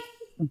he's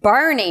like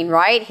burning,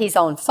 right? He's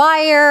on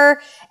fire.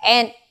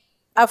 And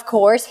of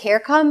course, here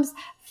comes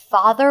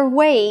Father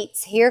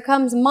Waits. Here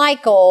comes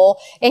Michael.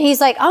 And he's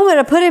like, I'm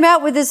going to put him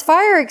out with his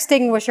fire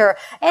extinguisher.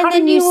 And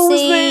then you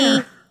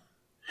see...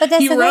 But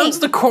that's he rounds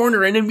the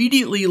corner and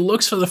immediately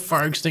looks for the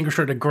fire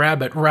extinguisher to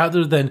grab it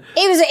rather than...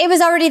 It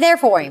was already there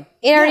for him.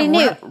 It already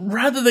knew.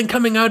 Rather than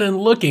coming out and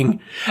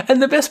looking.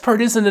 And the best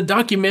part is in the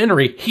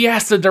documentary, he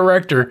asked the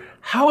director,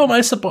 how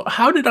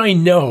did I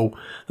know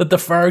that the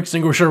fire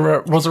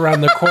extinguisher was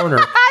around the corner?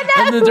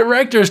 And the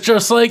director's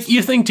just like,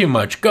 you think too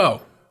much, go.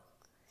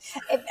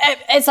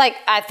 It's like,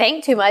 I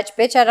think too much,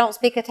 bitch, I don't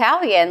speak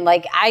Italian.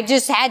 Like, I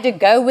just had to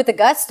go with the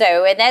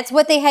gusto. And that's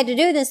what they had to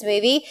do in this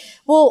movie.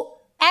 Well...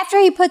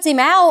 After he puts him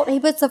out, he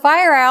puts the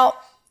fire out,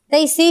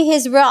 they see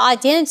his real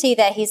identity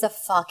that he's a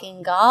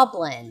fucking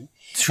goblin.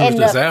 And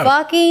the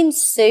fucking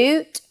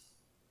suit,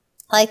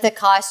 like the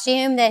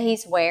costume that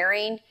he's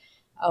wearing,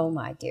 oh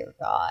my dear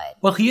God.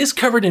 Well, he is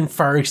covered in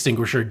fire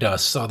extinguisher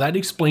dust, so that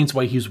explains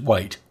why he's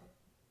white.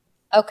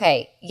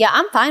 Okay, yeah,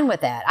 I'm fine with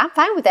that.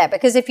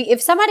 Because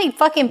if somebody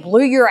fucking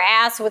blew your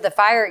ass with a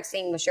fire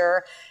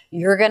extinguisher,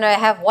 you're going to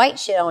have white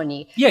shit on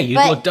you. Yeah,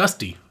 you'd look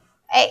dusty.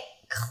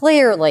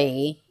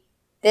 Clearly...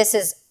 This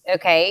is,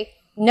 okay,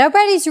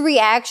 nobody's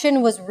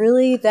reaction was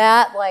really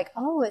that like,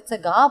 oh, it's a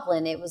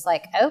goblin. It was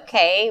like,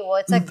 okay,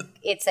 well,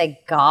 it's a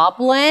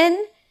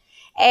goblin.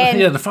 And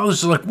yeah, the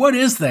father's just like, what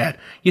is that?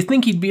 You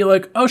think he'd be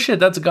like, oh shit,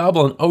 that's a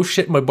goblin. Oh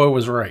shit, my boy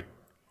was right.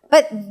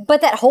 But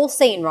that whole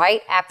scene,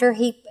 right, after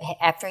he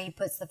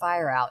puts the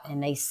fire out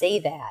and they see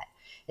that,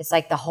 it's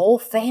like the whole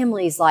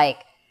family's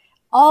like,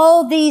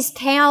 all these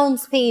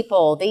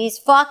townspeople, these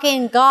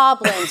fucking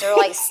goblins are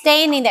like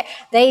standing there.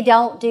 They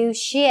don't do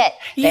shit.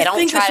 They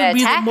don't try to attack him.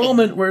 This would be the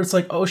moment where it's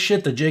like, oh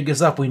shit, the jig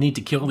is up. We need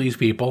to kill these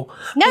people.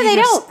 No, they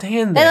don't.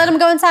 They let them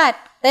go inside.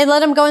 They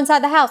let them go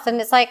inside the house.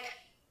 And it's like,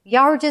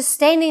 y'all are just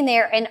standing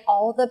there and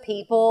all the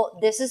people,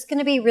 this is going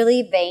to be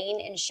really vain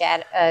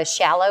and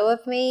shallow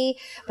of me,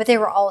 but they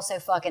were all so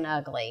fucking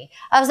ugly.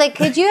 I was like,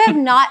 could you have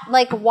not,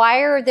 like,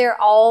 why are there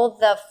all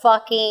the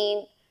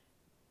fucking...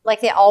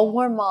 Like, they all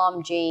wore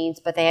mom jeans,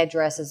 but they had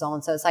dresses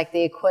on. So it's like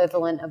the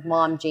equivalent of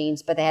mom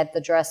jeans, but they had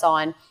the dress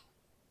on.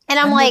 And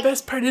I'm like... the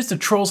best part is the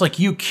troll's like,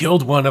 you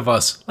killed one of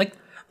us. Like,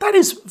 That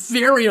is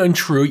very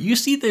untrue. You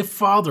see the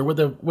father with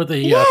a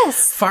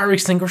Yes. fire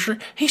extinguisher.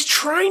 He's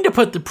trying to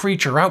put the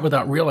preacher out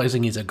without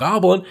realizing he's a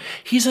goblin.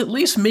 He's at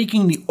least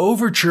making the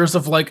overtures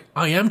of like,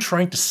 I am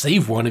trying to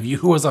save one of you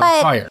who is on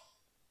fire.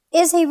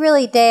 Is he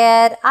really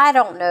dead? I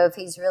don't know if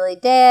he's really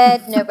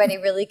dead. Nobody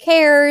really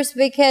cares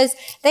because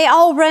they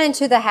all run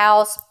into the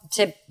house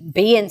to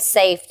be in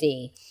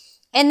safety.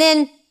 And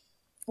then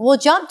we'll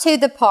jump to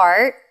the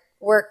part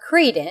where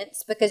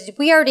Credence, because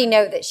we already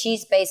know that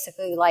she's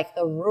basically like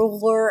the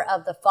ruler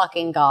of the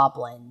fucking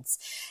goblins.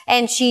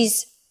 And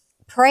she's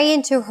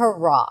praying to her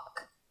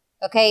rock.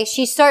 Okay?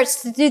 She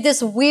starts to do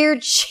this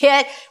weird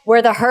shit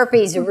where the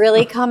herpes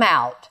really come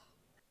out.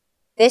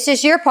 This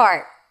is your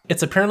part.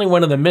 It's apparently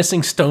one of the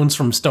missing stones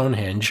from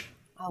Stonehenge.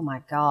 Oh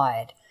my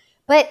God.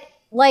 But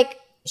like,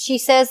 she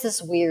says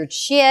this weird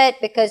shit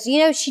because, you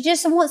know, she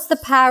just wants the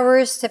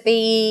powers to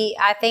be,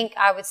 I think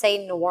I would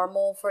say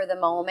normal for the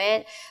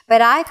moment.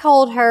 But I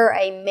called her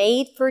a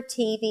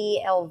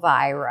made-for-TV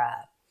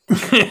Elvira.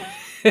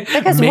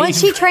 Because once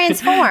she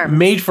transformed.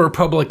 Made for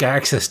public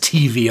access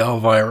TV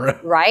Elvira.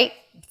 Right?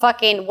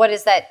 Fucking, what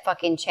is that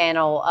fucking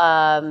channel?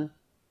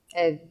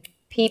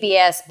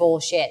 PBS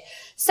bullshit.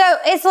 So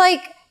it's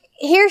like,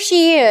 here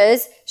she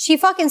is. She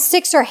fucking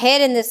sticks her head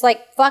in this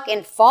like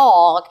fucking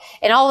fog.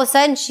 And all of a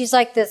sudden she's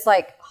like this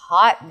like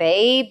hot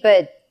babe,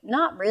 but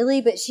not really.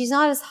 But she's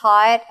not as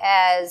hot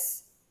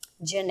as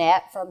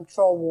Jeanette from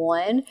Troll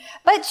 1.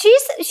 But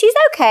she's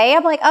okay.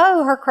 I'm like,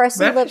 oh, her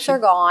crusty lips are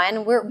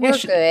gone. We're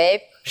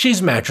good.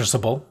 She's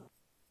mattressable.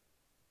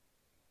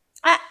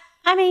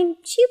 I mean,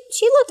 she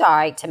looked all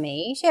right to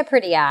me. She had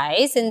pretty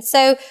eyes. And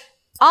so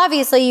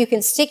obviously you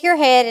can stick your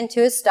head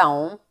into a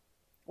stone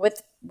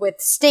with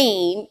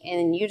steam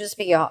and you just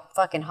be a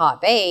fucking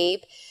hot babe.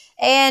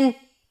 And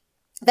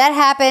that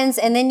happens.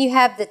 And then you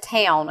have the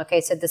town. Okay.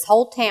 So this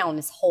whole town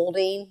is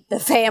holding the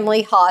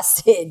family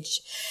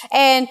hostage.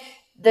 And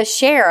the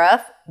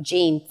sheriff,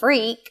 Gene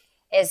Freak,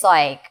 is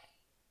like,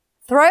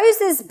 throws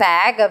this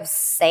bag of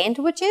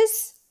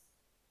sandwiches.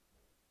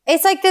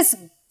 It's like this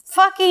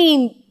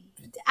fucking,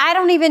 I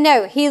don't even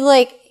know. He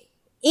like,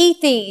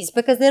 eat these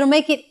because it'll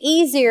make it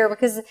easier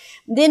because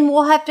then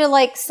we'll have to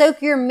like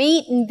soak your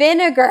meat in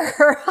vinegar.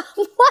 I'm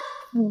like,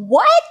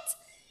 what?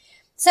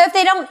 So if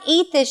they don't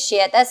eat this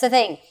shit, that's the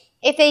thing.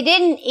 If they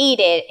didn't eat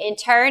it and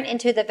turn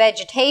into the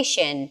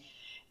vegetation,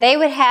 they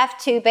would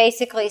have to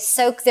basically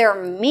soak their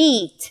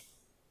meat,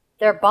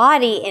 their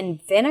body in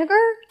vinegar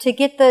to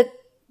get the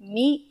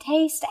meat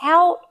taste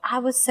out. I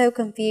was so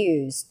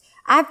confused.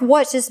 I've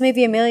watched this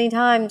movie a million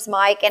times,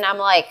 Mike, and I'm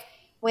like,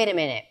 wait a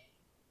minute.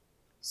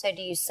 So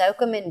do you soak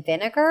them in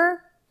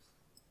vinegar?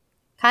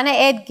 Kind of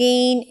Ed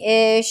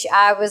Gein-ish.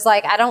 I was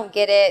like, I don't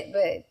get it.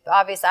 But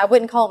obviously, I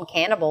wouldn't call them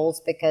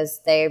cannibals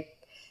because they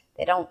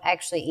don't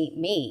actually eat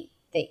meat.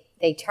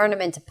 They turn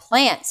them into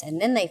plants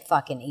and then they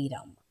fucking eat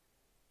them.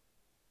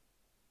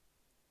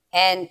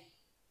 And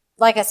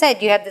like I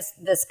said, you have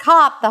this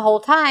cop the whole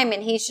time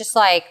and he's just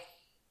like,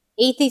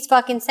 eat these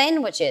fucking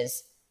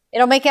sandwiches.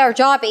 It'll make our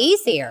job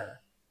easier.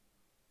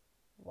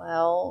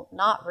 Well,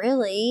 not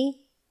really.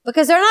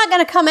 Because they're not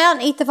going to come out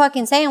and eat the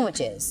fucking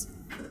sandwiches.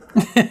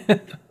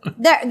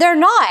 They're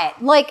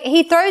not. Like,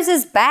 he throws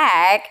his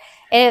bag,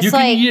 and it's you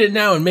like... You can eat it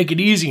now and make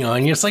it easy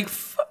on you. It's like,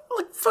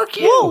 fuck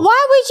you. Well,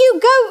 why would you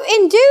go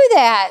and do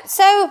that?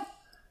 So,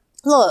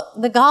 look,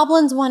 the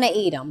goblins want to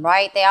eat them,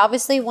 right? They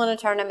obviously want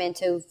to turn them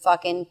into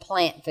fucking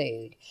plant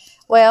food.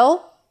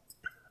 Well,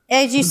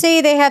 as you see,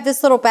 they have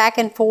this little back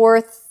and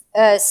forth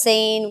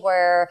scene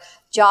where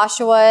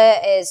Joshua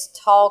is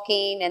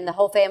talking, and the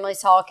whole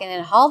family's talking,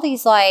 and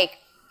Holly's like,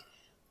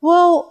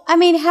 well, I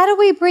mean, how do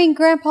we bring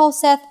Grandpa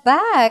Seth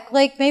back?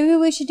 Like, maybe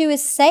we should do a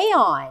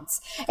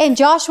seance. And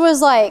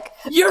Joshua's like,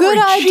 good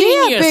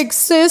idea, big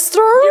sister.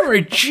 You're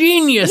a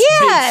genius,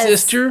 big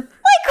sister.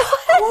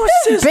 Like, what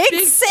is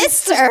big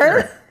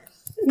sister?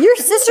 Your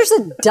sister's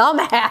a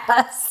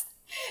dumbass.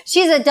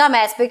 She's a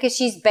dumbass because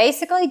she's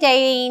basically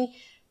dating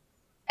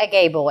a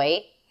gay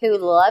boy who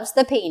loves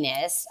the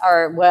penis.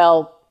 Or,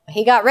 well,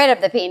 he got rid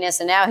of the penis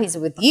and now he's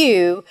with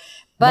you.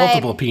 But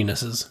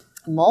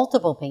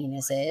multiple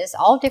penises,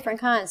 all different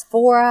kinds,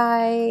 4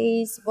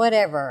 eyes,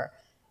 whatever.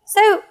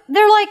 So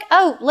they're like,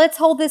 oh, let's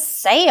hold this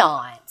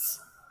seance.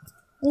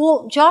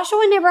 Well,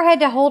 Joshua never had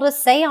to hold a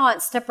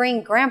seance to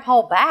bring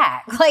Grandpa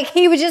back. Like,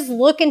 he would just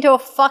look into a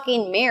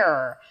fucking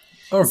mirror.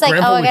 Or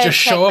Grandpa would just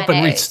show up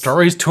and read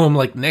stories to him,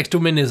 like next to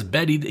him in his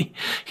bed.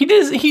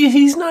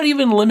 He's not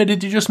even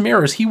limited to just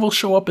mirrors. He will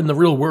show up in the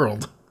real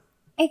world.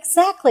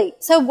 Exactly.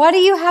 So why do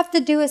you have to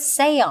do a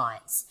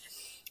seance?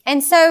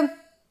 And so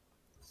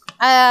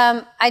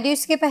I do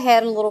skip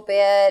ahead a little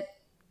bit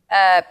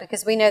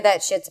because we know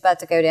that shit's about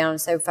to go down.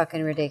 It's so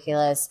fucking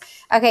ridiculous.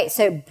 Okay,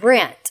 so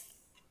Brent,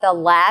 the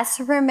last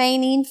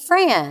remaining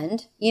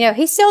friend, you know,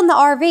 he's still in the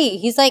RV.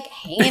 He's like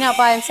hanging out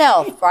by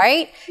himself,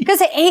 right?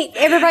 Because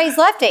everybody's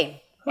left him.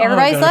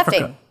 Everybody's left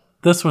him.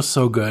 This was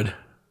so good.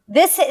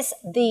 This is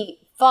the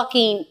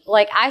fucking,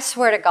 like, I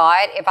swear to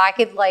God, if I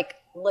could, like,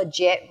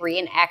 legit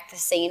reenact the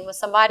scene with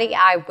somebody,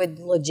 I would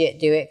legit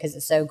do it because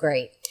it's so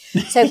great.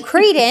 So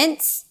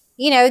Credence,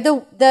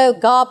 the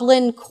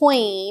goblin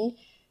queen,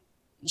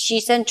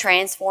 she's done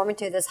transform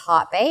into this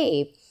hot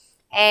babe.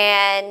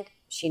 And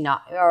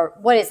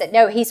what is it?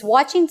 No, he's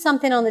watching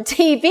something on the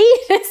TV.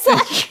 It's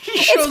like,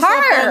 it's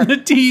her. On the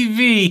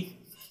TV.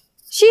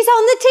 She's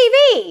on the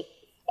TV.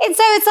 And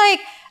so it's like,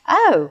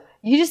 oh,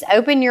 you just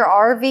open your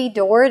RV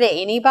door to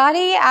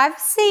anybody? I've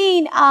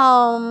seen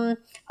a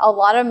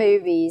lot of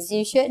movies.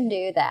 You shouldn't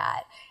do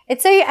that.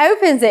 And so he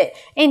opens it,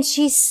 and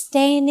she's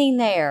standing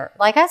there.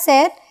 Like I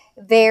said,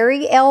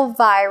 very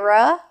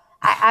Elvira.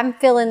 I'm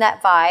feeling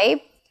that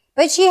vibe.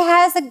 But she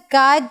has a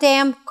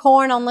goddamn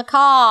corn on the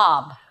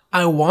cob.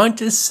 I want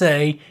to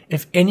say,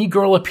 if any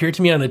girl appeared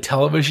to me on a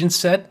television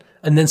set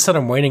and then said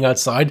I'm waiting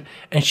outside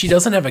and she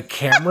doesn't have a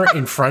camera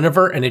in front of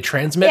her and a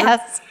transmitter,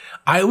 yes.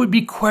 I would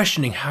be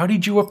questioning, how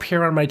did you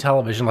appear on my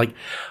television? Like,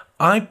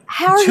 how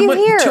are you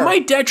here? To my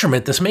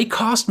detriment, this may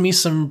cost me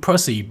some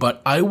pussy,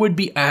 but I would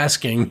be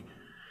asking,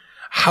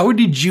 how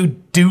did you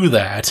do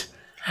that?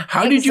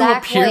 How did you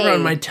appear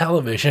on my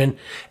television?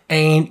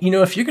 And,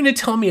 if you're going to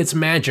tell me it's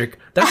magic,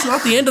 that's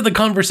not the end of the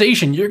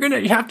conversation. You're going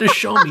to have to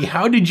show me,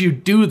 how did you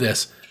do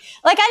this?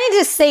 Like, I need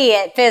to see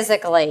it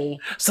physically.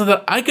 So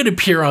that I could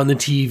appear on the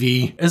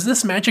TV. Is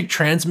this magic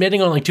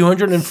transmitting on like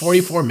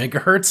 244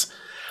 megahertz?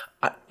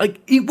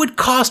 It would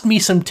cost me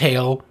some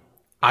tail.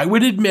 I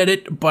would admit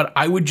it, but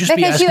I would just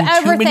be asking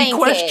too many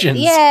questions.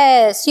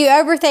 Yes, you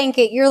overthink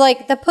it. You're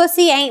like, the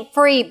pussy ain't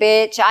free,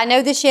 bitch. I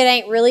know this shit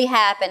ain't really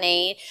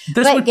happening.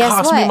 This would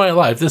cost me my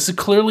life. This is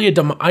clearly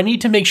I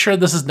need to make sure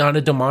this is not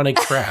a demonic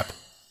trap.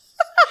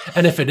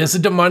 And if it is a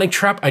demonic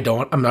trap,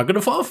 I'm not going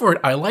to fall for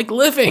it. I like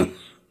living.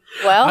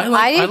 Well,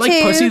 I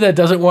like pussy that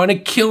doesn't want to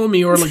kill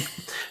me or like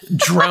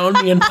drown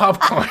me in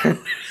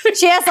popcorn.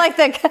 She has like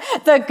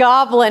the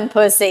goblin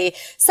pussy.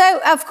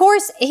 So, of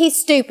course, he's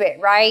stupid,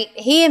 right?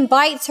 He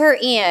invites her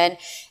in,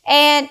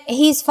 and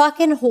he's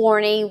fucking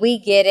horny. We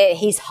get it.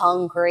 He's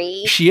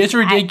hungry. She is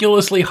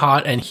ridiculously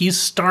hot, and he's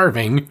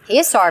starving. He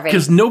is starving.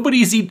 Because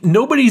nobody's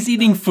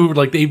eating food.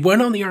 Like, they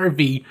went on the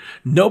RV.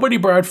 Nobody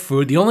brought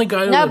food. The only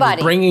guy that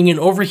was bringing in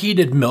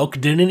overheated milk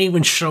didn't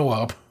even show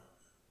up.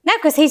 No,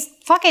 because he's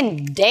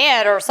fucking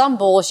dead or some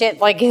bullshit.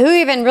 Like, who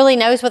even really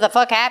knows what the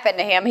fuck happened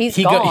to him?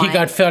 He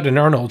got fed an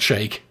Arnold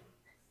shake.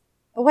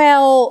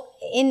 Well,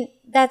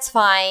 that's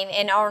fine.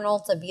 And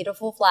Arnold's a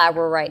beautiful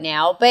flower right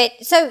now. But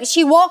so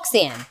she walks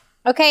in,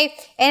 okay?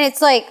 And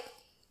it's like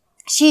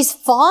she's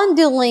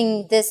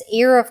fondling this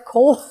ear of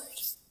corn.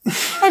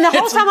 And the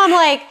whole time I'm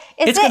like,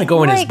 it's going to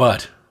go in his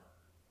butt.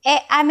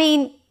 I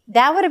mean,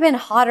 that would have been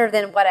hotter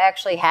than what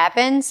actually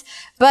happens.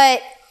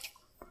 But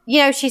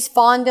she's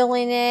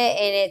fondling it,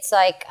 and it's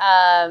like,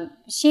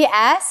 she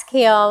asked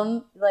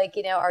him, like,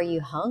 are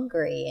you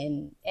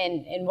hungry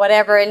and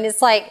whatever, and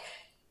it's like,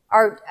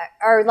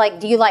 or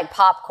like, do you like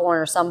popcorn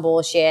or some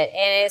bullshit?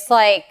 And it's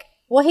like,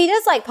 well, he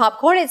does like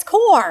popcorn. It's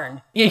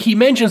corn. Yeah, he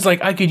mentions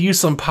like, I could use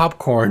some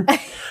popcorn.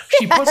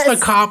 She puts the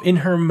cob in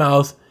her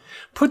mouth,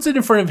 puts it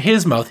in front of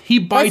his mouth. He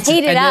bites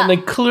it, and then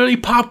like clearly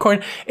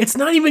popcorn. It's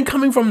not even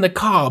coming from the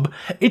cob.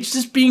 It's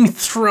just being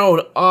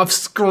thrown off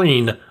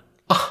screen.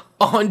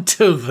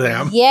 Onto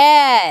them.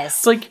 Yes.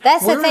 It's like,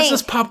 where is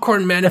this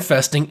popcorn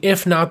manifesting,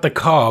 if not the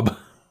cob?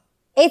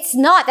 It's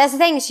not. That's the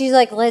thing. She's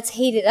like, let's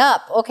heat it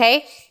up.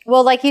 Okay.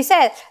 Well, like you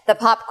said, the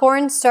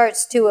popcorn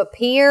starts to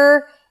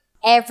appear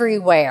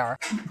everywhere.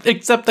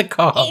 Except the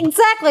cob.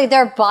 Exactly.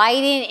 They're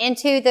biting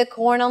into the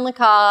corn on the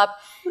cob.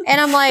 And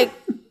I'm like,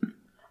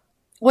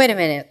 wait a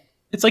minute.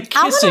 It's like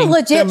kissing. I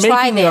want to legit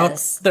try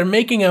this. They're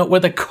making out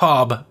with a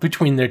cob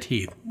between their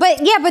teeth. But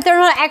they're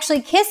not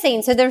actually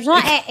kissing, so there's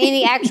not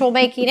any actual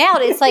making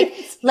out. It's like,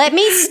 let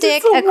me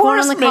stick a corn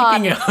on the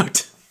cob. Making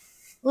out.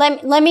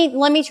 Let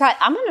me try.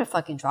 I'm gonna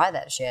fucking try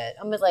that shit.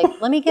 I'm gonna like,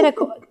 let me get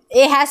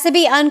it has to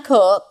be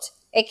uncooked.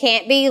 It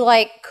can't be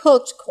like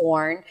cooked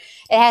corn.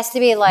 It has to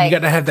be like, you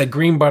gotta have that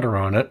green butter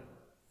on it.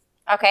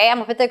 Okay, I'm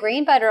gonna put the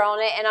green butter on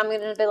it, and I'm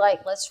gonna be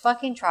like, let's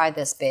fucking try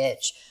this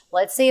bitch.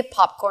 Let's see if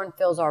popcorn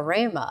fills our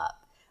room up.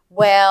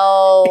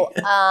 Well,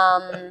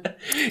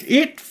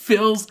 it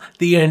fills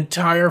the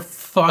entire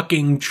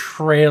fucking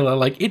trailer.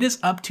 Like, it is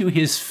up to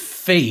his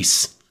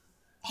face.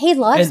 He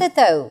loves it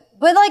though.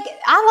 But like,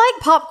 I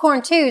like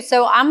popcorn too,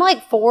 so I'm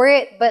like for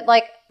it, but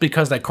like,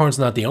 because that corn's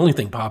not the only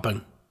thing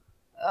popping.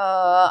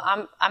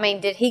 I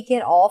mean, did he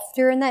get off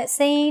during that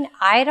scene?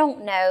 I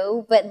don't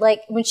know, but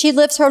like when she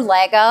lifts her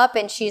leg up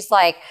and she's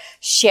like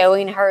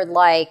showing her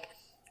like,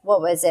 what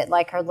was it?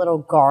 Like her little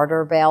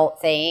garter belt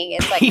thing.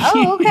 It's like,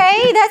 oh,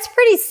 okay, that's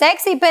pretty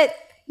sexy, but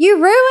you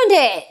ruined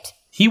it.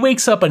 He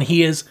wakes up and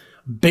he is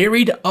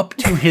buried up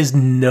to his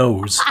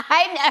nose.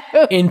 I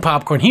know. In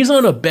popcorn. He's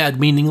on a bed,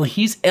 meaning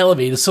he's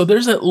elevated. So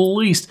there's at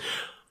least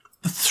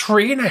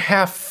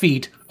 3.5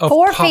 feet of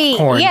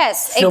popcorn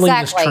filling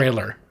this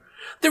trailer.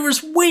 There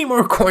was way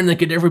more corn than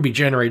could ever be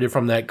generated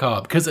from that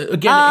cob. Because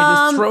again,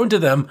 it is thrown to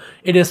them.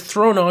 It is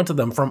thrown onto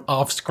them from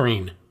off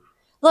screen.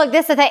 Look,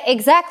 this is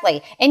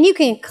exactly. And you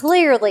can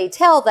clearly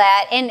tell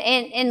that.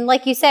 And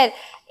like you said,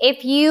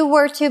 if you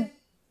were to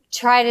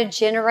try to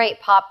generate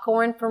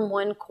popcorn from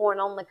one corn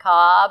on the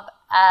cob,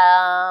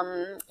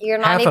 you're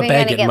not even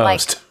going to get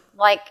like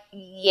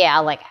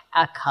like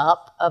a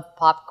cup of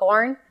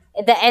popcorn.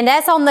 And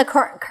that's on the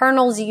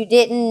kernels you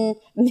didn't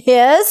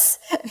miss.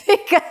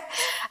 Because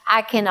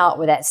I cannot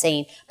with that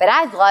scene. But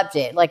I loved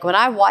it. Like when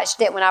I watched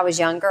it when I was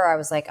younger, I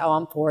was like, oh,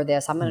 I'm for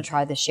this. I'm going to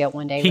try this shit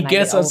one day. He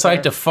gets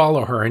outside to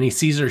follow her and he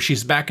sees her.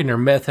 She's back in her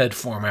meth head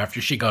form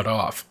after she got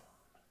off.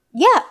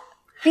 Yeah.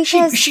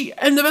 Because she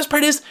and the best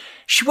part is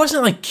she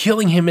wasn't like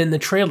killing him in the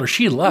trailer.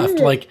 She left.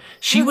 Like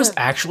she was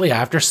actually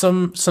after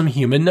some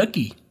human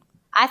nookie.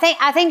 I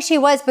think she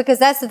was, because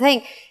that's the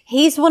thing.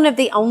 He's one of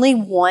the only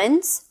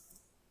ones.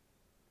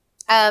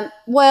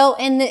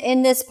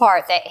 In this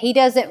part that he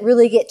doesn't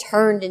really get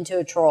turned into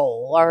a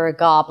troll or a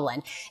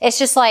goblin. It's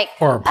just like,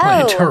 or a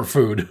plant or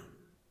food.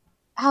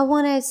 I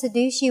want to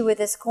seduce you with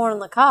this corn on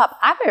the cob.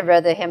 I would have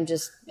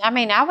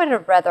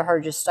rather her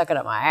just stuck it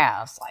up my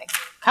ass. Like,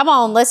 come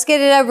on, let's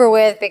get it over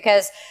with,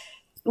 because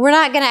we're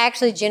not going to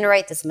actually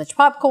generate this much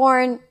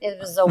popcorn. It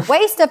was a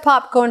waste of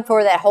popcorn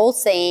for that whole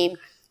scene.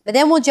 But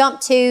then we'll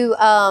jump to,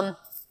 all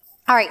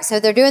right,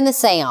 so they're doing the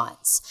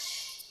seance.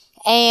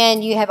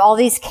 And you have all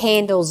these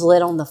candles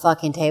lit on the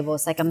fucking table.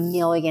 It's like a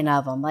million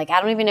of them. Like, I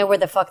don't even know where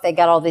the fuck they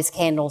got all these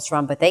candles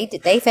from, but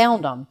they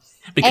found them.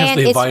 Because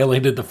they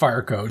violated the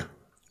fire code.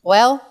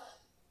 Well,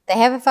 they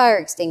have a fire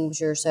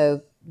extinguisher,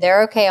 so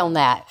they're okay on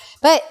that.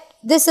 But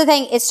this is the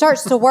thing. It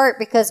starts to work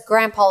because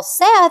Grandpa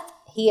Seth,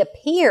 he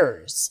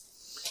appears.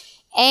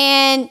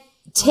 And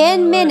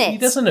 10 minutes. He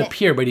doesn't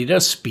appear, but he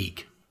does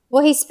speak.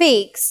 Well, he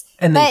speaks.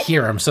 And they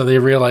hear him, so they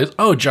realize,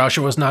 oh,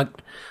 Joshua's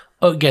not...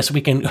 Oh, I guess we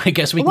can call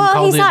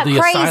the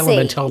asylum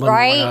and tell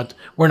them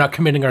we're not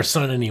committing our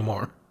son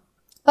anymore.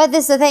 But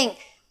this is the thing.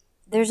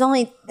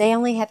 They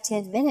only have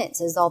 10 minutes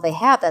is all they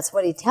have. That's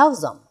what he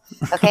tells them.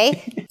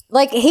 Okay?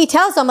 Like he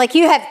tells them, like,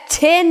 you have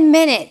 10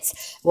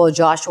 minutes. Well,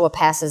 Joshua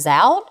passes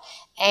out.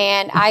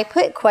 And I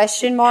put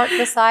question mark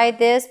beside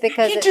this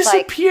because it's like...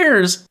 He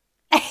disappears.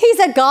 He's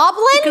a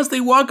goblin? Because they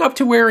walk up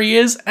to where he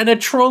is and a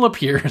troll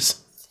appears.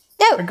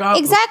 No,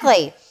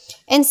 exactly.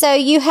 And so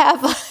you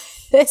have...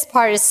 This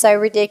part is so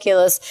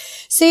ridiculous.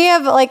 So you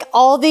have like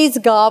all these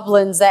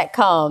goblins that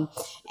come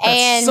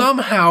and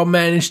somehow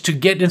manage to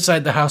get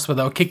inside the house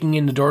without kicking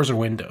in the doors or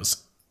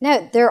windows.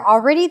 No, they're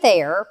already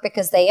there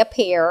because they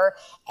appear.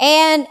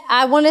 And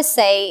I want to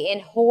say, in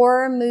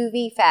horror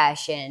movie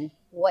fashion,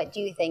 what do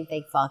you think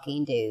they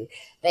fucking do?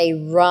 They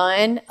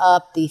run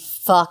up the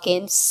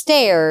fucking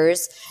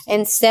stairs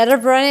instead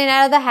of running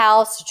out of the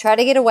house to try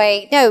to get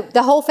away. No,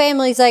 the whole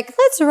family's like,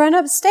 let's run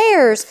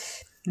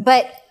upstairs.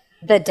 But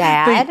the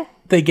dad...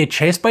 They get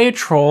chased by a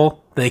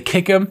troll, they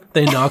kick him,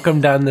 they knock him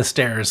down the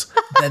stairs.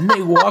 Then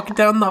they walk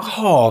down the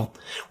hall.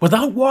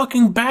 Without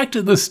walking back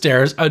to the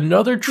stairs,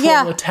 another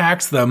troll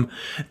attacks them.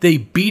 They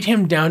beat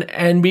him down,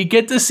 and we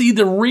get to see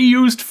the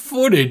reused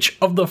footage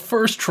of the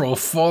first troll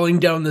falling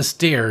down the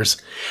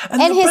stairs. And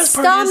the his best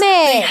part stomach.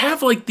 Is they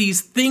have like these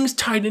things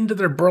tied into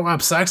their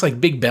burlap sacks, like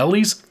big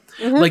bellies.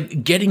 Mm-hmm.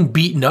 Like getting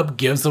beaten up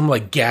gives them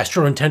like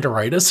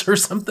gastroenteritis or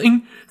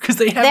something because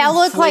they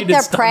look like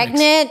they're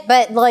pregnant,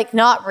 but like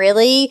not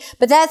really.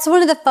 But that's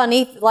one of the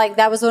funny, like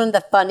that was one of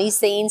the funny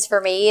scenes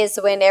for me is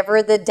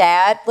whenever the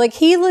dad, like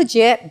he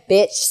legit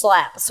bitch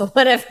slaps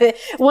one of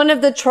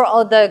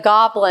the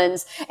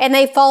goblins and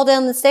they fall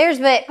down the stairs.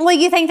 But well,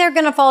 you think they're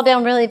gonna fall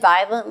down really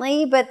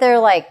violently, but they're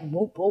like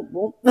whoop whoop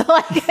whoop.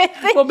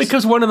 Well,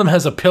 because one of them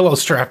has a pillow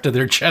strapped to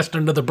their chest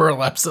under the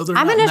burlap, so they're.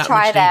 I'm gonna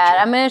try that.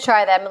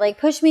 I'm like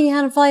push me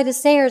down a flight of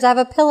stairs. I have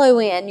a pillow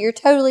in. You're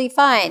totally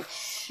fine.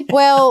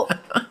 Well,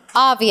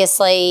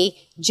 obviously,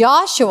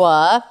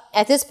 Joshua,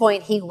 at this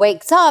point, he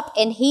wakes up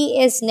and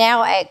he is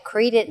now at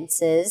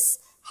Credence's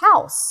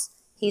house.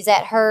 He's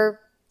at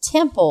her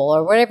temple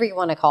or whatever you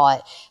want to call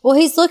it. Well,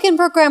 he's looking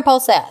for Grandpa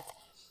Seth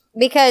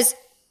because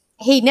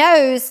he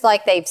knows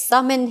like they've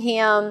summoned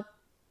him.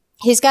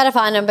 He's got to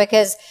find him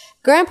because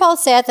Grandpa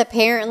Seth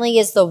apparently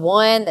is the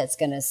one that's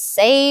going to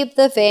save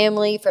the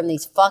family from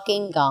these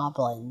fucking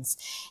goblins.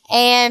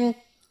 And,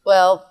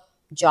 well,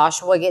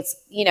 Joshua gets,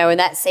 in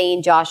that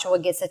scene, Joshua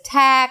gets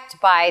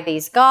attacked by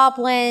these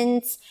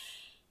goblins.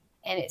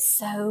 And it's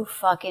so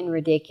fucking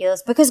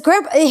ridiculous because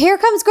here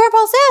comes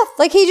Grandpa Seth.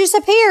 Like, he just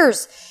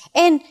appears.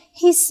 And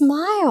he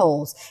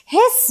smiles.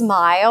 His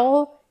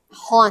smile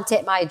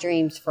haunted my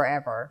dreams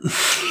forever.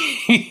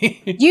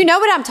 You know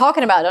what I'm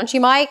talking about, don't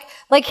you, Mike?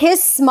 Like,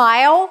 his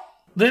smile...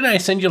 Didn't I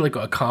send you like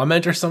a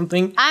comment or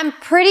something? I'm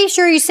pretty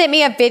sure you sent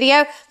me a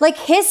video. Like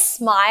his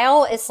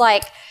smile is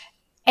like,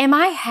 am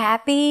I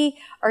happy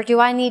or do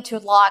I need to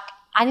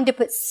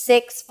put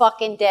 6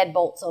 fucking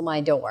deadbolts on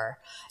my door?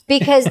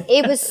 Because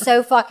it was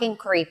so fucking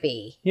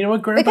creepy. You know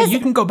what, Grandpa?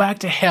 You can go back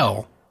to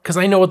hell. Because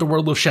I know what the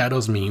world of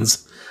shadows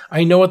means.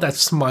 I know what that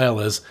smile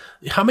is.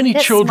 How many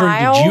children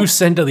did you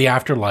send to the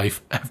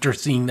afterlife after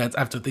seeing that,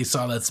 after they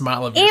saw that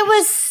smile of yours? It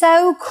was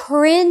so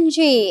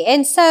cringy.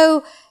 And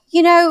so...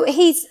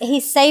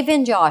 he's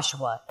saving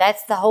Joshua.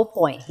 That's the whole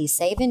point. He's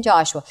saving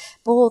Joshua.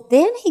 But well,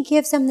 then he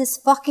gives him this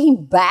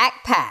fucking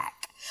backpack.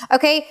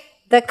 Okay,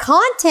 the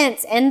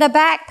contents in the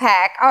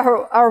backpack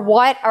are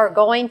what are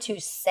going to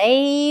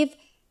save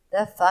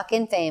the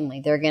fucking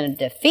family. They're going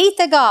to defeat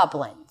the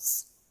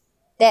goblins.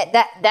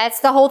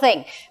 That's the whole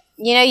thing.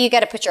 You know, you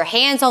got to put your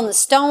hands on the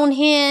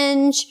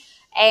Stonehenge,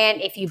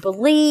 and if you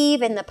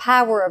believe in the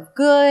power of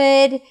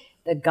good,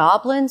 the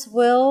goblins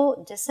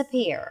will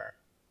disappear.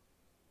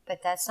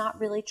 But that's not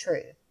really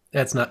true.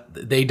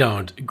 They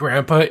don't.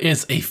 Grandpa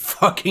is a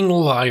fucking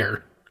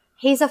liar.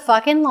 He's a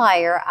fucking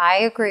liar. I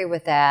agree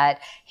with that.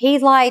 He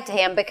lied to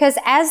him because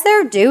as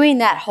they're doing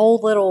that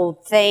whole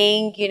little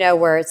thing, you know,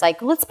 where it's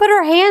like, let's put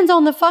our hands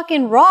on the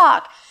fucking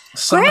rock.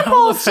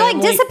 Grandpa's like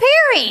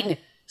disappearing.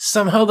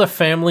 Somehow the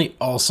family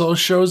also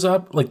shows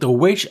up. Like the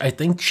witch, I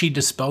think she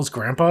dispels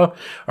Grandpa.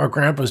 Or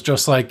Grandpa's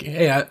just like,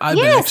 hey, I've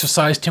been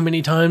exercised too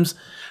many times.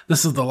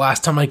 This is the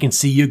last time I can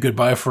see you.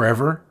 Goodbye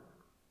forever.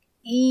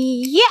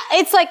 Yeah,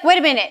 it's like, wait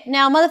a minute.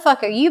 Now,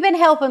 motherfucker, you've been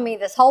helping me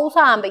this whole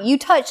time, but you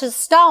touch a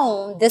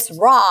stone, this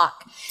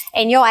rock,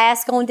 and your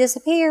ass gonna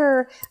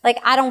disappear. Like,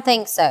 I don't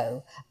think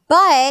so.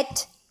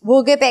 But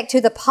we'll get back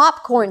to the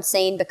popcorn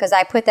scene because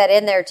I put that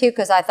in there too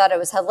because I thought it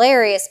was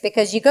hilarious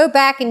because you go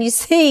back and you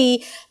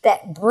see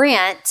that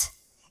Brent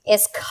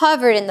is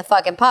covered in the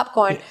fucking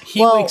popcorn.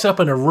 He wakes up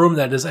in a room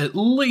that is at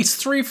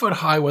least 3 foot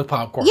high with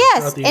popcorn.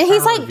 Yes, and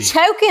he's like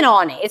choking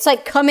on it. It's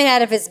like coming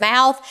out of his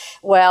mouth.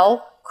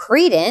 Well,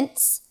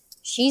 Credence,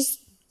 she's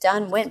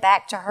went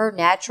back to her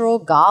natural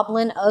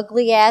goblin,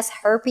 ugly ass,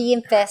 herpy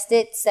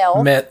infested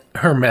self.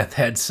 Her meth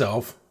head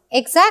self.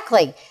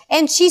 Exactly.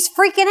 And she's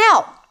freaking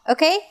out,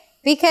 okay?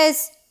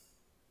 Because,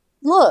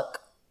 look,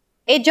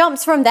 it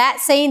jumps from that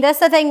scene. That's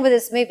the thing with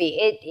this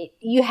movie.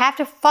 You have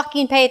to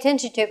fucking pay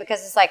attention to it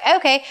because it's like,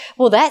 okay,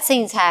 well, that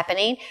scene's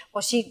happening.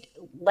 Well, she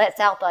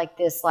lets out like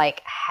this,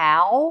 like,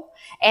 howl.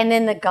 And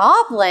then the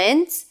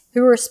goblins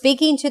who are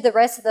speaking to the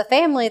rest of the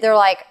family, they're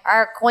like,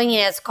 our queen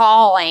is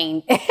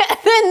calling. And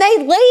then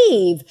they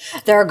leave.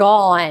 They're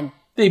gone.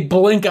 They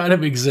blink out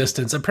of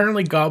existence.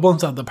 Apparently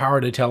goblins have the power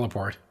to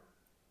teleport.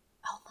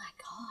 Oh my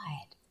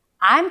God.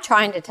 I'm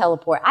trying to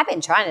teleport. I've been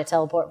trying to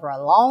teleport for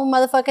a long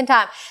motherfucking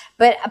time.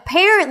 But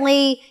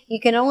apparently you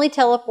can only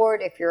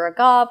teleport if you're a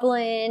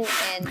goblin.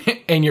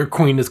 And your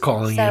queen is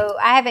calling you. So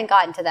I haven't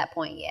gotten to that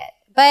point yet.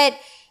 But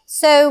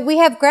so we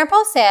have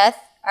Grandpa Seth,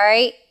 all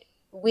right?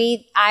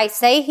 I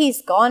say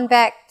he's gone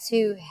back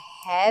to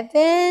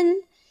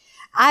heaven.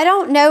 I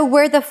don't know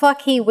where the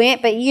fuck he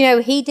went, but you know,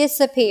 he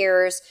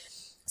disappears.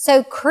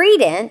 So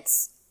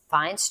Credence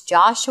finds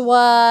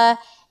Joshua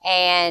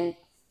and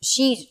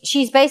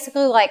she's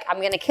basically like, I'm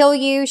going to kill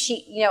you.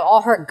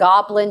 All her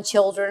goblin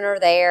children are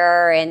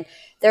there and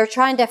they're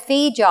trying to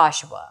feed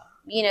Joshua.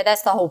 You know,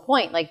 that's the whole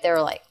point. Like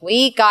they're like,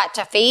 we got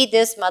to feed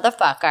this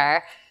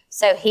motherfucker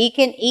so he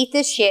can eat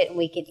this shit and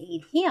we can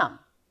eat him.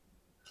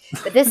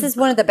 But this is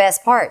one of the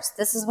best parts.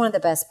 This is one of the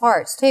best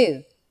parts,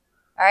 too.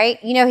 All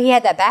right? You know, he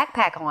had that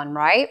backpack on,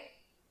 right?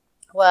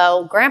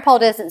 Well, Grandpa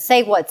doesn't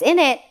say what's in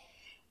it,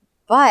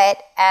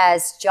 but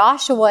as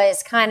Joshua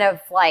is kind of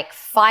like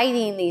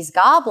fighting these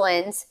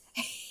goblins,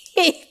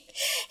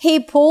 he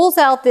pulls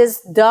out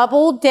this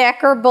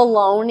double-decker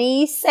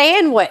bologna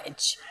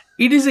sandwich.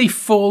 It is a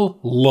full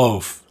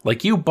loaf.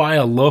 Like you buy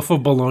a loaf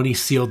of bologna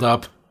sealed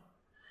up.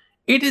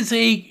 It's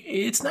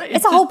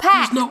a whole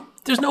pack.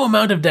 There's no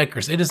amount of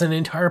deckers. It is an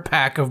entire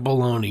pack of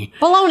bologna.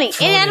 Bologna.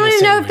 And I don't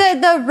even know if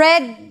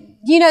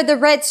the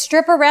red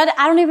strip around it,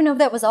 I don't even know if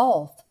that was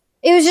off.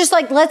 It was just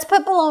like, let's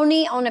put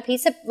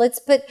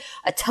a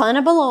ton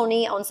of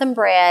bologna on some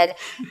bread.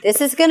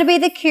 This is going to be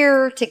the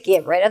cure to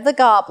get rid of the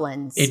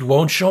goblins. It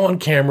won't show on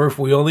camera if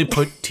we only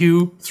put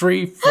 2,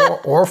 3,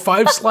 4, or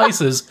 5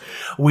 slices.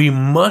 We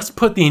must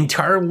put the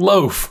entire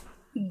loaf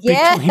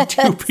between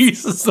 2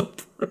 pieces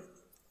of bread.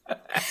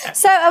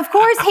 So, of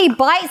course, he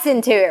bites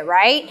into it,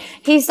 right?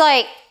 He's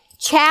like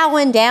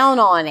chowing down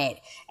on it.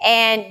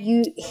 And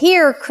you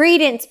hear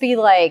Credence be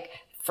like,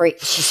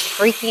 she's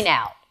freaking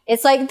out.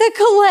 It's like, the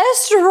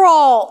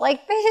cholesterol.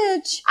 Like,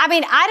 bitch. I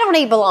mean, I don't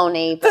eat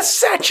bologna. The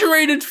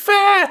saturated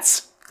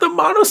fats. The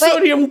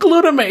monosodium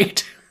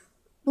glutamate.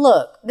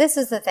 Look, this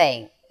is the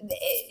thing.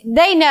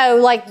 They know,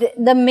 like,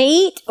 the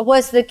meat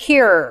was the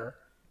cure.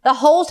 The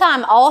whole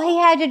time, all he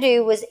had to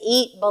do was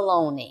eat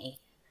bologna.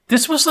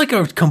 This was like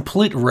a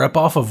complete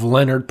ripoff of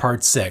Leonard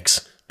Part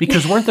 6.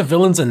 Because weren't the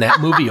villains in that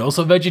movie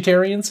also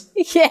vegetarians?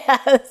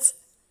 Yes.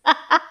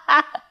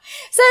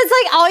 So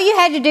it's like all you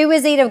had to do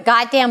was eat a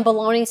goddamn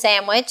bologna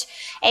sandwich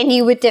and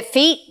you would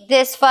defeat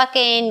this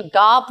fucking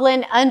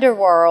goblin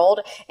underworld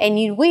and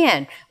you'd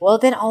win. Well,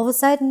 then all of a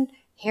sudden,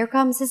 here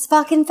comes his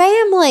fucking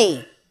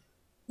family.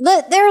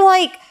 They're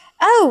like,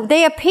 oh,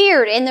 they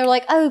appeared and they're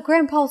like, oh,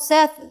 Grandpa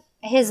Seth,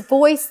 his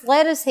voice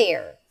led us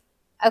here.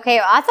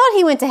 Okay, I thought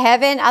he went to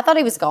heaven. I thought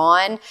he was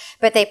gone,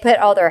 but they put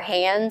all their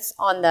hands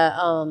on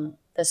the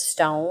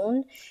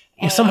stone.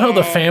 Yeah, somehow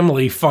the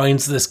family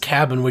finds this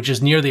cabin, which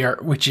is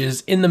which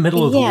is in the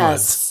middle of the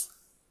woods.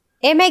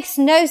 It makes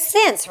no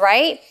sense,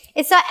 right?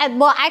 It's not.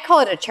 Well, I call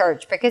it a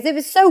church because it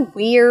was so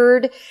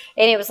weird,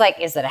 and it was like,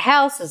 is it a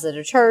house? Is it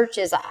a church?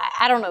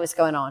 I don't know what's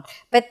going on,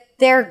 but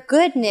their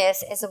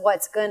goodness is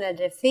what's going to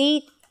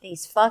defeat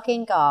these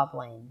fucking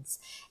goblins,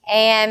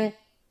 and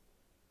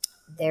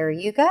there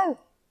you go.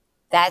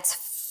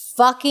 That's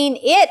fucking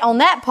it on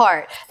that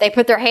part. They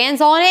put their hands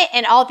on it,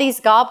 and all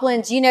these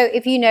goblins,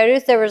 if you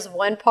notice, there was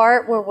one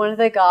part where one of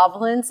the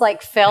goblins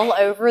like fell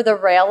over the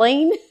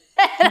railing.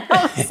 And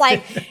I was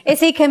like, is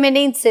he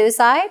committing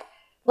suicide?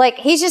 Like,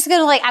 he's just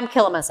gonna I'm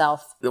killing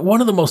myself.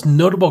 One of the most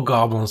notable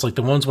goblins, like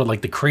the ones with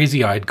like the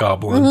crazy-eyed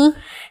goblin,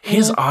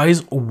 his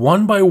eyes,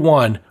 one by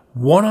one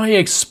eye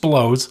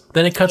explodes.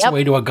 Then it cuts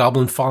away to a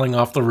goblin falling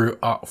off the roof,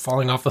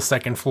 falling off the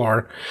second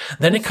floor.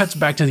 Then it cuts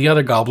back to the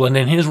other goblin,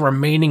 and his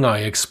remaining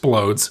eye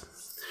explodes.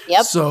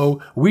 Yep.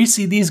 So we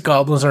see these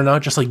goblins are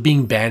not just like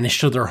being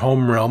banished to their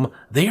home realm;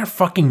 they are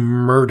fucking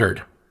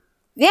murdered.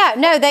 Yeah,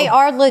 no, they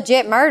are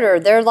legit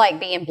murdered. They're like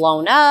being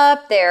blown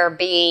up. They're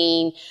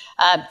being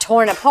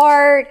torn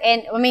apart.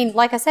 And I mean,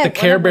 like I said, the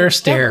Care Bear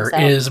stare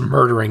is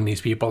murdering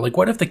these people. Like,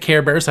 what if the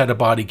Care Bears had a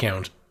body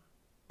count?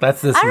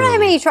 That's this. I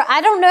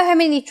don't know how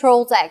many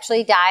trolls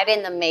actually died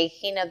in the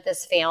making of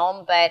this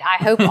film, but I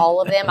hope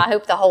all of them. I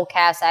hope the whole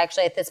cast.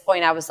 Actually, at this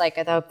point, I was like,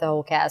 I hope the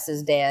whole cast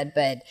is dead,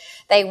 but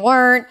they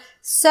weren't.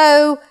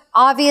 So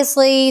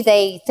obviously,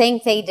 they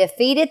think they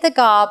defeated the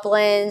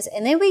goblins,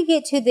 and then we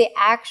get to the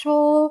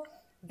actual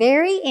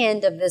very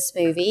end of this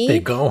movie. They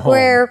go home.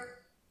 Where,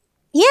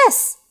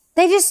 yes,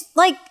 they just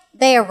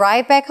they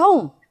arrive back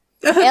home.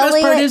 The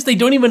best part is they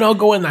don't even all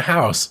go in the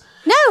house.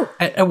 No.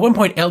 At one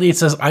point, Elliot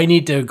says, I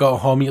need to go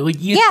home.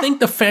 You think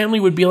the family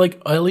would be like,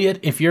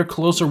 Elliot, if you're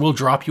closer, we'll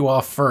drop you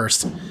off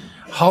first.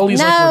 Holly's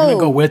like, we're going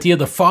to go with you.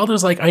 The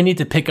father's like, I need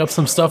to pick up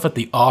some stuff at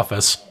the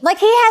office. Like,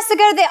 he has to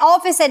go to the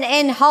office,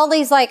 and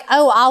Holly's like,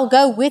 oh, I'll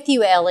go with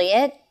you,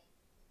 Elliot.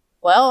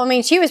 Well, I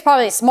mean, she was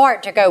probably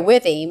smart to go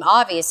with him,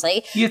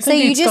 obviously. You'd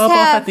think they'd stop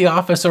off at the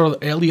office or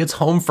Elliot's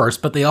home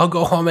first, but they all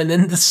go home and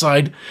then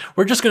decide,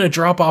 we're just going to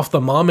drop off the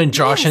mom and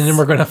Josh, and then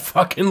we're going to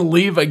fucking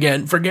leave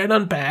again. Forget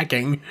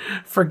unpacking.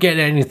 Forget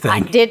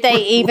anything. Did they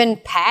even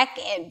pack?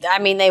 I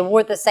mean, they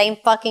wore the same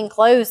fucking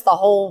clothes the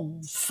whole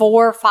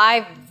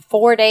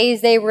 4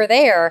 days they were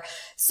there.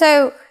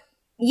 So,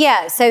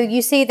 yeah, so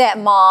you see that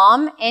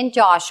mom and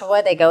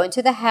Joshua, they go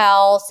into the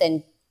house,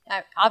 and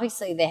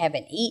obviously they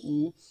haven't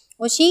eaten.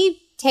 Well,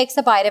 she takes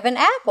a bite of an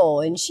apple,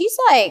 and she's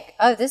like,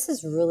 "Oh, this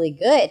is really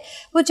good."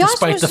 Well, Josh,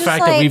 despite the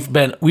fact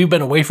that we've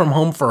been away from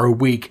home for a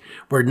week,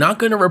 we're not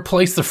going to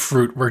replace the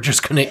fruit. We're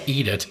just going to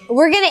eat it.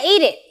 We're going to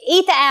eat it.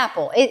 Eat the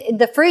apple.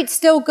 The fruit's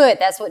still good.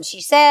 That's what she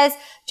says.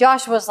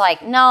 Josh was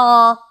like,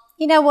 "Nah,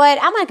 you know what?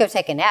 I'm going to go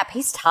take a nap."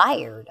 He's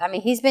tired. I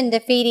mean, he's been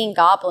defeating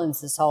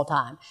goblins this whole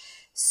time.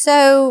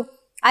 So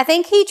I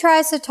think he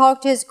tries to talk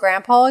to his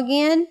grandpa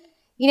again.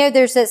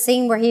 There's that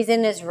scene where he's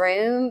in his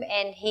room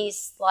and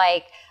he's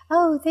like,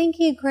 "Oh, thank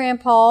you,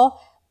 Grandpa."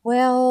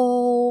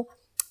 Well,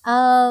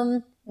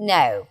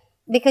 no.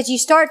 Because you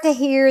start to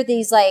hear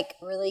these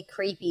really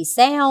creepy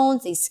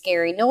sounds, these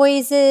scary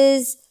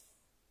noises.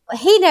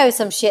 He knows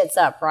some shit's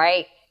up,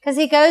 right? Because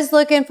he goes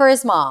looking for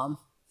his mom.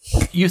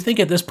 You think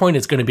at this point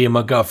it's going to be a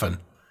MacGuffin.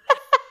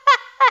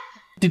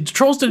 The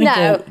trolls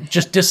didn't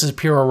just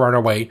disappear or run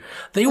away.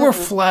 They were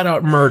flat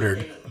out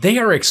murdered. They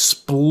are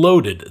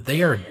exploded.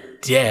 They are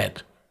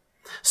dead.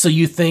 So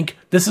you think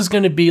this is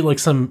going to be like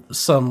some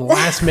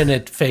last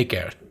minute fake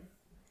out?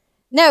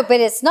 No, but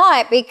it's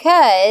not,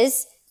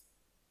 because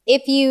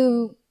if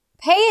you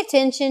pay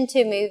attention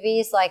to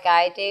movies like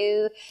I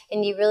do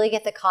and you really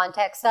get the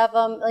context of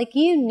them,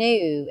 you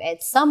knew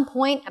at some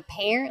point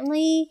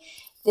apparently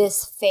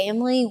this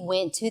family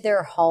went to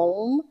their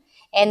home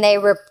and they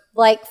were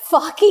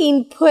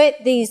fucking put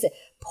these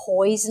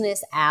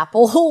poisonous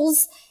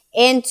apples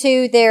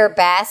into their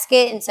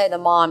basket, and so the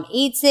mom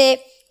eats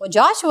it. Well,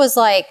 Joshua's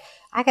like,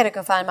 I got to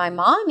go find my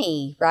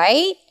mommy,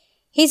 right?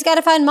 He's got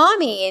to find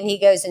mommy. And he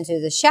goes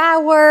into the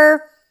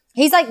shower.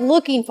 He's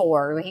looking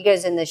for her. He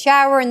goes in the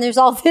shower and there's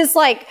all this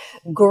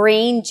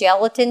green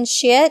gelatin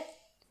shit.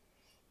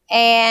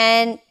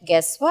 And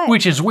guess what?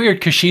 Which is weird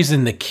because she's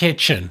in the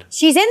kitchen.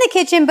 She's in the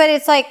kitchen, but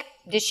it's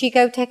did she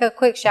go take a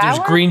quick shower?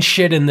 There's green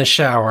shit in the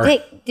shower.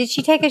 Did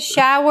she take a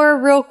shower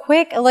real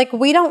quick?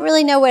 We don't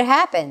really know what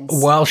happens.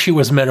 While she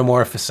was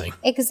metamorphosing.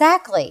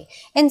 Exactly.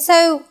 And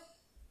so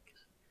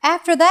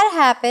after that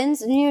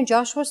happens,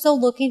 Joshua's still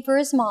looking for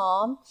his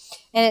mom,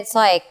 and it's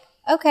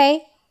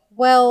okay,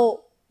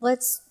 well,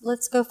 let's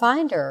go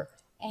find her.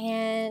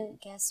 And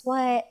guess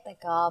what? The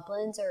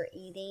goblins are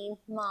eating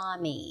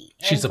mommy.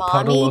 She's a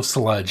puddle of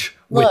sludge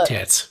with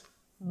tits.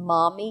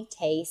 Mommy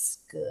tastes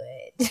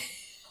good.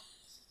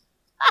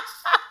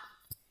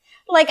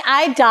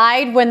 I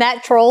died when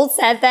that troll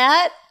said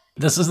that.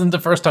 This isn't the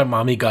first time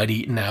mommy got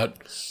eaten out,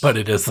 but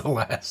it is the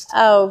last.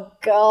 Oh,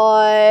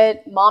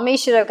 God. Mommy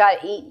should have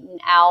got eaten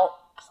out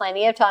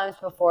plenty of times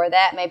before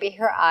that. Maybe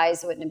her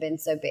eyes wouldn't have been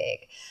so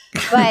big.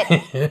 But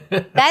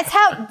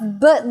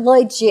but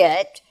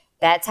legit,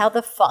 that's how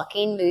the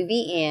fucking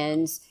movie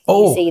ends.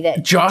 You see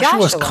that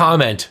Joshua's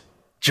comments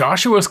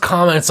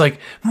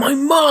my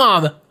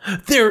mom,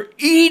 they're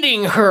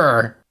eating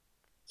her.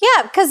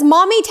 Yeah, because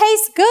mommy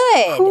tastes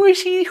good.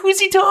 Who's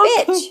he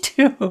talking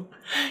to?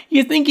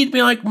 You think he'd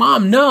be like,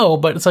 Mom, no,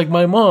 but it's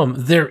my mom,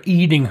 they're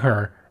eating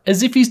her.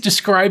 As if he's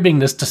describing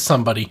this to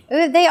somebody.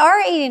 They are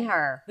eating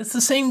her. It's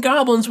the same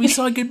goblins we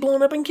saw get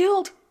blown up and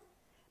killed.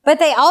 But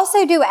they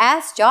also do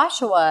ask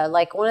Joshua,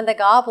 like one of the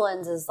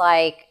goblins is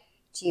like,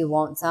 do you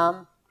want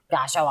some,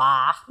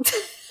 Joshua?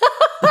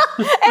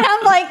 And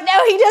I'm like,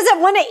 no, he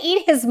doesn't want to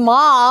eat his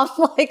mom.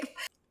 Like,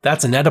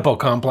 that's an Oedipal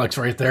complex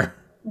right there.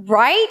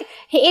 Right?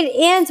 It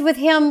ends with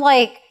him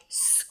like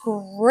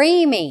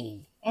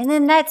screaming. And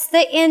then that's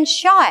the end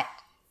shot.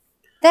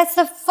 That's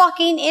the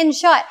fucking end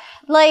shot.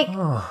 Like,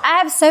 I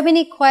have so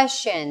many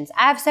questions.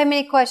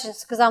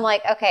 Because I'm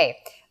like, okay,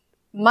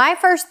 my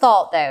first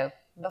thought though,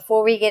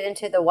 before we get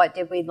into the what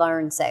did we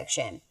learn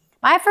section,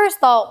 my first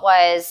thought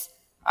was,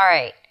 all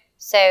right,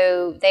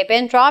 so they've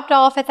been dropped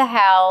off at the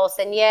house,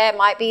 and yeah, it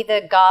might be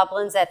the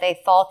goblins that they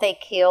thought they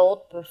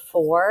killed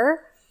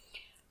before,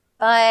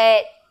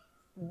 but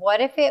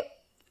what if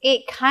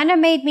it kind of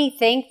made me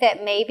think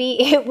that maybe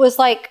it was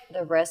like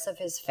the rest of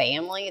his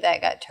family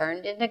that got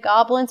turned into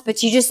goblins,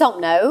 but you just don't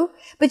know.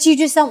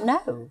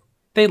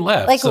 They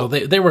left, like, so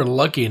they were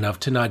lucky enough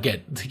to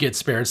get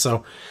spared,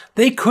 so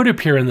they could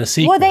appear in the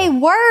sequel. Well, they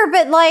were,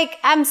 but like,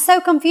 I'm so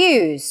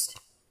confused.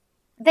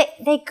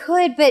 They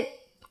could, but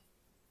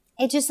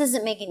it just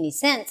doesn't make any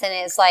sense. And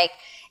it's like,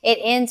 it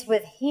ends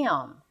with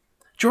him.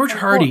 George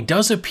Hardy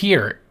does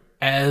appear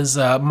as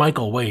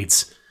Michael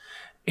Waits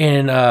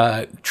in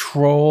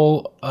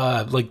Troll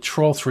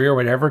 3 or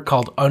whatever,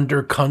 called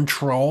Under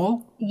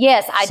Control.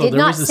 Yes, I did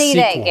not see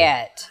that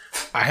yet.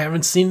 I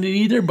haven't seen it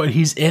either, but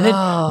he's in it.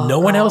 No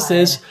one else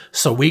is,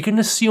 so we can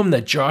assume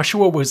that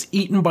Joshua was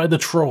eaten by the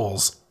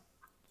trolls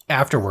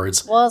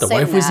afterwards. Well, the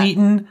wife was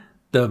eaten,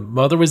 the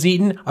mother was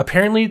eaten.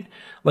 Apparently,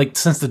 like,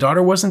 since the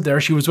daughter wasn't there,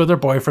 she was with her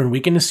boyfriend.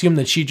 We can assume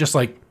that she just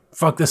like,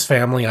 fuck this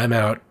family, I'm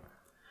out.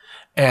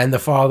 And the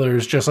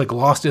father's just like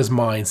lost his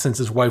mind since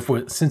his wife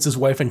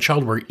and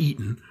child were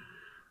eaten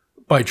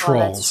by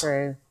trolls.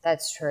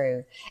 That's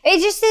true.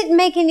 It just didn't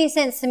make any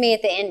sense to me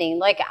at the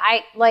ending.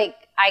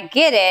 I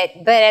get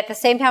it, but at the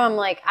same time, I'm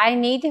like, I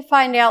need to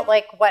find out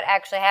like what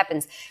actually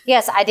happens.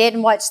 Yes, I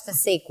didn't watch the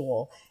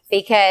sequel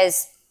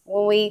because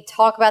when we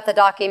talk about the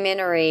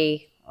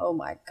documentary, oh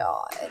my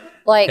God,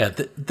 like, yeah,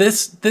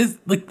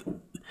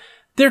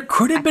 there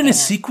could have been a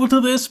sequel to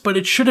this, but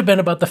it should have been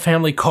about the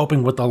family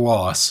coping with the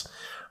loss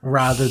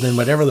rather than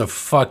whatever the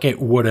fuck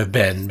it would have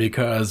been,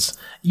 because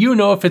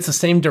if it's the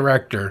same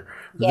director,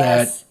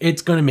 that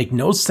it's going to make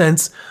no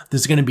sense.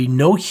 There's going to be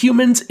no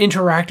humans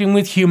interacting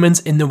with humans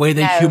in the way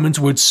that humans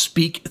would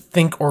speak,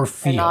 think, or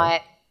feel.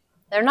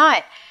 They're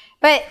not.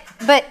 But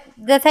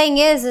the thing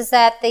is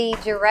that the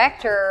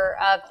director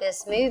of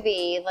this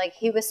movie, like,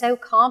 he was so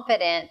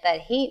confident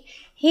that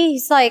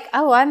he's like,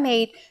 oh, I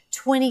made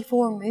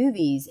 24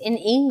 movies in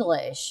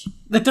English.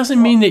 That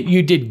doesn't mean that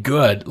you did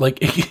good. Like,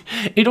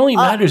 it only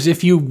matters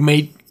if you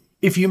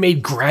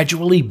made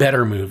gradually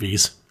better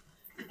movies.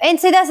 And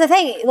so that's the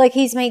thing. Like,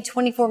 he's made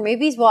 24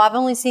 movies. Well, I've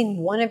only seen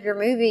one of your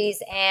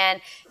movies.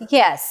 And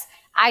yes,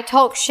 I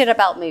talk shit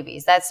about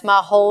movies. That's my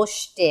whole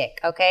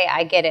shtick. Okay.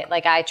 I get it.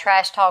 Like, I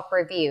trash talk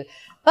review.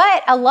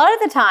 But a lot of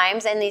the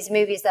times in these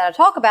movies that I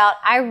talk about,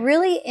 I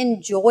really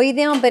enjoy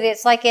them, but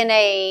it's like in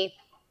a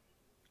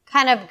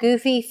kind of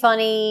goofy,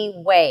 funny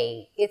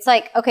way. It's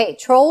like, okay,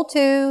 Troll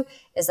 2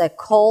 is a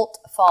cult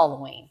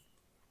following.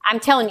 I'm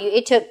telling you,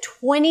 it took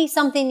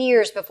 20-something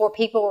years before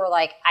people were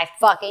like, I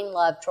fucking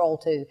love Troll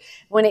 2.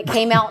 When it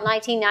came out in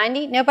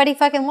 1990, nobody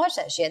fucking watched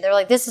that shit. They're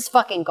like, this is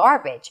fucking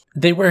garbage.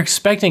 They were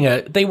expecting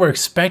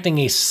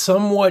a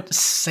somewhat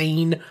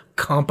sane,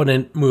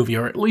 competent movie,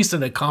 or at least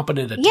a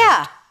competent attempt.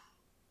 Yeah.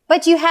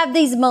 But you have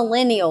these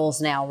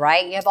millennials now,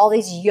 right? You have all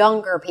these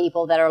younger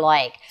people that are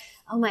like,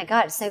 oh my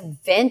God, it's so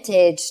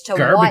vintage to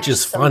Garbage watch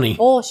is some funny.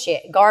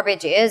 Bullshit.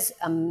 Garbage is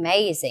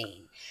amazing.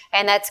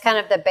 And that's kind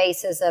of the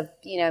basis of,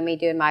 me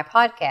doing my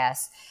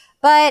podcast.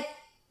 But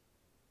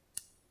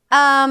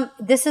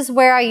this is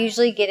where I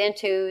usually get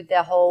into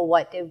the whole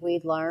what did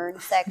we learn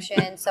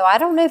section. So I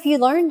don't know if you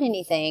learned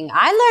anything.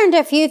 I learned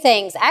a few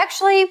things.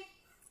 Actually,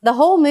 the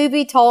whole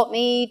movie taught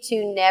me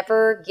to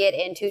never get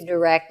into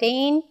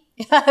directing,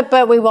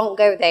 but we won't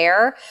go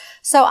there.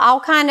 So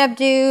I'll kind of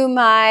do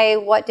my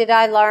what did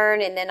I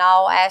learn, and then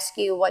I'll ask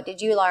you what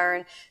did you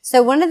learn.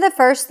 So one of the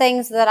first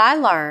things that I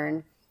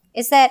learned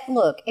is that,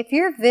 look, if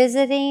you're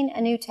visiting a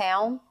new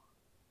town,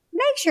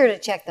 make sure to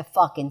check the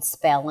fucking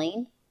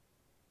spelling.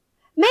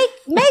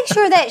 Make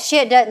sure that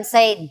shit doesn't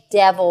say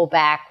devil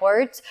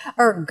backwards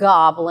or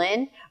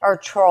goblin or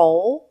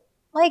troll.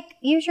 Like,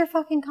 use your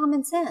fucking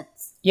common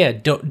sense. Yeah,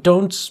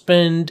 don't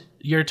spend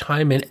your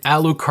time in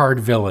Alucard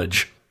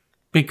Village,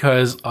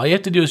 because all you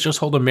have to do is just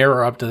hold a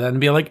mirror up to that and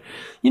be like,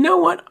 you know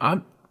what?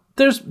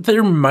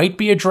 There might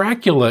be a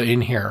Dracula in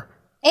here.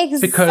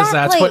 Exactly. Because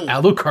that's what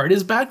Alucard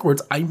is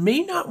backwards. I may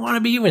not want to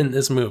be in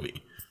this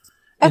movie.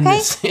 In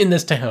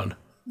this town.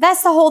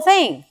 That's the whole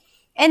thing.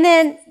 And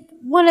then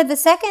one of the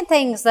second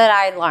things that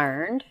I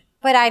learned,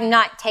 but I'm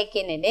not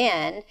taking it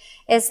in,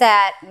 is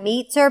that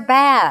meats are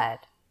bad.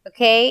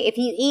 Okay? If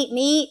you eat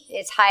meat,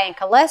 it's high in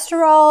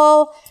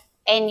cholesterol,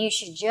 and you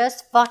should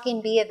just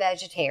fucking be a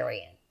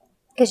vegetarian.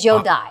 Because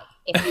you'll die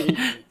if you eat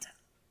meat.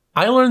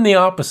 I learned the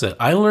opposite.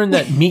 I learned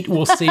that meat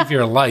will save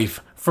your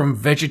life from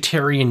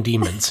vegetarian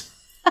demons.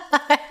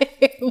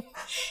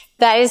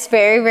 That is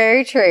very,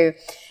 very true.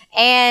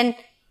 And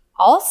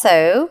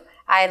also,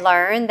 I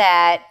learned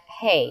that,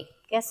 hey,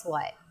 guess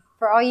what?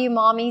 For all you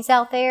mommies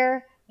out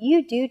there,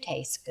 you do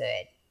taste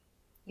good.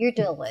 You're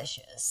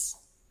delicious.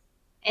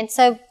 And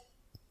so,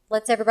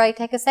 let's everybody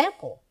take a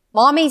sample.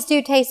 Mommies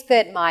do taste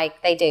good,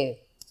 Mike. They do.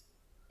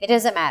 It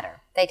doesn't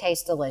matter. They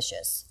taste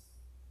delicious.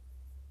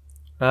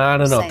 I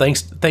don't know.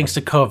 Thanks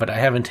to COVID, I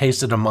haven't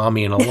tasted a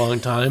mommy in a long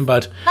time.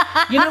 But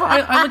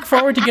I look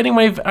forward to getting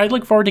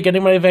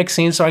my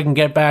vaccine so I can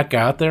get back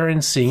out there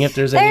and seeing if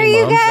there's any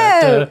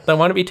moms that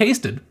want to be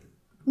tasted.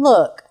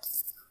 Look,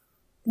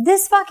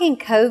 this fucking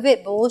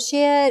COVID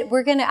bullshit.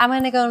 I'm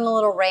gonna go on a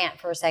little rant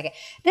for a second.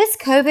 This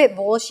COVID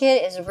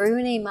bullshit is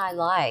ruining my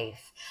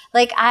life.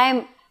 Like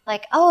I'm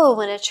like, oh, I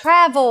want to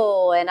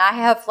travel, and I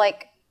have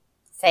like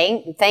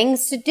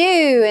things to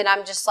do, and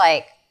I'm just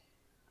like,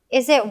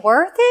 is it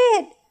worth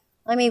it?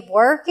 Let me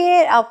work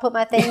it. I'll put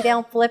my thing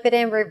down, flip it,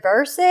 and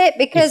reverse it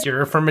because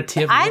you're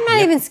affirmative. I'm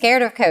not even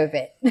scared of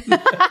COVID.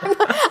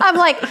 I'm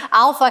like,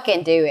 I'll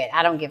fucking do it.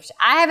 I don't give a shit.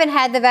 I haven't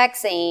had the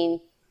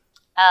vaccine.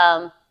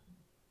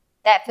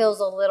 That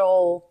feels a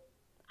little.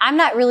 I'm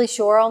not really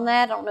sure on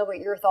that. I don't know what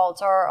your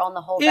thoughts are on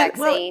the whole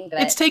vaccine.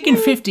 But it's taken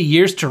 50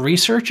 years to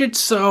research it,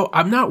 so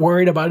I'm not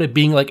worried about it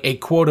being like a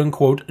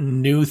quote-unquote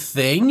new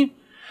thing.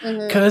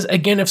 Because,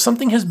 again, if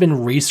something has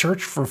been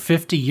researched for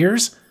 50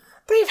 years,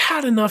 they've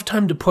had enough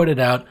time to put it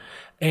out.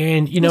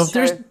 And,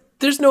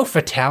 there's no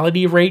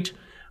fatality rate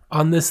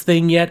on this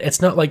thing yet. It's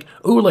not like,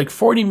 like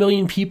 40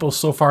 million people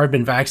so far have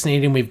been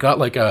vaccinated, and we've got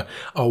like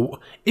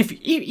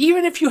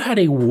even if you had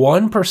a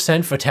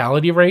 1%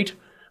 fatality rate,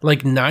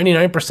 like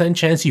 99%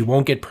 chance you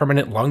won't get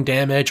permanent lung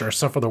damage or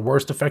suffer the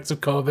worst effects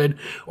of COVID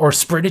or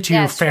spread it to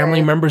your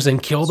family members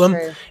and kill them.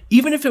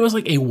 Even if it was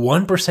like a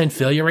 1%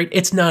 failure rate,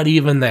 it's not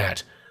even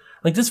that.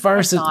 Like this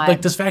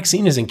this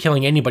vaccine isn't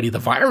killing anybody. The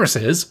virus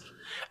is.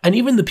 And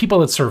even the people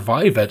that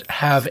survive it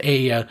have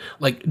a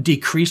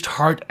decreased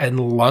heart and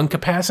lung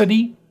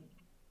capacity.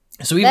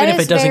 So even if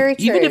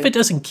it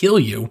doesn't kill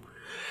you,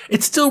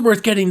 it's still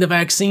worth getting the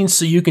vaccine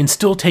so you can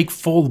still take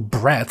full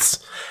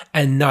breaths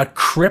and not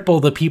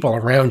cripple the people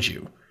around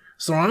you.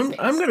 So I'm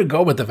going to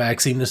go with the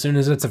vaccine as soon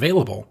as it's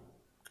available.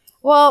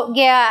 Well,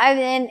 yeah,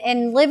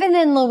 and living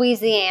in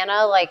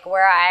Louisiana, like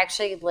where I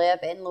actually live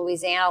in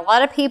Louisiana, a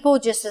lot of people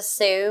just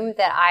assume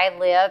that I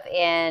live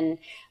in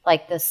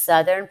like the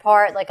southern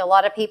part. Like a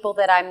lot of people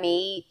that I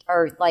meet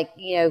or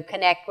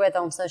connect with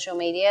on social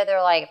media,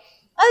 they're like,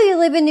 oh, you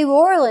live in New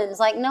Orleans.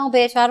 Like, no,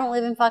 bitch, I don't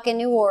live in fucking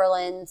New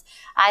Orleans.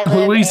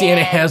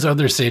 Louisiana has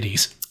other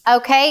cities.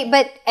 Okay,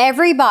 but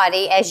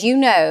everybody, as you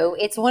know,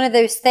 it's one of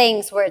those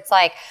things where it's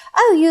like,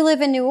 oh, you live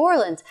in New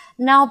Orleans.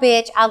 No,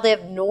 bitch, I live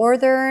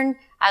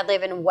I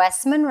live in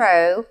West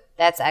Monroe.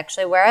 That's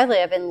actually where I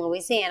live in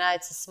Louisiana.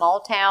 It's a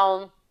small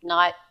town,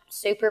 not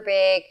super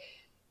big.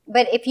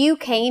 But if you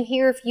came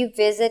here, if you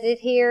visited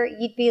here,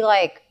 you'd be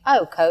like,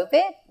 oh,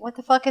 COVID? What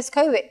the fuck is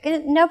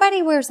COVID?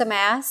 Nobody wears a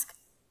mask.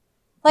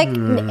 Like,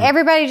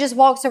 everybody just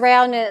walks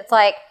around and it's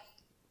like,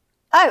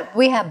 oh,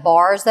 we have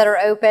bars that are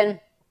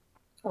open.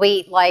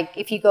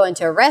 If you go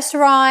into a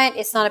restaurant,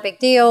 it's not a big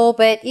deal,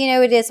 but,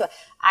 it is.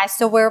 I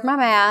still wear my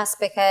mask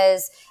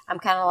because I'm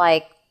kind of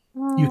like,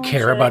 you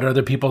care about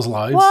other people's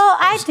lives? Well,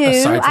 I do.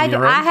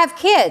 I have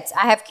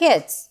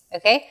kids.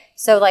 Okay.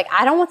 So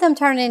I don't want them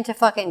turning into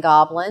fucking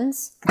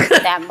goblins.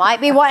 That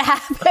might be what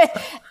happened.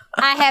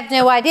 I have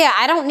no idea.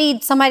 I don't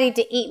need somebody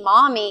to eat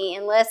mommy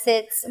unless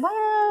it's,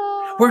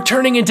 we're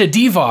turning into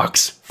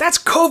Devox. That's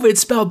COVID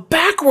spelled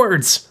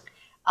backwards.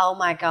 Oh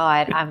my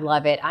God. I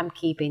love it. I'm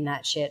keeping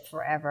that shit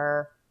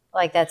forever.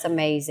 That's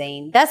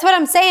amazing. That's what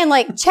I'm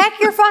saying. Check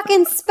your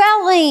fucking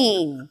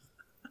spelling.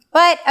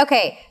 But,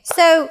 okay,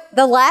 so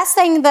the last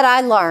thing that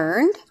I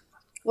learned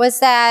was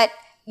that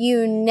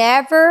you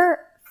never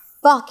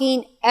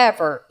fucking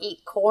ever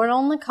eat corn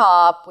on the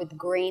cob with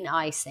green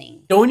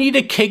icing. Don't eat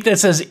a cake that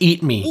says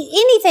eat me.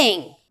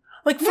 Anything.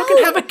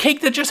 Fucking have a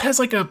cake that just has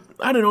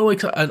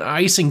an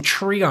icing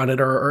tree on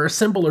it or a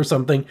symbol or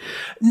something.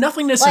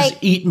 Nothing that says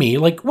eat me.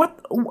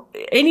 What?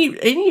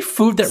 Any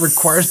food that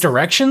requires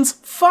directions?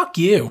 Fuck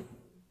you.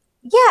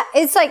 Yeah,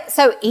 it's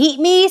so eat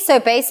me. So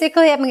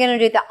basically I'm going to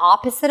do the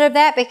opposite of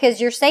that because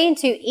you're saying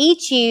to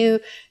eat you.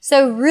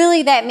 So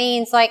really that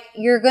means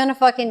you're going to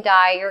fucking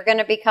die. You're going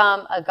to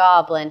become a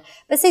goblin.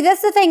 But see,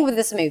 that's the thing with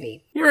this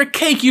movie. You're a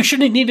cake. You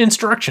shouldn't need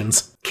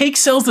instructions. Cake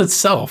sells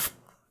itself.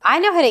 I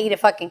know how to eat a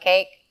fucking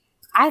cake.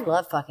 I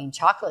love fucking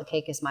chocolate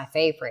cake is my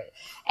favorite.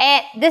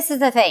 And this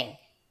is the thing.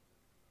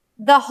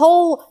 The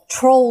whole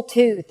Troll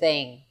 2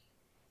 thing.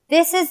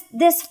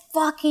 This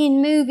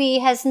fucking movie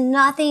has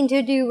nothing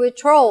to do with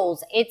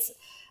trolls. It's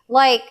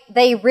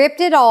they ripped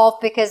it off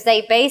because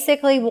they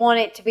basically want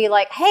it to be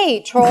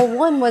hey, Troll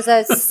 1 was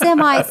a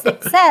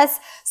semi-success,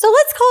 so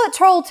let's call it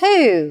Troll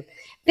 2.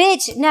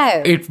 Bitch,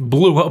 no. It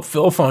blew up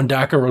Phil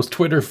Fondacaro's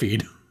Twitter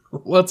feed.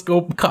 Let's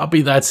go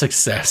copy that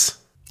success.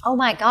 Oh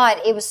my God,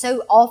 it was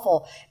so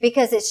awful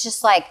because it's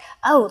just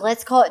oh,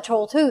 let's call it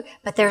Troll 2,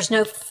 but there's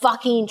no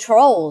fucking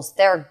trolls.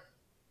 They're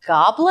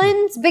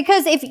goblins?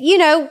 Because if,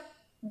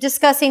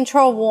 discussing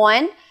Troll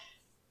 1,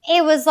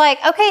 it was like,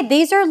 okay,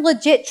 these are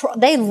legit.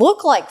 They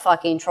look like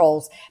fucking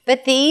trolls,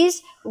 but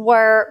these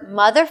were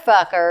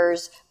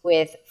motherfuckers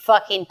with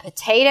fucking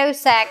potato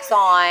sacks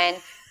on,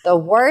 the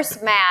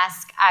worst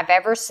mask I've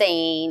ever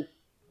seen.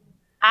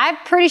 I'm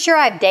pretty sure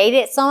I've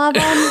dated some of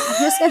them.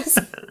 I'm just gonna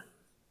say,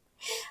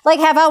 like,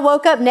 have I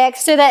woke up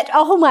next to that?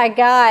 Oh my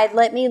God,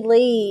 let me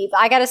leave.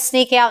 I got to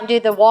sneak out and do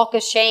the walk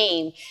of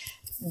shame.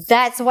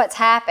 That's what's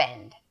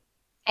happened.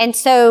 And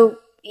so,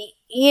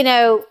 you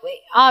know,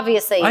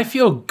 obviously. I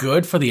feel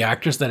good for the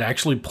actors that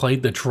actually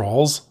played the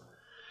trolls,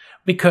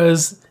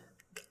 because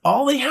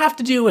all they have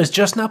to do is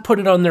just not put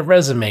it on their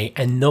resume,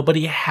 and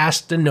nobody has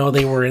to know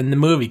they were in the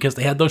movie, because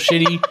they had those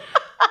shitty,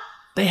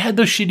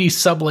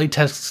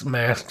 sub-latex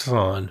masks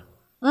on.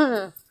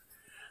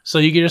 So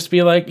you can just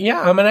be like,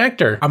 yeah, I'm an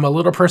actor. I'm a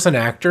little person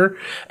actor,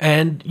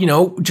 and, you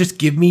know, just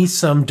give me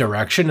some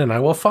direction and I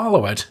will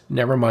follow it.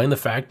 Never mind the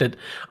fact that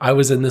I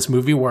was in this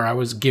movie where I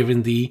was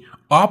given the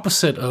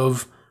opposite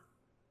of,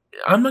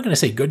 I'm not going to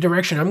say good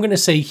direction, I'm going to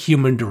say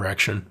human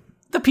direction.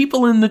 The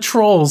people in the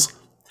trolls,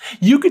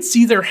 you could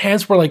see their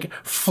hands were like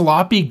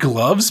floppy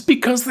gloves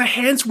because the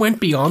hands went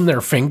beyond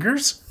their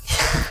fingers.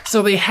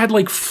 So they had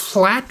like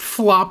flat,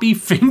 floppy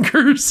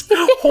fingers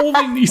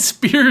holding these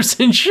spears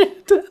and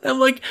shit. I'm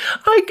like,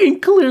 I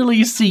can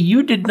clearly see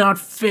you did not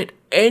fit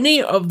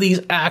any of these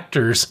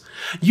actors.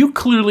 You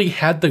clearly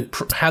had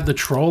the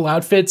troll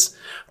outfits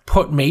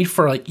made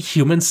for like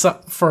humans. I'm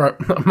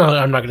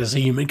not going to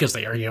say human because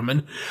they are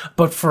human,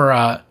 but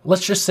for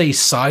let's just say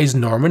size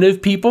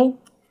normative people.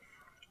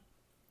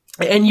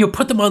 And you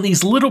put them on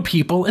these little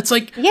people. It's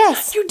like,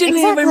 yes, you didn't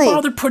even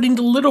bother putting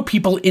the little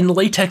people in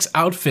latex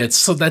outfits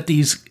so that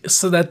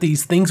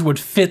these things would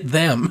fit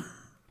them.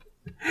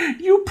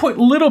 You put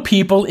little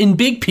people in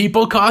big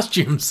people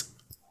costumes.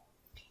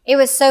 It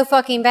was so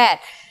fucking bad.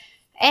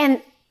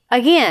 And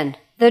again,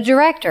 the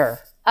director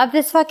of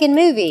this fucking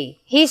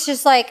movie, he's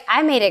just like,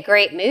 I made a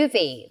great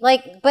movie.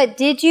 Like, but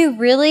did you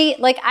really?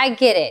 Like, I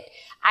get it.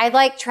 I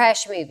like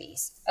trash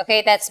movies.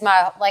 Okay, that's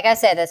like I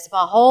said, that's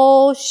my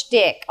whole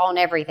shtick on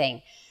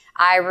everything.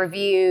 I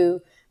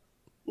review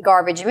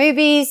garbage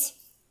movies.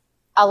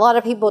 A lot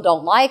of people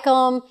don't like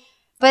them.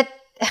 But,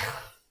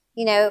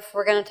 you know, if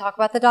we're going to talk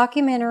about the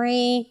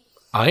documentary.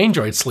 I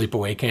enjoyed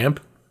Sleepaway Camp.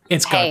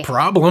 It's got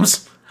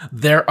problems.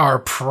 There are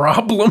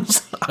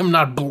problems. I'm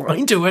not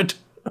blind to it.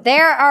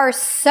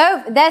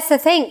 That's the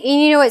thing.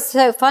 And you know, it's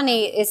so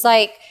funny. It's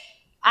like,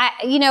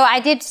 I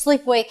did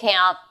Sleepaway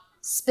Camp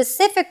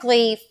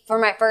specifically for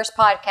my first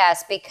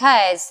podcast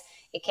because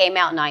it came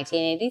out in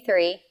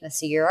 1983.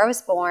 That's the year I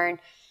was born.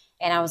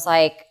 And I was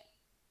like,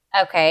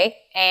 okay.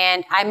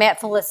 And I met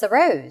Felissa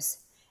Rose.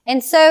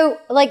 And so,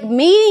 like,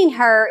 meeting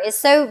her is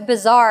so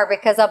bizarre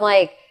because I'm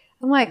like,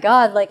 oh my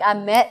God, like, I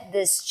met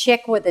this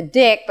chick with a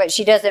dick, but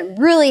she doesn't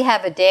really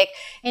have a dick.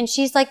 And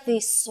she's like the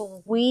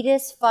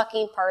sweetest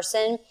fucking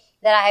person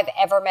that I have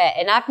ever met.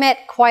 And I've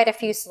met quite a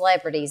few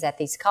celebrities at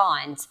these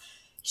cons.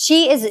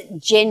 She is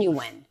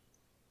genuine.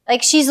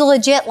 Like, she's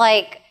legit,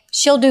 like,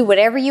 she'll do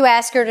whatever you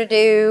ask her to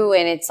do,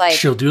 and it's like...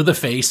 She'll do the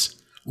face,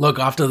 look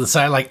off to the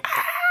side like,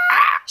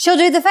 ah! She'll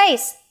do the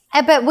face.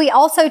 But we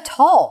also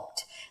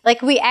talked.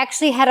 Like, we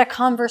actually had a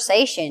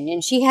conversation,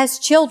 and she has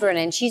children,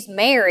 and she's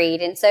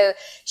married, and so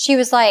she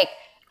was like,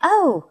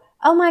 oh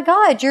my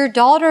God, your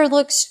daughter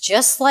looks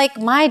just like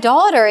my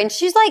daughter. And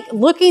she's, like,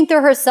 looking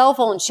through her cell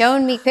phone,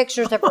 showing me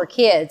pictures of her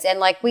kids, and,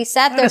 like, we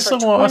sat there for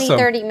 20,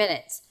 30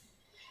 minutes.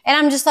 And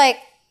I'm just like...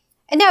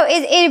 No,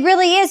 it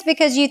really is,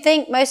 because you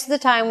think most of the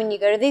time when you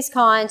go to these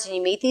cons and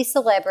you meet these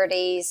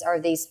celebrities or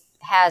these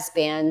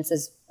has-beens,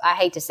 as I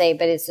hate to say it,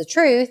 but it's the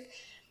truth,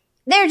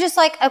 they're just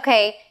like,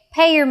 okay,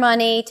 pay your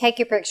money, take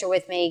your picture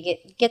with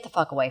me, get the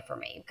fuck away from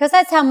me. Because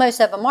that's how most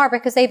of them are,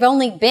 because they've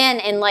only been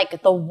in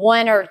like the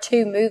 1 or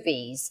 2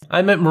 movies.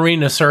 I met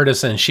Marina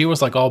Sirtis, and she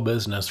was like all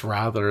business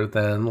rather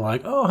than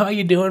like, oh, how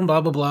you doing,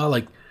 blah, blah, blah,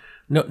 like...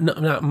 No,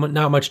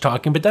 not much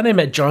talking. But then I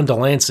met John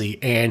Delancey,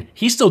 and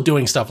he's still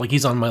doing stuff. Like,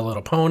 he's on My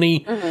Little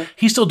Pony. Mm-hmm.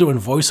 He's still doing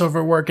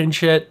voiceover work and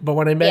shit. But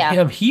when I met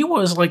him, he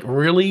was, like,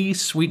 really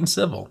sweet and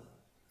civil.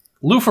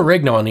 Lou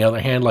Ferrigno, on the other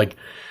hand, like,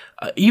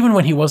 even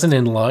when he wasn't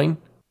in line.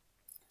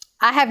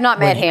 I have not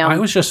met him. I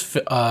was just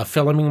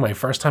filming my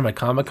first time at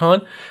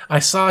Comic-Con. I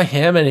saw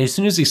him, and as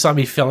soon as he saw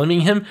me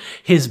filming him,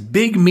 his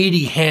big,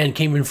 meaty hand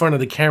came in front of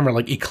the camera,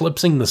 like,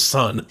 eclipsing the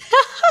sun.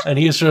 And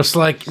he's just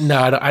like,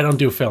 no, I don't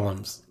do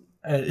films.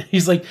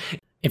 He's like,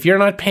 if you're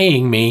not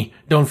paying me,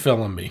 don't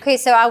film me. Okay,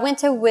 so I went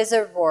to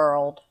Wizard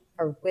World.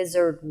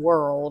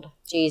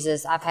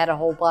 Jesus, I've had a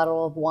whole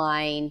bottle of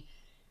wine.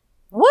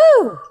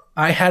 Woo!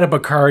 I had a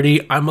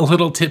Bacardi. I'm a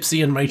little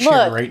tipsy in my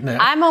chair right now.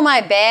 I'm on my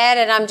bed,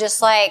 and I'm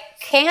just like,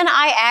 can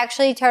I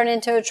actually turn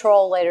into a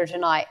troll later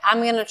tonight?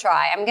 I'm going to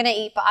try. I'm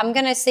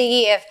going to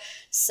see if...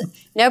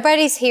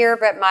 Nobody's here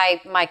but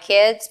my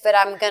kids, but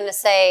I'm going to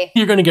say...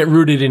 You're going to get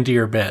rooted into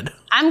your bed.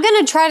 I'm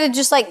going to try to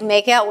just like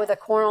make out with a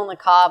corn on the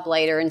cob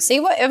later and see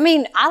what... I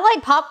mean, I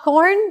like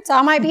popcorn, so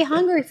I might be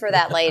hungry for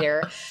that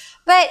later.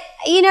 But,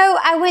 you know,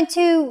 I went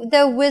to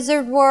the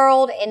Wizard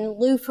World and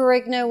Lou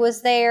Ferrigno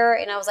was there,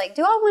 and I was like,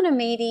 do I want to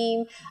meet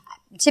him?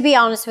 to be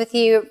honest with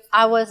you,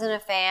 I wasn't a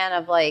fan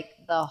of like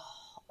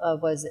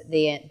was it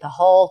the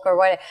Hulk or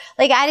what?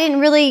 Like I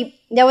didn't really,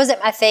 that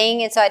wasn't my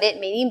thing, and so I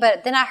didn't meet him.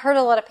 But then I heard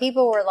a lot of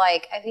people were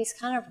like, "Oh, he's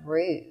kind of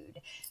rude."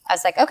 I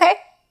was like, "Okay,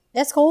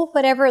 that's cool,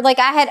 whatever." Like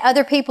I had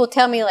other people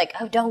tell me like,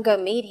 "Oh, don't go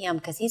meet him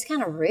because he's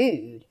kind of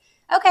rude."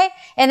 Okay,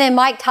 and then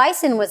Mike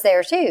Tyson was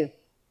there too,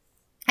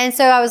 and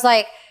so I was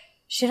like,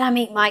 "Should I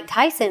meet Mike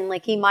Tyson?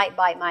 Like he might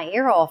bite my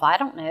ear off. I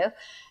don't know."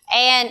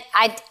 And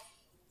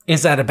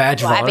is that a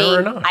badge of honor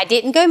or not? I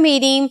didn't go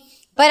meet him.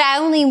 But I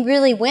only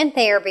really went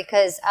there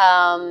because,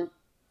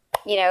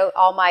 you know,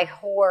 all my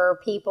horror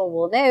people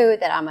will know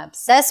that I'm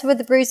obsessed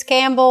with Bruce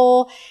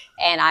Campbell,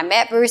 and I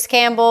met Bruce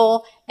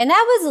Campbell, and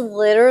that was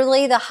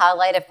literally the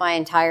highlight of my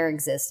entire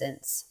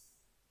existence.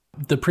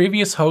 The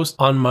previous host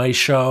on my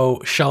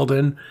show,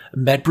 Sheldon,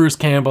 met Bruce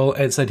Campbell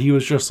and said he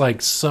was just like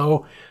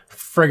so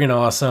friggin'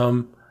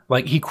 awesome.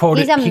 Like he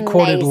quoted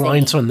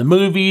lines from the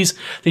movies.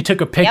 They took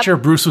a picture.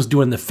 Yep. Bruce was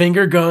doing the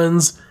finger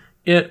guns.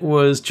 It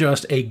was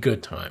just a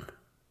good time.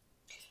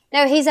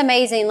 No, he's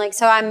amazing. Like,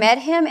 so I met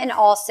him in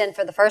Austin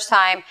for the first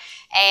time,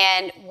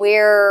 and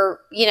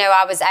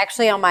I was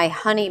actually on my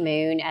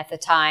honeymoon at the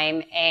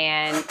time,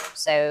 and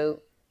so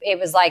it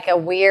was like a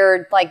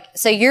weird, like,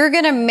 so you're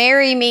going to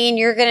marry me and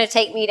you're going to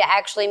take me to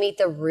actually meet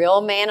the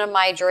real man of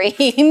my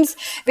dreams,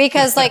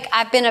 because like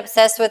I've been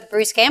obsessed with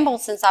Bruce Campbell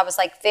since I was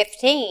like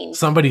 15.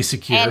 Somebody's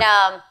secure. And,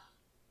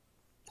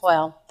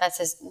 well, that's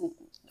just...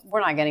 We're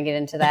not going to get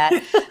into that.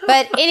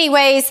 But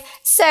anyways,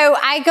 so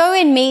I go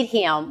and meet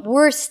him.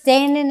 We're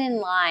standing in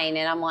line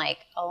and I'm like,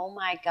 oh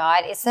my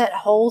God. It's that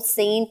whole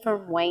scene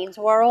from Wayne's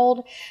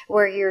World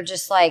where you're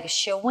just like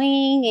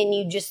showing and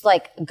you just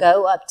like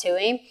go up to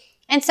him.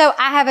 And so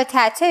I have a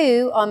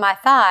tattoo on my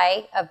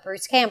thigh of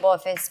Bruce Campbell,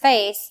 of his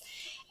face.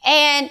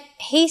 And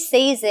he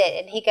sees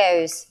it and he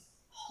goes,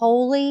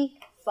 holy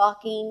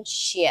fucking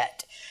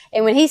shit.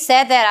 And when he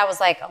said that, I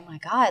was like, oh my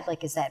God,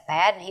 like, is that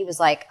bad? And he was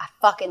like, I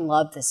fucking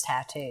love this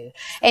tattoo.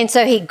 And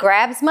so he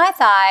grabs my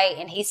thigh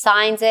and he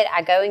signs it.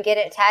 I go and get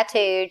it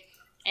tattooed.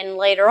 And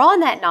later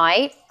on that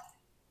night,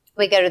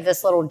 we go to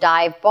this little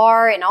dive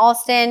bar in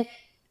Austin.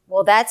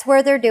 Well, that's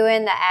where they're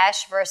doing the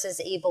Ash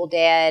versus Evil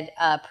Dead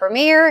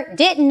premiere.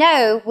 Didn't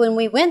know when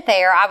we went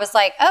there. I was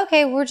like,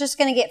 okay, we're just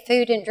going to get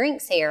food and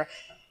drinks here.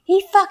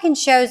 He fucking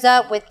shows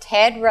up with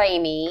Ted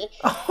Raimi.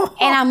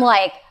 And I'm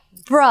like,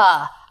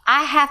 bruh.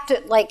 I have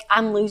to, like,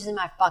 I'm losing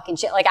my fucking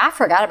shit. Like, I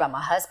forgot about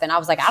my husband. I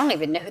was like, I don't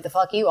even know who the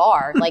fuck you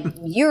are. Like,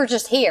 you're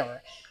just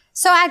here.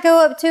 So I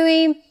go up to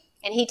him,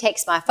 and he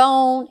takes my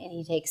phone, and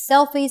he takes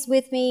selfies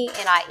with me,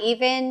 and I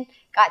even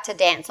got to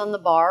dance on the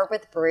bar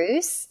with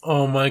Bruce.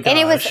 Oh, my gosh. And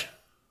it was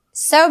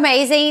so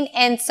amazing.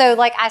 And so,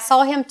 like, I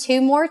saw him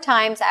 2 more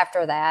times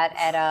after that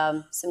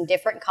at some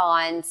different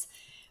cons.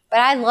 But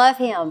I love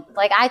him.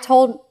 Like, I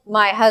told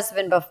my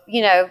husband,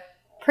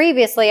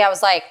 previously, I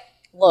was like,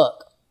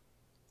 look,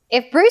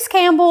 if Bruce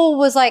Campbell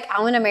was like,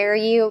 I want to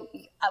marry you,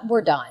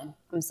 we're done.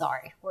 I'm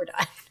sorry. We're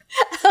done.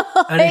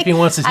 Like, and if he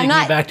wants to take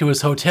me back to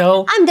his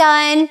hotel, I'm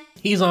done.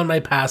 He's on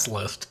my pass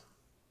list.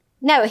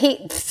 No,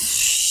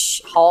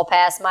 haul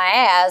past my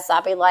ass.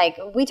 I'll be like,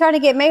 we trying to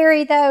get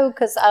married though?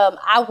 Because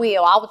I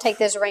will take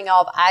this ring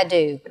off. I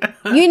do.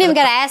 You ain't even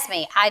got to ask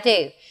me. I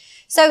do.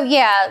 So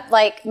yeah,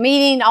 like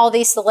meeting all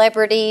these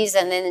celebrities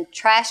and then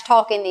trash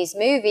talking these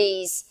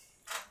movies,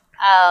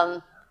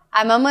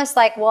 I'm almost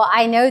like, well,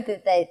 I know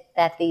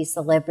that these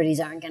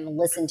celebrities aren't going to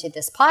listen to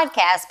this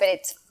podcast, but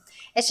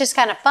it's just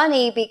kind of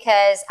funny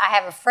because I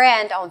have a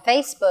friend on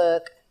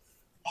Facebook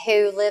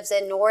who lives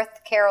in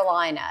North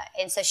Carolina,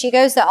 and so she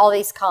goes to all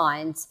these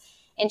cons,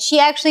 and she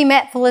actually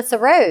met Felissa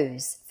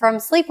Rose from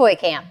Sleepaway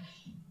Camp,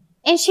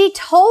 and she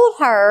told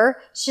her,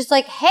 she's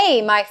like,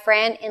 hey, my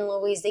friend in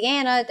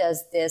Louisiana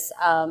does this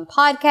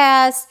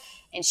podcast,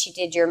 and she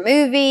did your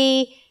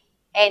movie,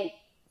 and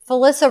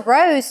Felissa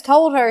Rose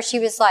told her, she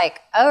was like,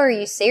 oh, are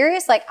you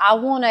serious? Like, I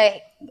want to,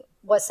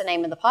 what's the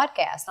name of the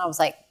podcast? And I was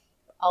like,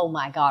 oh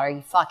my God, are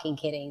you fucking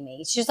kidding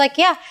me? She's like,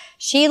 yeah,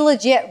 she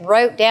legit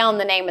wrote down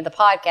the name of the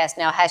podcast.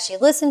 Now, has she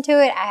listened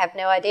to it? I have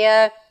no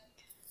idea.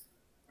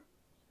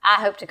 I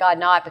hope to God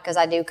not, because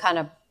I do kind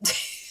of,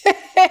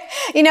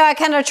 I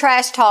kind of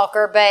trash talk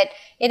her, but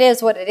it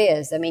is what it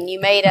is. I mean, you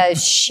made a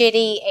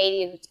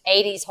shitty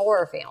 80s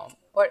horror film.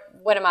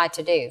 What am I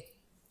to do?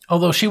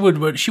 Although she would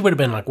have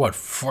been like, what,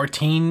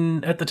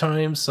 14 at the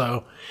time?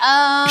 So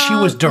she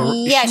was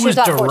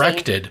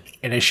directed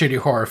in a shitty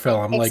horror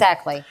film.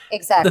 Exactly.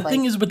 The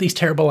thing is with these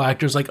terrible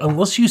actors, like,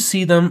 unless you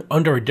see them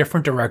under a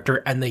different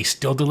director and they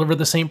still deliver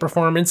the same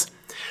performance,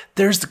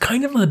 there's the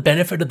kind of the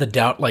benefit of the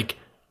doubt. Like,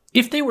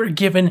 if they were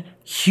given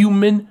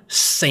human,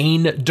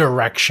 sane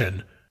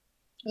direction,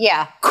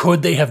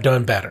 could they have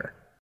done better?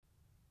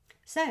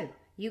 So,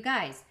 you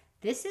guys,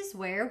 this is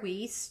where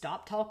we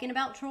stop talking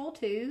about Troll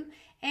 2.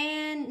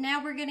 And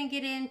now we're going to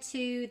get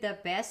into the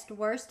best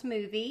worst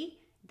movie.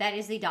 That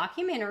is the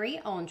documentary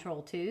on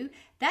Troll 2.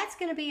 That's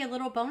going to be a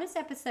little bonus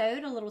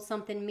episode, a little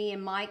something me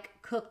and Mike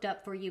cooked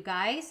up for you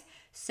guys.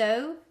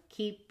 So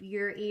keep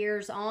your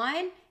ears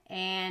on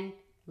and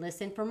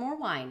listen for more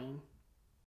whining.